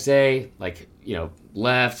woke up the next day, like,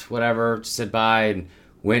 left, whatever, just said bye and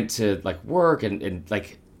went to like work and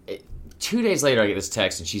like 2 days later I get this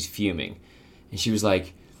text and she's fuming. And she was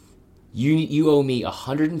like, You owe me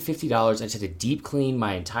 $150. I just had to deep clean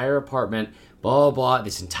my entire apartment, blah, blah, blah,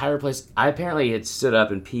 this entire place. I apparently had stood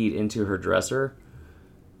up and peed into her dresser.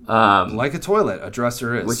 Like a toilet, a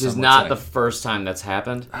dresser is. Which is not the first time that's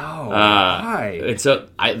happened. Oh, why? It's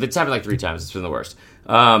happened like 3 times. It's been the worst.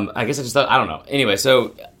 I guess I just thought, I don't know. Anyway,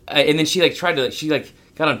 so, and then she got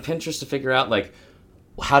on Pinterest to figure out like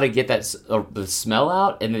how to get the smell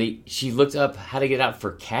out, and then she looked up how to get it out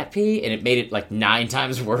for cat pee, and it made it like 9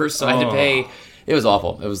 times worse. So I had to pay. It was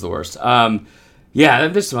awful. It was the worst. Yeah,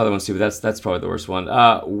 there's some other ones too, but that's probably the worst one.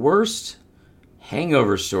 Worst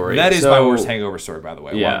hangover story. That is my worst hangover story, by the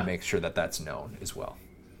way. Yeah. I want to make sure that that's known as well.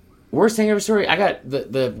 Worst hangover story. I got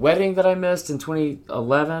the wedding that I missed in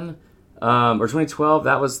 2011 or 2012.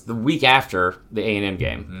 That was the week after the A&M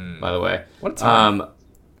game. By the way, what a time!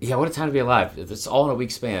 Yeah, what a time to be alive. It's all in a week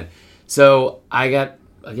span. So I got,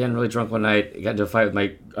 again, really drunk one night. Got into a fight with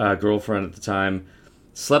my girlfriend at the time.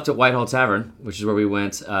 Slept at Whitehall Tavern, which is where we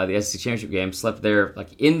went, the SEC Championship game. Slept there,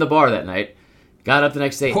 like, in the bar that night. Got up the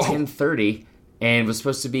next day at 10:30 and was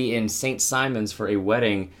supposed to be in St. Simon's for a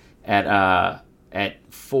wedding at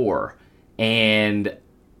 4. And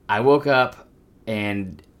I woke up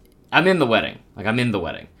and I'm in the wedding. Like, I'm in the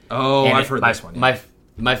wedding. Oh, and I've heard this one. Yeah.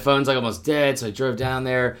 My phone's like almost dead, so I drove down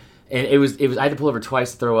there, and it was. I had to pull over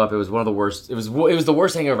twice to throw up. It was one of the worst. It was the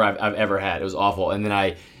worst hangover I've ever had. It was awful. And then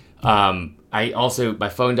I also, my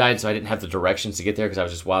phone died, so I didn't have the directions to get there because I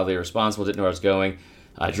was just wildly irresponsible. Didn't know where I was going.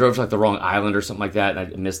 I drove to like the wrong island or something like that,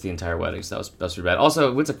 and I missed the entire wedding. So that was pretty bad.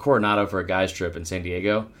 Also, went to Coronado for a guys trip in San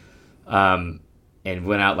Diego, and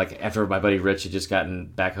went out like after my buddy Rich had just gotten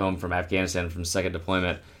back home from Afghanistan from second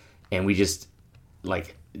deployment, and we just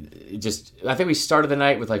like. I think we started the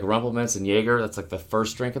night with like Rumpelmans and Jaeger. That's like the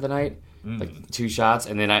first drink of the night, like 2 shots,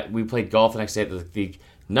 and then we played golf the next day at the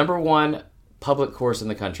number 1 public course in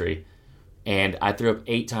the country, and I threw up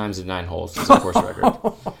 8 times in 9 holes. It's a course record.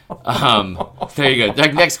 There you go.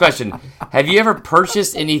 Next question: have you ever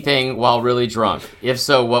purchased anything while really drunk? If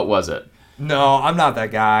so, what was it? No, I'm not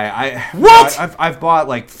that guy. What? I've bought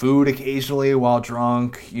like food occasionally while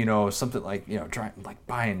drunk. Something like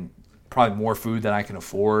buying. Probably more food than I can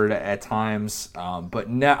afford at times, but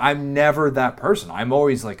I'm never that person. I'm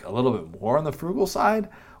always like a little bit more on the frugal side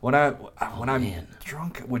when I'm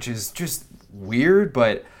drunk, which is just weird.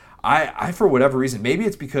 But I for whatever reason, maybe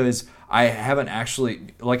it's because I haven't actually,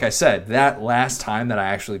 like I said, that last time that I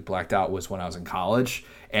actually blacked out was when I was in college,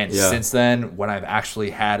 and since then, when I've actually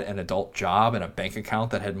had an adult job and a bank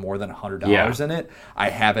account that had more than $100 in it, I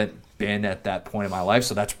haven't been at that point in my life,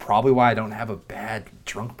 so that's probably why I don't have a bad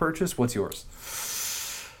drunk purchase. What's yours?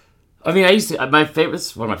 I mean, I used to. One of my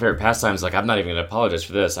favorite pastimes. Like, I'm not even gonna apologize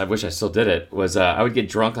for this. I wish I still did it. Was I would get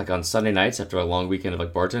drunk like on Sunday nights after a long weekend of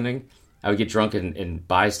like bartending. I would get drunk and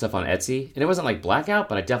buy stuff on Etsy, and it wasn't like blackout,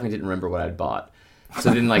 but I definitely didn't remember what I'd bought.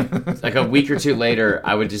 So then, like a week or two later,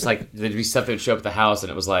 I would just like there'd be stuff that would show up at the house,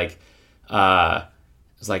 and it was like, I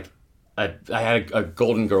had a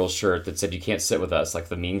Golden Girls shirt that said "You can't sit with us," like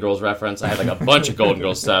the Mean Girls reference. I had like a bunch of Golden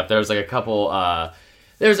Girls stuff. There was like a couple.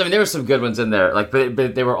 There were some good ones in there. Like,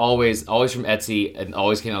 but they were always from Etsy, and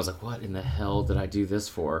always came. I was like, what in the hell did I do this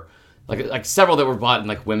for? Like several that were bought in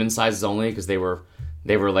like women's sizes only because they were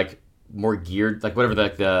like more geared, like whatever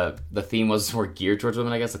the theme was, more geared towards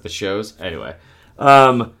women. I guess like the shows. Anyway,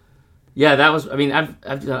 yeah, that was. I mean, I've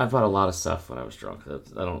bought a lot of stuff when I was drunk.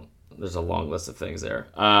 There's a long list of things there.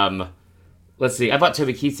 Let's see. I bought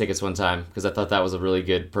Toby Keith tickets one time because I thought that was a really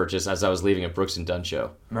good purchase as I was leaving a Brooks and Dunn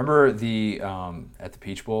show. Remember at the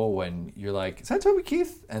Peach Bowl when you're like, is that Toby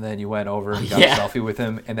Keith? And then you went over and got a selfie with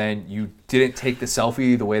him, and then you didn't take the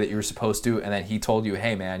selfie the way that you were supposed to, and then he told you,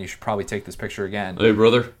 hey, man, you should probably take this picture again. Hey,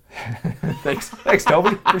 brother. Thanks, Toby.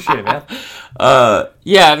 Appreciate it, man.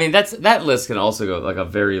 Yeah, I mean, that list can also go like a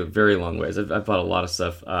very, very long ways. I've bought a lot of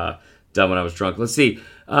stuff done when I was drunk. Let's see.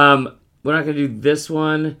 We're not going to do this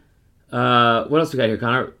one. What else we got here,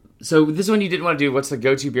 Connor? So this one you didn't want to do. What's the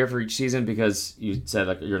go-to beer for each season? Because you said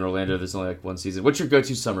like you're in Orlando. There's only like one season. What's your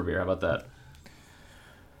go-to summer beer? How about that?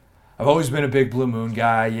 I've always been a big Blue Moon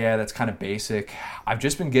guy. Yeah, that's kind of basic. I've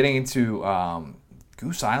just been getting into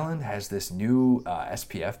Goose Island has this new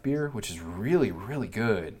SPF beer, which is really, really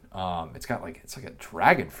good. It's like a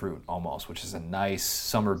dragon fruit almost, which is a nice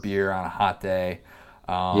summer beer on a hot day.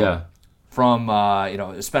 from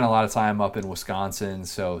spent a lot of time up in Wisconsin,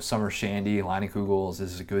 so summer shandy, Leinenkugel's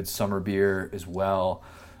is a good summer beer as well.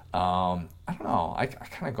 I don't know. I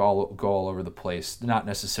kind of go all over the place. Not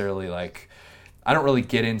necessarily like, I don't really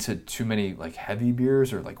get into too many like heavy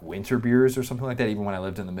beers or like winter beers or something like that. Even when I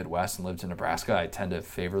lived in the Midwest and lived in Nebraska, I tend to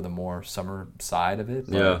favor the more summer side of it.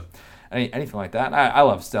 But yeah. Anything like that. I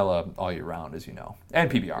love Stella all year round, as you know, and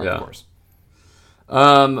PBR, of course.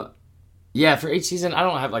 Yeah, for each season, I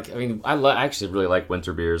don't have I actually really like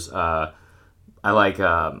winter beers. I like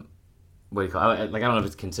what do you call it? Like, I don't know if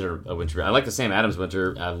it's considered a winter beer. I like the Sam Adams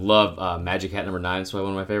winter. I love Magic Hat #9. It's probably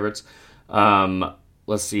one of my favorites.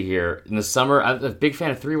 Let's see here. In the summer, I'm a big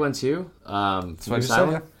fan of 312. That's what I just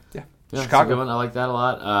said. Yeah. Chicago. Good one. I like that a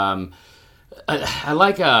lot. I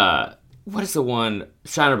like what is the one?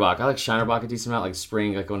 Shinerbach. I like Shinerbach a decent amount. Like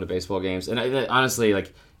spring, like going to baseball games. And honestly,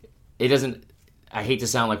 like, it doesn't. I hate to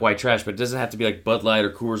sound like white trash, but it doesn't have to be like Bud Light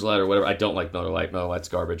or Coors Light or whatever. I don't like Miller Lite. Miller Lite's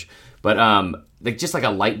garbage. But like just like a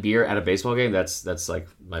light beer at a baseball game, that's like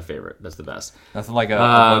my favorite. That's the best. Nothing like a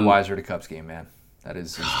Budweiser to Cubs game, man. That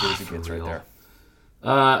is as good as it gets right there.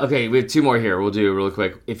 Okay, we have two more here. We'll do really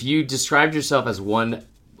quick. If you described yourself as one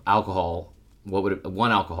alcohol, what would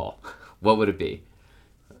it be?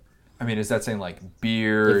 I mean, is that saying like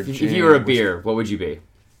beer? If you were a beer, what would you be?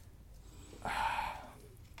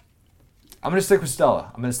 I'm going to stick with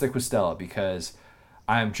Stella because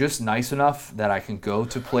I'm just nice enough that I can go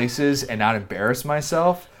to places and not embarrass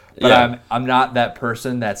myself. But yeah. I'm not that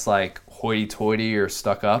person that's like hoity-toity or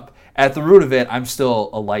stuck up. At the root of it, I'm still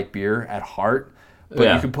a light beer at heart.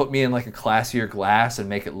 But you can put me in like a classier glass and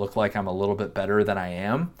make it look like I'm a little bit better than I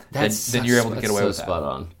am. Then you're able to get away with that. Spot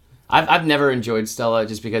on. I've never enjoyed Stella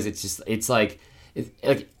just because it's like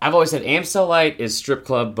I've always said Amstel Light is strip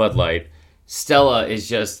club Bud Light. Stella is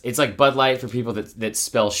just, it's like Bud Light for people that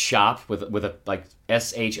spell shop with a like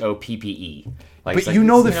SHOPPE. Like, but you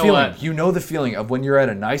know the feeling. You know the feeling of when you're at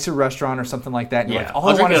a nicer restaurant or something like that. And you're like, all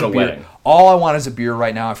I want is a beer. Wedding. All I want is a beer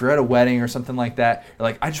right now. If you're at a wedding or something like that, you're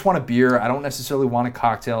like, I just want a beer. I don't necessarily want a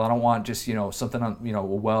cocktail. I don't want just something on a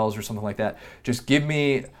Wells or something like that. Just give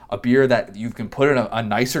me a beer that you can put in a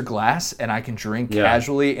nicer glass and I can drink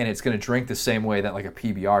casually, and it's going to drink the same way that like a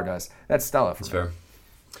PBR does. That's Stella for me. Fair.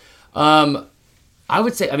 I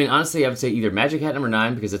would say, honestly, I would say either Magic Hat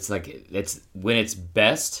 #9 because it's like, it's when it's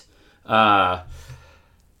best. I'm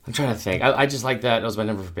trying to think. I just like that. That was my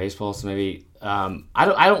number for baseball, so maybe, I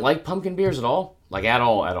don't like pumpkin beers at all. Like, at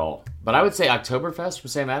all. But I would say Oktoberfest from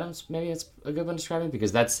Sam Adams, maybe it's a good one to describe it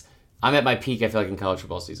because I'm at my peak, I feel like, in college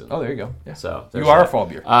football season. Oh, there you go. Yeah. So, you are a fall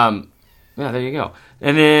beer. Yeah, there you go.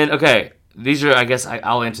 And then, okay, these are, I guess,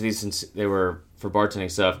 I'll answer these since they were for bartending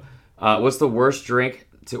stuff. What's the worst drink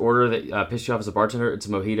to order that pissed you off as a bartender? It's a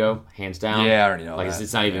mojito, hands down. Yeah, I already know. Like, that.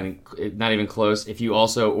 It's not even close. If you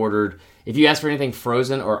ask for anything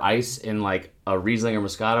frozen or ice in like a Riesling or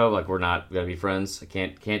Moscato, like, we're not gonna be friends. I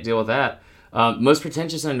can't deal with that. Most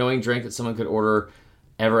pretentious and annoying drink that someone could order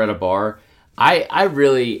ever at a bar.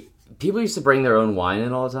 People used to bring their own wine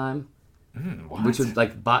in all the time. Which would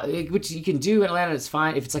which you can do in Atlanta. It's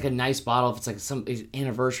fine if it's like a nice bottle, if it's like some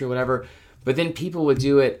anniversary or whatever. But then people would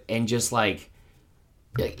do it and just like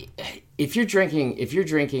if you're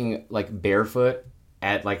drinking like barefoot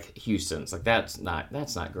at like Houston's, like that's not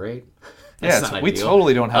great. We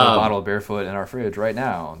totally don't have a bottle of barefoot in our fridge right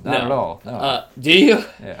now. Not at all. No. Do you?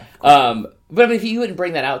 Yeah. But if you wouldn't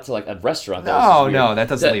bring that out to like a restaurant, no, that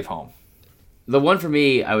doesn't leave home. The one for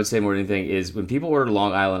me, I would say more than anything, is when people order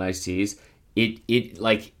Long Island iced teas, it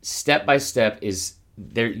like step by step is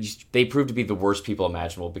they prove to be the worst people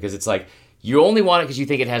imaginable because it's like you only want it because you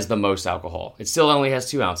think it has the most alcohol. It still only has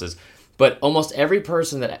 2 ounces, but almost every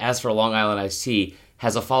person that asks for a Long Island iced tea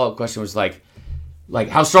has a follow up question, which is like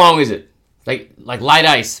how strong is it? Like light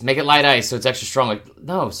ice, make it light ice so it's extra strong. Like,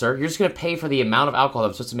 no, sir, you're just gonna pay for the amount of alcohol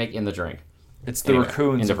I'm supposed to make in the drink. It's the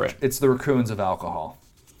raccoons. It's the raccoons of alcohol.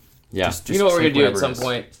 Yeah, just you know what we're gonna do at some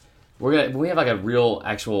point? When we have like a real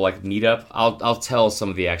actual like meetup, I'll tell some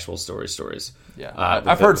of the actual stories. Yeah,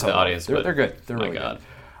 I've heard some. The audience, they're good. They're really good.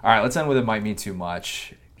 All right, let's end with It Might Mean Too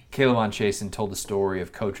Much. Caleb Von Chasen told the story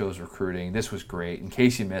of Coach O's recruiting. This was great. In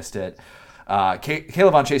case you missed it,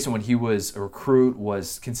 Caleb Von Chasen, when he was a recruit,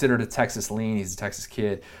 was considered a Texas lean. He's a Texas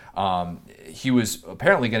kid. He was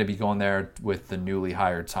apparently going to be going there with the newly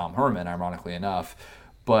hired Tom Herman, ironically enough.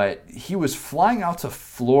 But he was flying out to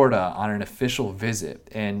Florida on an official visit,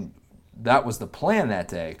 and that was the plan that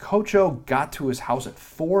day. Coach O got to his house at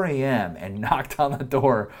 4 a.m. and knocked on the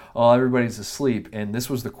door while everybody's asleep, and this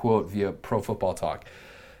was the quote via Pro Football Talk.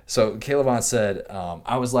 So Caleb Von said,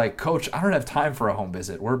 I was like, Coach, I don't have time for a home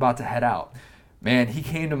visit. We're about to head out. Man, he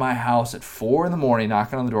came to my house at 4 a.m,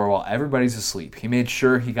 knocking on the door while everybody's asleep. He made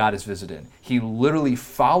sure he got his visit in. He literally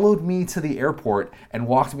followed me to the airport and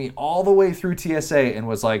walked me all the way through TSA and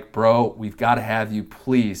was like, bro, we've got to have you,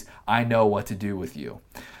 please. I know what to do with you.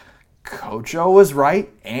 Coach O was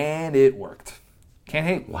right, and it worked. Can't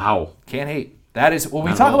hate. Wow. Can't hate. That is, when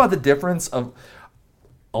we talk about the difference of,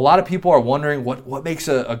 a lot of people are wondering what makes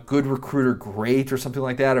a good recruiter great or something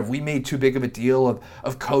like that. Have we made too big of a deal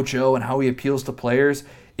of Coach O and how he appeals to players?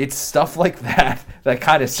 It's stuff like that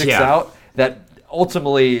kind of sticks out that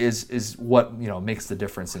ultimately is what makes the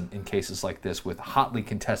difference in cases like this with hotly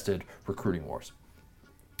contested recruiting wars.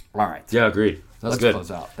 All right. Yeah, agreed. Let's close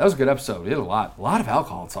out. That was a good episode. We had a lot of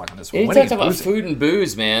alcohol talk on this one. Anytime talk about food and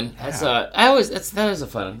booze, man. That's a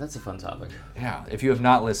fun topic. Yeah. If you have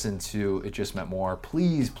not listened to It Just Meant More,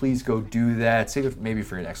 please go do that. Save it maybe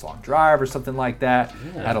for your next long drive or something like that.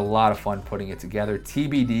 Yeah. Had a lot of fun putting it together.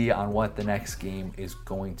 TBD on what the next game is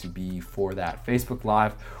going to be for that. Facebook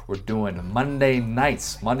Live, we're doing Monday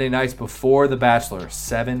nights before The Bachelor,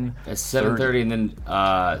 7:30. That's 7:30, and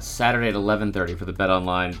then Saturday at 11:30 for the Bet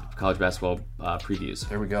Online college basketball previews.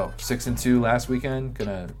 There we go. 6-2 last weekend.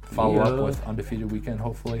 Gonna follow up with undefeated weekend,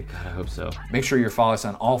 hopefully. God, I hope so. Make sure you follow us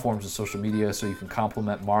on all forms of social media so you can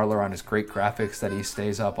compliment Marler on his great graphics that he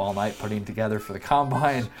stays up all night putting together for the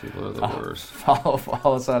combine. People are the worst. Follow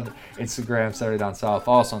us on Instagram, Saturday Down South.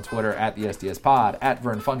 Follow us on Twitter at the SDS Pod, at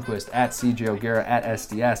Vern Funquist, at CJ O'Gara, at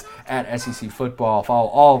SDS, at SEC Football. Follow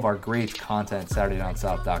all of our great content,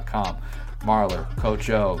 SaturdayDownSouth.com. Marler, Coach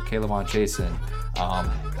O, Caleb on Chasen,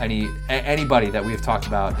 anybody that we've talked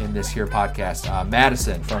about in this here podcast,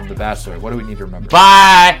 Madison from The Bachelor. What do we need to remember?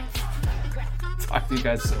 Bye! Talk to you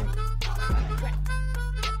guys soon.